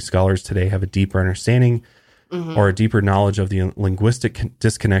century. Scholars today have a deeper understanding or a deeper knowledge of the linguistic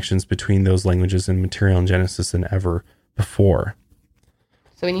disconnections between those languages and material in Genesis than ever before.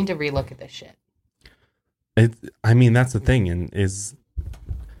 So we need to relook at this shit. That's the thing, and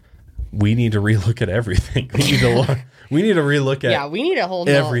we need to relook at everything. We need to relook at we need a whole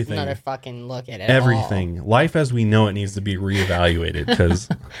everything. Another fucking look at it. Everything. All. Life as we know it needs to be reevaluated because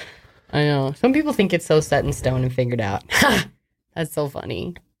I know. Some people think it's so set in stone and figured out. That's so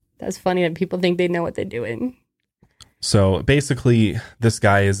funny. That's funny that people think they know what they're doing. So basically, this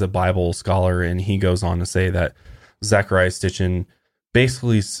guy is a Bible scholar, and he goes on to say that Zachariah Stitchin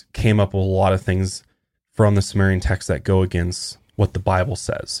basically came up with a lot of things from the Sumerian text that go against what the Bible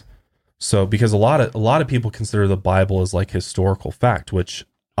says. So because a lot of people consider the Bible as like historical fact, which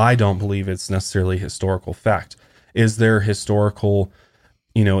I don't believe it's necessarily historical fact. Is there historical,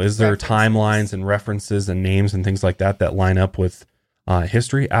 is there timelines and references and names and things like that line up with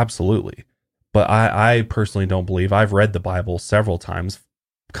history? Absolutely. But I personally don't believe. I've read the Bible several times,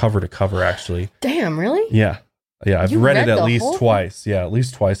 cover to cover, actually. Damn, really? Yeah. I've read it at least twice. Yeah, at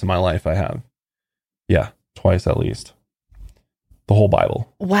least twice in my life I have. Yeah, twice at least. The whole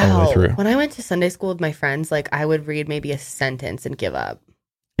Bible. Wow. All the way through. When I went to Sunday school with my friends, like I would read maybe a sentence and give up.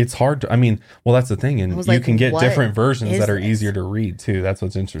 It's hard to, that's the thing. And you can get different versions that are easier to read too. That's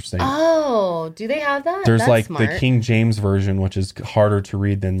what's interesting. Oh, do they have that? There's the King James version, which is harder to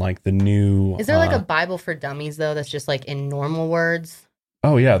read than like the new. Is there like a Bible for dummies though? That's just like in normal words.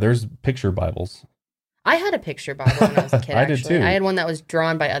 Oh yeah. There's picture Bibles. I had a picture Bible when I was a kid. I did too. I had one that was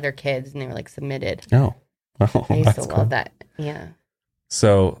drawn by other kids and they were like submitted. Oh. I used to love that. Yeah.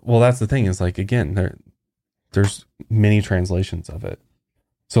 So, that's the thing is like, again, there's many translations of it.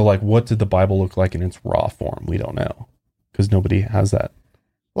 So like, what did the Bible look like in its raw form? We don't know because nobody has that.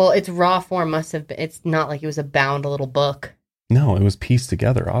 Well, its raw form must have been, it's not like it was a bound little book. No, it was pieced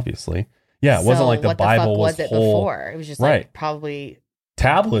together, obviously. Yeah, it wasn't like the Bible was it whole. Before? It was just like probably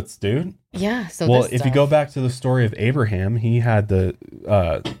tablets, dude. Yeah. So if you go back to the story of Abraham, he had the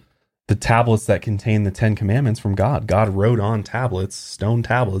tablets that contain the 10 Commandments from God. God wrote on tablets, stone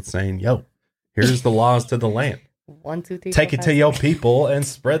tablets, saying, "Yo, here's the laws to the land. 1, 2, 3. Take it to your people and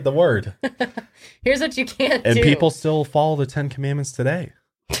spread the word." Here's what you can't do. And people still follow the 10 Commandments today.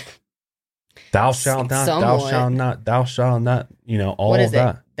 Thou shalt not, thou shalt not, thou shalt not, all what is of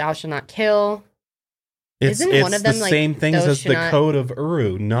that. Thou shalt not kill. Isn't one of them the same things as the code of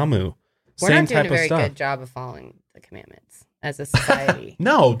Uru, Namu. We're not doing a very good job of following the commandments as a society.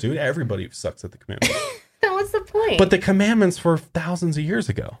 No, dude, everybody sucks at the commandments. Then what's the point? But the commandments were thousands of years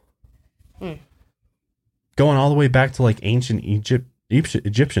ago. Going all the way back to like ancient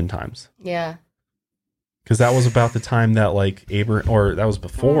Egyptian times. Yeah. Because that was about the time that like Abraham, or that was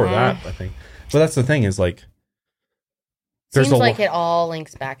before that, I think. But that's the thing is like, seems like it all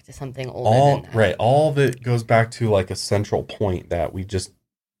links back to something older than that. Right. All of it goes back to like a central point that we just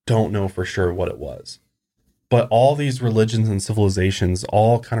don't know for sure what it was. But all these religions and civilizations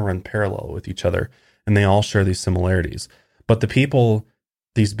all kind of run parallel with each other, and they all share these similarities. But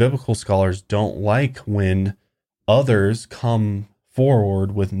these biblical scholars don't like when others come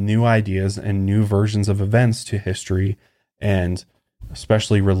forward with new ideas and new versions of events to history, and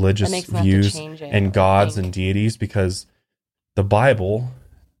especially religious views and gods and deities, because the Bible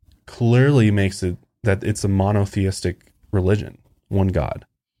clearly makes it that it's a monotheistic religion. One God.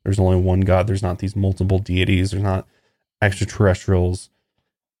 There's only one God. There's not these multiple deities. There's not extraterrestrials.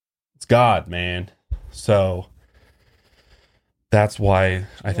 It's God, man. So that's why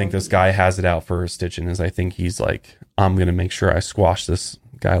I think this guy has it out for Stitchin', is I think he's like, I'm going to make sure I squash this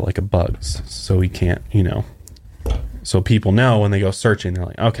guy like a bug so he can't, so people know when they go searching, they're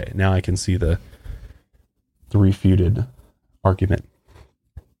like, okay, now I can see the refuted argument.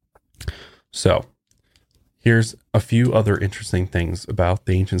 So here's a few other interesting things about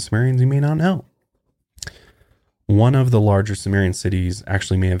the ancient Sumerians you may not know. One of the larger Sumerian cities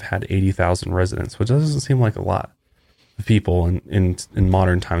actually may have had 80,000 residents, which doesn't seem like a lot of people in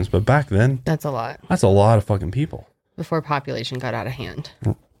modern times, but back then, that's a lot. That's a lot of fucking people. Before population got out of hand.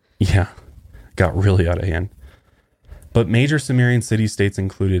 Yeah, got really out of hand. But major Sumerian city-states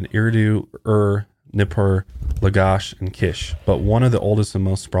included Eridu, Ur, Nippur, Lagash, and Kish. But one of the oldest and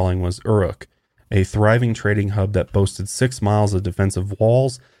most sprawling was Uruk, a thriving trading hub that boasted 6 miles of defensive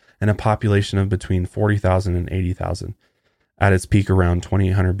walls and a population of between 40,000 and 80,000. At its peak around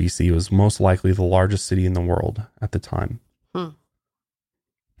 2800 BC, it was most likely the largest city in the world at the time.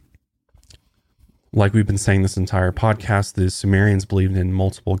 Like we've been saying this entire podcast, the Sumerians believed in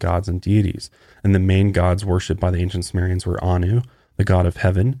multiple gods and deities, and the main gods worshipped by the ancient Sumerians were Anu, the god of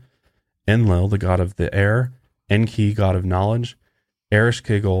heaven, Enlil, the god of the air, Enki, god of knowledge,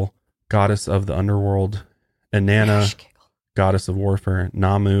 Ereshkigal, goddess of the underworld, Inanna, goddess of warfare,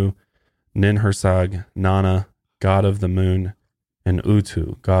 Namu, Ninhursag, Nana, god of the moon, and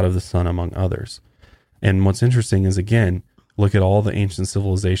Utu, god of the sun, among others. And what's interesting is, again, look at all the ancient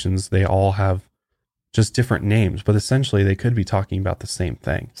civilizations, they all have just different names, but essentially they could be talking about the same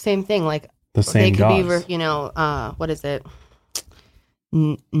thing. Same thing, like the same gods. They could be, what is it?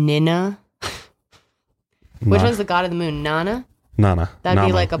 Nina? Which one's the god of the moon? Nana? That'd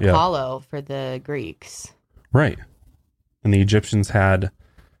be like Apollo for the Greeks. Right. And the Egyptians had,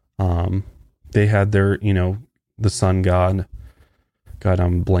 they had their, the sun god. God,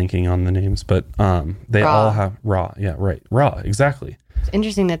 I'm blanking on the names, but they all have Ra. Yeah, right. Ra, exactly. It's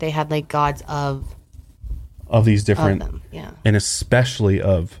interesting that they had like gods of these different, them, yeah, and especially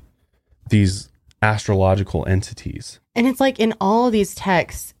of these astrological entities. And it's like in all of these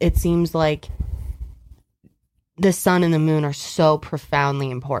texts, it seems like the sun and the moon are so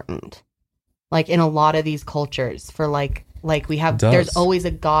profoundly important. Like in a lot of these cultures, for like we have, there's always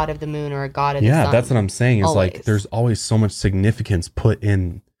a god of the moon or a god of the sun. Yeah, that's what I'm saying. Is always. Like there's always so much significance put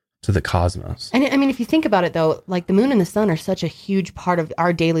in to the cosmos. And I mean, if you think about it though, like the moon and the sun are such a huge part of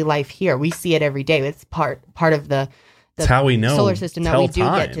our daily life here. We see it every day. It's part of the how we know solar system that we do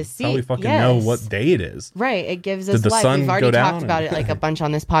get to see. How we fucking know what day it is. Right. It gives us life. We've already talked about it like a bunch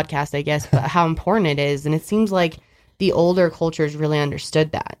on this podcast, I guess, but how important it is. And it seems like the older cultures really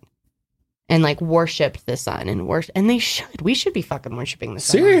understood that and like worshipped the sun and they should. We should be fucking worshiping the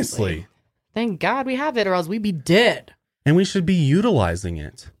sun. Seriously. Honestly. Thank God we have it, or else we'd be dead. And we should be utilizing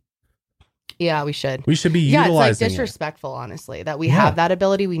it. Yeah, we should. We should be utilizing it. Yeah, it's like disrespectful, honestly, that we have that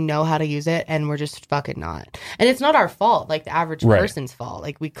ability. We know how to use it, and we're just fucking not. And it's not our fault, like the average person's fault.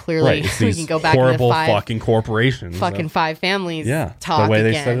 Like we clearly we can go back to the five fucking corporations, fucking five families. Yeah, talk the way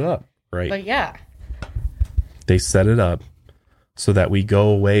again. They set it up, right? But yeah, they set it up so that we go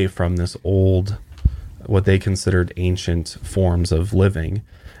away from this old, what they considered ancient forms of living,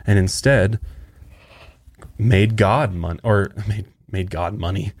 and instead made God money, or made God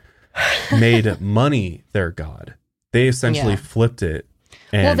money. Made money their god. They essentially flipped it.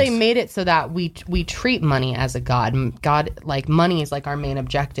 Well, they made it so that we treat money as a god. God, like money is like our main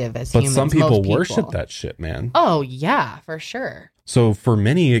objective as humans. But some people worship that shit, man. Oh yeah, for sure. So for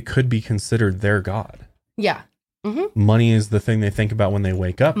many, it could be considered their god. Yeah. Mm-hmm. Money is the thing they think about when they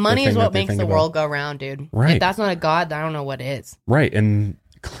wake up. Money is what makes the world go round, dude. Right. If that's not a god, I don't know what is. Right. And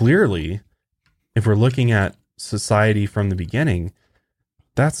clearly, if we're looking at society from the beginning,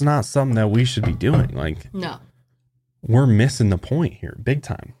 that's not something that we should be doing. Like, no, we're missing the point here, big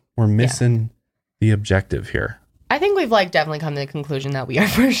time. We're missing the objective here. I think we've like definitely come to the conclusion that we are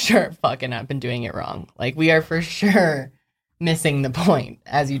for sure fucking up and doing it wrong. Like we are for sure missing the point,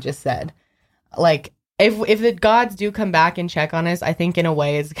 as you just said. Like if the gods do come back and check on us, I think in a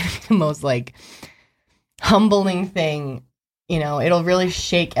way it's gonna be the most like humbling thing. You know, it'll really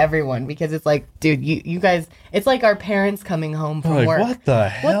shake everyone because it's like, dude, you guys, it's like our parents coming home from work. What the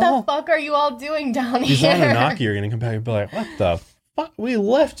hell? What the fuck are you all doing down These here? Anunnaki are going to come back and be like, what the we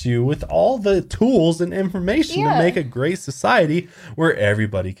left you with all the tools and information to make a great society where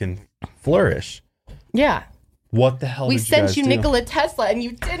everybody can flourish. Yeah. What the hell we did you sent guys you do? Nikola Tesla and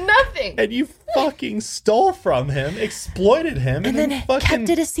you did nothing. And you fucking stole from him, exploited him, and then fucking kept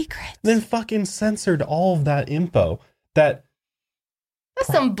it a secret. Then fucking censored all of that info. That's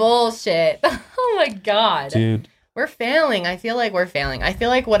some bullshit. Oh my God. Dude. We're failing. I feel like we're failing. I feel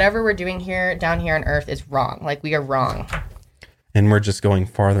like whatever we're doing down here on Earth is wrong. Like, we are wrong. And we're just going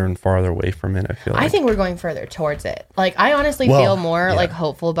farther and farther away from it, I feel like. I think we're going further towards it. Like, I honestly feel more like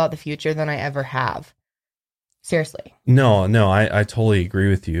hopeful about the future than I ever have. Seriously. No, I totally agree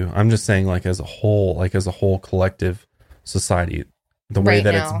with you. I'm just saying, like, as a whole collective society, the way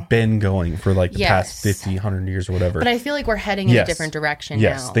that it's been going for like the past 50, 100 years or whatever. But I feel like we're heading in a different direction now.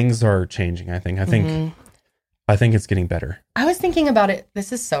 Yes, things are changing, I think. I think it's getting better. I was thinking about it.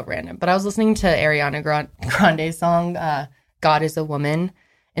 This is so random, but I was listening to Ariana Grande's song, God is a Woman,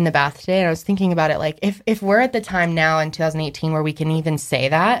 in the bath today. And I was thinking about it. Like, if we're at the time now in 2018 where we can even say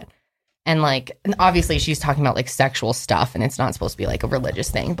that, and like, and obviously she's talking about like sexual stuff and it's not supposed to be like a religious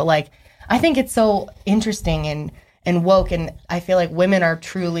thing, but like, I think it's so interesting and woke. And I feel like women are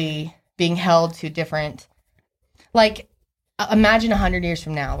truly being held to different, like, imagine 100 years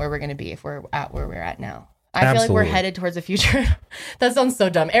from now where we're going to be if we're at where we're at now. I feel like we're headed towards the future. That sounds so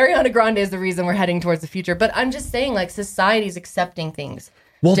dumb. Ariana Grande is the reason we're heading towards the future. But I'm just saying, like, society's accepting things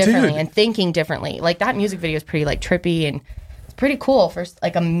differently and thinking differently. Like, that music video is pretty, like, trippy, and it's pretty cool for,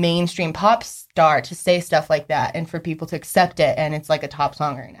 like, a mainstream pop star to say stuff like that and for people to accept it, and it's, like, a top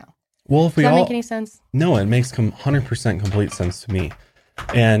song right now. Well, if Does that make any sense? No, it makes 100% complete sense to me.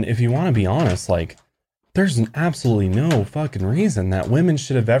 And if you want to be honest, like, there's absolutely no fucking reason that women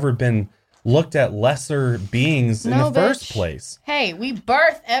should have ever been looked at lesser beings in the first place. Hey, we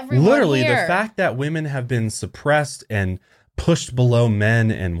birth everyone Literally, here. the fact that women have been suppressed and pushed below men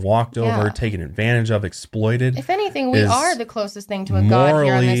and walked over, taken advantage of, exploited. If anything, we are the closest thing to a god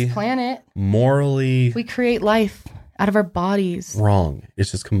here on this planet. Morally, we create life out of our bodies. Wrong. It's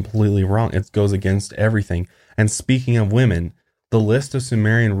just completely wrong. It goes against everything. And speaking of women, the list of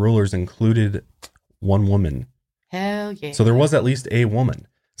Sumerian rulers included one woman. Hell yeah. So there was at least a woman.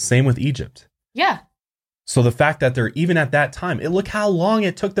 Same with Egypt. Yeah. So the fact that they're even at that time, look how long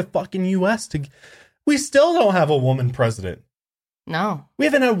it took the fucking U.S. to... We still don't have a woman president. No. We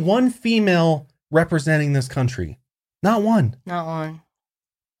haven't had one female representing this country. Not one. Not one.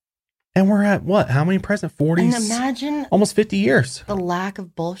 And we're at what? How many presidents? 40? And imagine... almost 50 years. The lack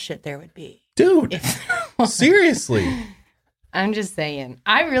of bullshit there would be. Dude. Seriously. I'm just saying.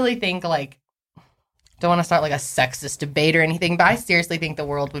 I really think, like... Don't want to start like a sexist debate or anything, but I seriously think the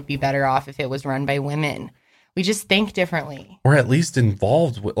world would be better off if it was run by women. We just think differently. Or at least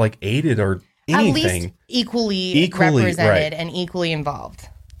involved, with, like aided or anything. At least equally represented and equally involved.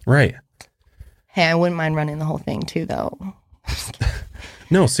 Right. Hey, I wouldn't mind running the whole thing too, though.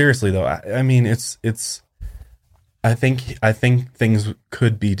 No, seriously though. I mean, it's. I think things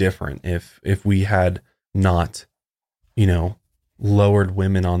could be different if we had not, lowered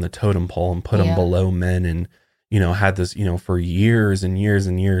women on the totem pole and put them below men, and had this for years and years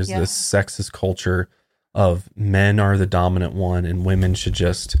and years this sexist culture of men are the dominant one and women should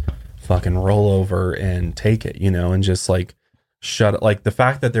just fucking roll over and take it, and just like shut it. Like the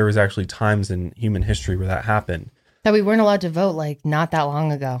fact that there was actually times in human history where that happened, that we weren't allowed to vote like not that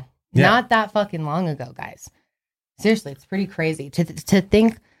long ago. Not that fucking long ago, guys. Seriously, it's pretty crazy to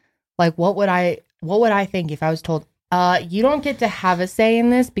think like what would I think if I was told you don't get to have a say in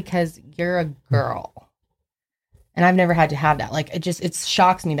this because you're a girl. And I've never had to have that. Like, it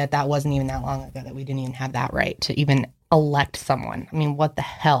shocks me that wasn't even that long ago, that we didn't even have that right to even elect someone. I mean, what the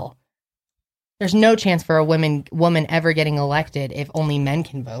hell? There's no chance for a woman ever getting elected if only men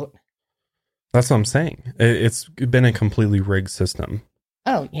can vote. That's what I'm saying. It's been a completely rigged system.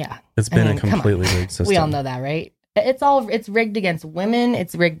 Oh, yeah. It's been a completely rigged system. We all know that, right? It's rigged against women.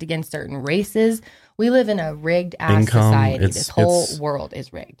 It's rigged against certain races. We live in a rigged ass society. This whole world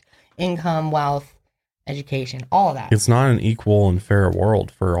is rigged. Income, wealth, education, all of that. It's not an equal and fair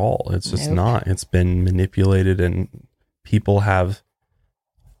world for all. It's just not. It's been manipulated, and people have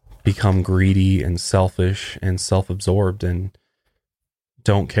become greedy and selfish and self-absorbed and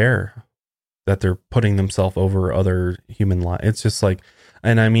don't care that they're putting themselves over other human lives. It's just like,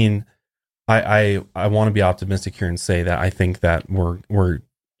 and I mean, I want to be optimistic here and say that I think that we're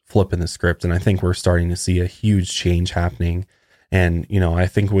flipping the script, and I think we're starting to see a huge change happening. And, I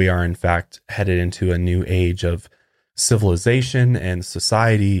think we are in fact headed into a new age of civilization and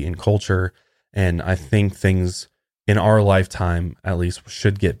society and culture. And I think things in our lifetime, at least,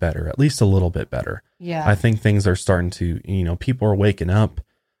 should get better, at least a little bit better. Yeah. I think things are starting to, people are waking up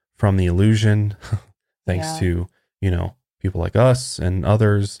from the illusion thanks to, people like us and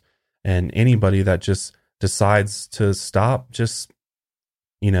others and anybody that just decides to stop just,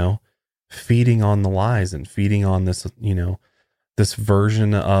 feeding on the lies and feeding on this, this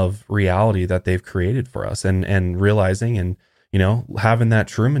version of reality that they've created for us and realizing and, having that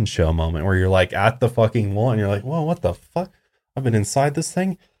Truman Show moment where you're like at the fucking wall and you're like, whoa, what the fuck? I've been inside this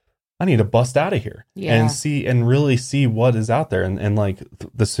thing. I need to bust out of here and really see what is out there. And like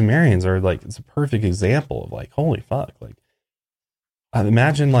the Sumerians are like, it's a perfect example of like, holy fuck. Like, I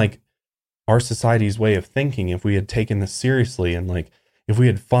imagine like our society's way of thinking if we had taken this seriously and like, if we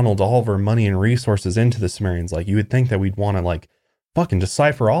had funneled all of our money and resources into the Sumerians, like you would think that we'd want to like fucking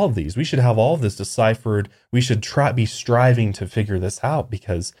decipher all of these. We should have all of this deciphered. We should be striving to figure this out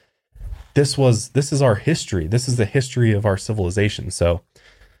because this is our history. This is the history of our civilization. So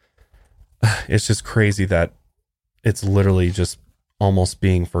it's just crazy that it's literally just almost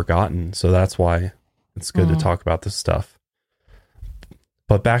being forgotten. So that's why it's good to talk about this stuff.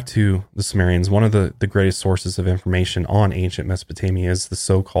 But back to the Sumerians, one of the greatest sources of information on ancient Mesopotamia is the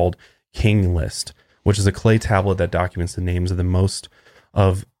so-called king list, which is a clay tablet that documents the names of the most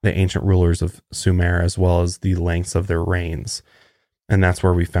of the ancient rulers of Sumer, as well as the lengths of their reigns. And that's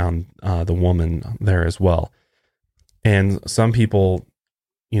where we found the woman there as well. And some people,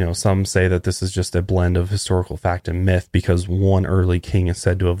 some say that this is just a blend of historical fact and myth because one early king is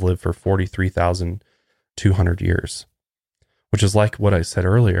said to have lived for 43,200 years, which is like what I said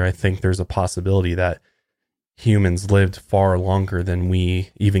earlier. I think there's a possibility that humans lived far longer than we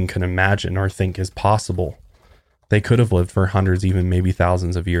even can imagine or think is possible. They could have lived for hundreds, even maybe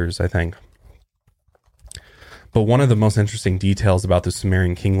thousands of years, I think. But one of the most interesting details about the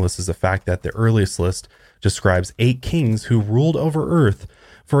Sumerian king list is the fact that the earliest list describes 8 kings who ruled over Earth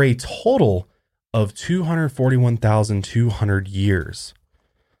for a total of 241,200 years,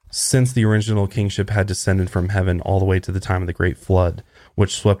 since the original kingship had descended from heaven all the way to the time of the Great Flood,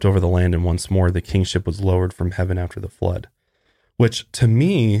 which swept over the land, and once more the kingship was lowered from heaven after the flood. Which, to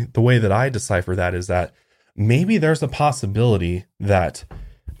me, the way that I decipher that is that maybe there's a possibility that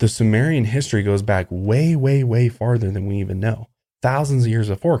the Sumerian history goes back way, way, way farther than we even know. Thousands of years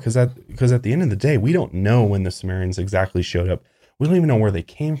before, because at the end of the day, we don't know when the Sumerians exactly showed up. We don't even know where they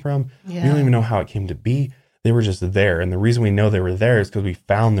came from. Yeah. We don't even know how it came to be. They were just there. And the reason we know they were there is because we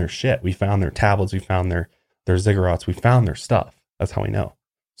found their shit. We found their tablets. We found their ziggurats. We found their stuff. That's how we know.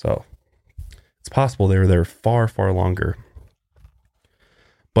 So it's possible they were there far, far longer.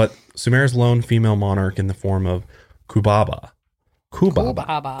 But Sumer's lone female monarch in the form of Kubaba,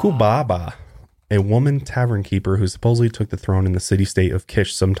 a woman tavern keeper who supposedly took the throne in the city-state of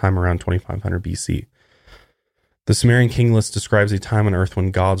Kish sometime around 2500 BC. The Sumerian king list describes a time on Earth when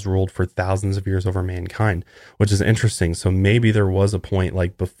gods ruled for thousands of years over mankind, which is interesting. So maybe there was a point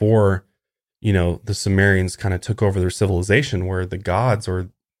like before, the Sumerians kind of took over their civilization where the gods, or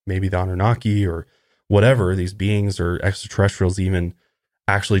maybe the Anunnaki or whatever, these beings or extraterrestrials even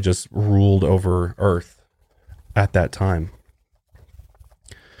actually just ruled over Earth at that time.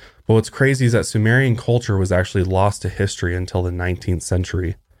 But what's crazy is that Sumerian culture was actually lost to history until the 19th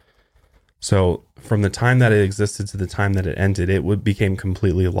century. So from the time that it existed to the time that it ended, it became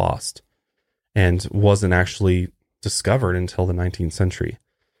completely lost and wasn't actually discovered until the 19th century.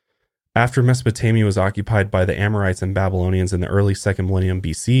 After Mesopotamia was occupied by the Amorites and Babylonians in the early 2nd millennium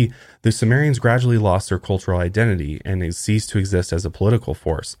BC, the Sumerians gradually lost their cultural identity and it ceased to exist as a political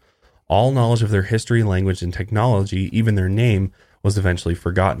force. All knowledge of their history, language, and technology, even their name, was eventually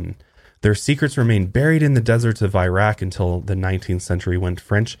forgotten. Their secrets remained buried in the deserts of Iraq until the 19th century when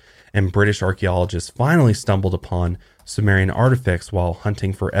French and British archaeologists finally stumbled upon Sumerian artifacts while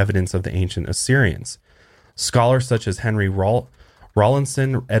hunting for evidence of the ancient Assyrians. Scholars such as Henry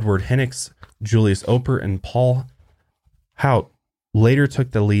Rawlinson, Edward Hincks, Julius Oper, and Paul Hout later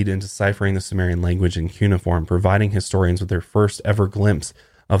took the lead in deciphering the Sumerian language in cuneiform, providing historians with their first ever glimpse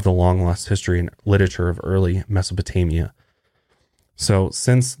of the long-lost history and literature of early Mesopotamia. So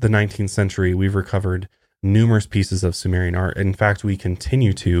since the 19th century, we've recovered numerous pieces of Sumerian art. In fact, we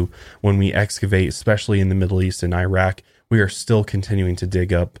continue to when we excavate, especially in the Middle East and Iraq. We are still continuing to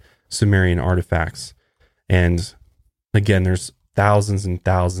dig up Sumerian artifacts. And again, there's thousands and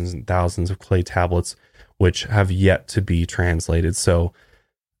thousands and thousands of clay tablets which have yet to be translated. So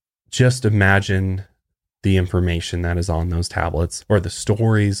just imagine the information that is on those tablets, or the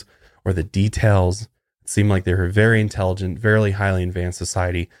stories, or the details. It seemed like they were a very intelligent, very highly advanced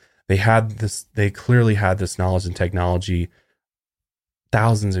society. They clearly had this knowledge and technology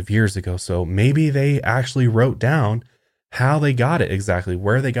thousands of years ago. So maybe they actually wrote down how they got it exactly,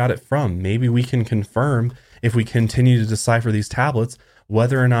 where they got it from. Maybe we can confirm, if we continue to decipher these tablets,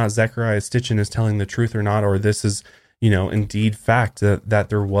 whether or not Zechariah Stitchin is telling the truth or not, or this is, indeed fact that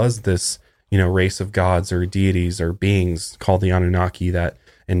there was this, race of gods or deities or beings called the Anunnaki that,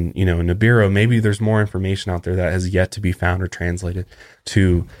 and, in Nibiru, maybe there's more information out there that has yet to be found or translated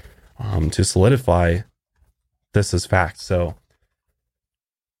to solidify this as fact. So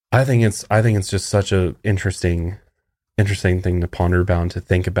I think it's just such a interesting thing to ponder about and to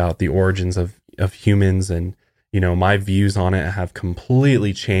think about the origins of humans. And, my views on it have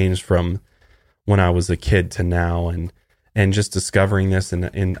completely changed from when I was a kid to now, and just discovering this.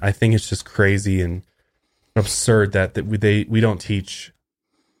 And I think it's just crazy and absurd that we don't teach.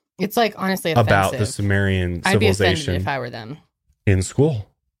 It's like, honestly, offensive. About the Sumerian civilization. I'd be offended if I were them. In school.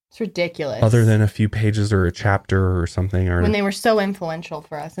 It's ridiculous. Other than a few pages or a chapter or something. Or when they were so influential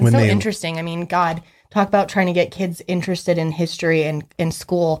for us and so interesting. I mean, God, talk about trying to get kids interested in history and in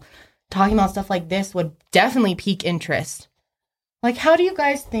school. Talking about stuff like this would definitely pique interest. Like, how do you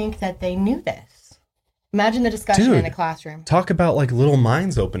guys think that they knew this? Imagine the discussion in a classroom. Talk about like little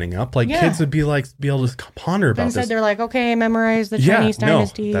minds opening up. Like kids would be able to ponder about this. They're like, okay, memorize the Chinese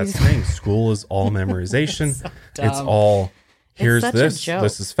dynasties. That's the thing. School is all memorization. So it's all, here's this.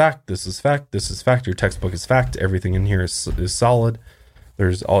 This is fact. This is fact. This is fact. Your textbook is fact. Everything in here is solid.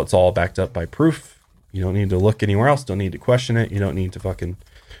 It's all backed up by proof. You don't need to look anywhere else. Don't need to question it. You don't need to fucking,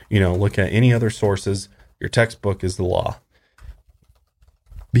 look at any other sources. Your textbook is the law.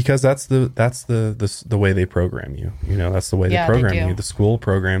 Because that's the way they program you. That's the way they program you. The school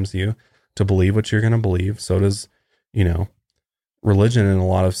programs you to believe what you're going to believe. So does, religion in a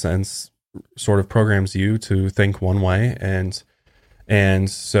lot of sense sort of programs you to think one way. And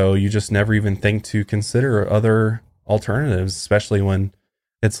so you just never even think to consider other alternatives, especially when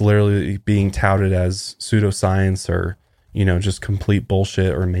it's literally being touted as pseudoscience or, just complete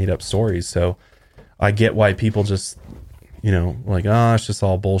bullshit or made up stories. So I get why people just, like, it's just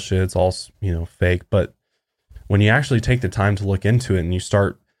all bullshit. It's all, fake. But when you actually take the time to look into it and you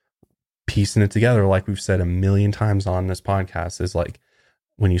start piecing it together, like we've said a million times on this podcast, is like,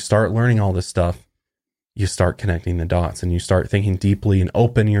 when you start learning all this stuff, you start connecting the dots and you start thinking deeply and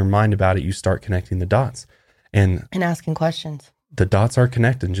open your mind about it. You start connecting the dots and asking questions. The dots are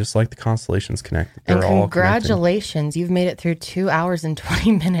connected, just like the constellations connect. And congratulations, you've made it through 2 hours and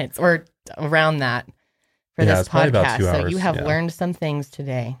 20 minutes or around that for this podcast. About 2 hours. So you have learned some things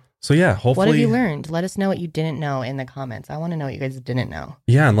today. So yeah, hopefully. What have you learned? Let us know what you didn't know in the comments. I want to know what you guys didn't know.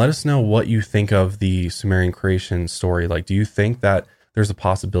 Yeah, and let us know what you think of the Sumerian creation story. Like, do you think that there's a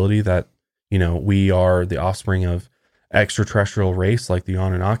possibility that, we are the offspring of extraterrestrial race like the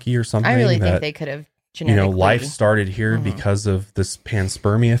Anunnaki or something? I really think they could have genetically. Life started here because of this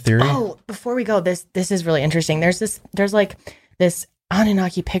panspermia theory. Oh, before we go, this is really interesting. There's like this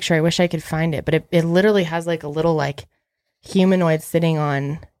Anunnaki picture. I wish I could find it, but it literally has like a little like humanoid sitting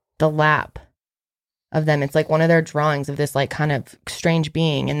on the lap of them. It's like one of their drawings of this like kind of strange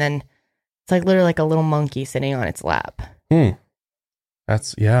being, and then it's like literally like a little monkey sitting on its lap.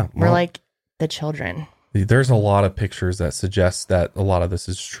 That's We're like the children. There's a lot of pictures that suggest that a lot of this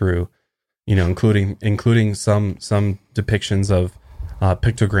is true. Including some depictions of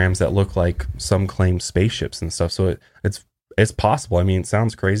pictograms that look like some claimed spaceships and stuff. So it's possible. I mean, it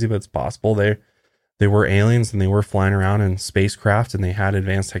sounds crazy, but it's possible. They were aliens and they were flying around in spacecraft and they had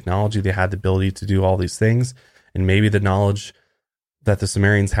advanced technology. They had the ability to do all these things, and maybe the knowledge that the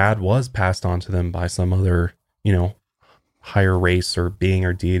Sumerians had was passed on to them by some other, higher race or being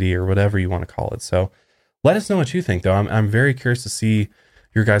or deity or whatever you want to call it. So let us know what you think, though. I'm very curious to see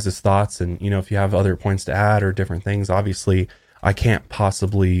your guys' thoughts, and if you have other points to add or different things. Obviously I can't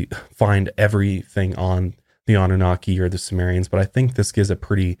possibly find everything on the Anunnaki or the Sumerians, but I think this gives a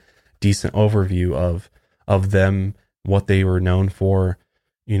pretty decent overview of them, what they were known for,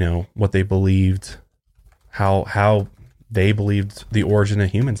 what they believed, how they believed the origin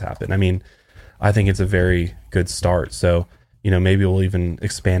of humans happened. I mean, I think it's a very good start. So maybe we'll even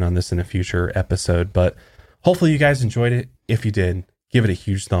expand on this in a future episode, but hopefully you guys enjoyed it. If you did, give it a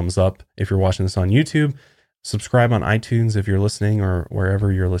huge thumbs up. If you're watching this on YouTube, subscribe on iTunes if you're listening, or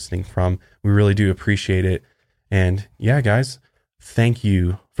wherever you're listening from. We really do appreciate it. And yeah, guys, thank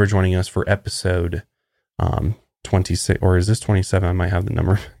you for joining us for episode 26, or is this 27? I might have the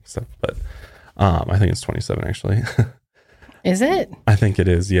number mixed up, but I think it's 27 actually. Is it? I think it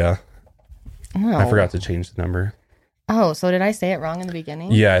is, yeah. Oh. I forgot to change the number. Oh, so did I say it wrong in the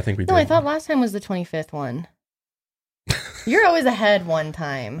beginning? Yeah, I think we did. No, I thought last time was the 25th one. You're always ahead one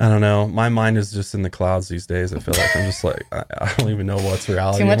time. I don't know. My mind is just in the clouds these days. I feel like I'm just like, I don't even know what's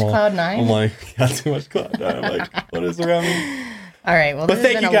reality. Too much cloud nine? I'm like, yeah, too much cloud nine. I'm like, what is around me? All right. Well, this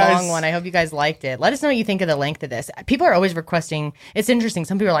has been a long one. I hope you guys liked it. Let us know what you think of the length of this. People are always requesting. It's interesting.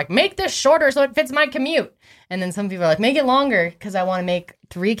 Some people are like, make this shorter so it fits my commute. And then some people are like, make it longer because I want to make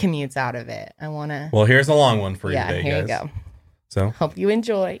 3 commutes out of it. I want to. Well, here's a long one for you today, guys. Here you go. So hope you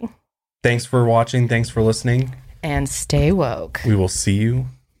enjoy. Thanks for watching. Thanks for listening. And stay woke. We will see you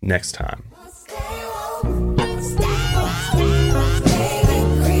next time.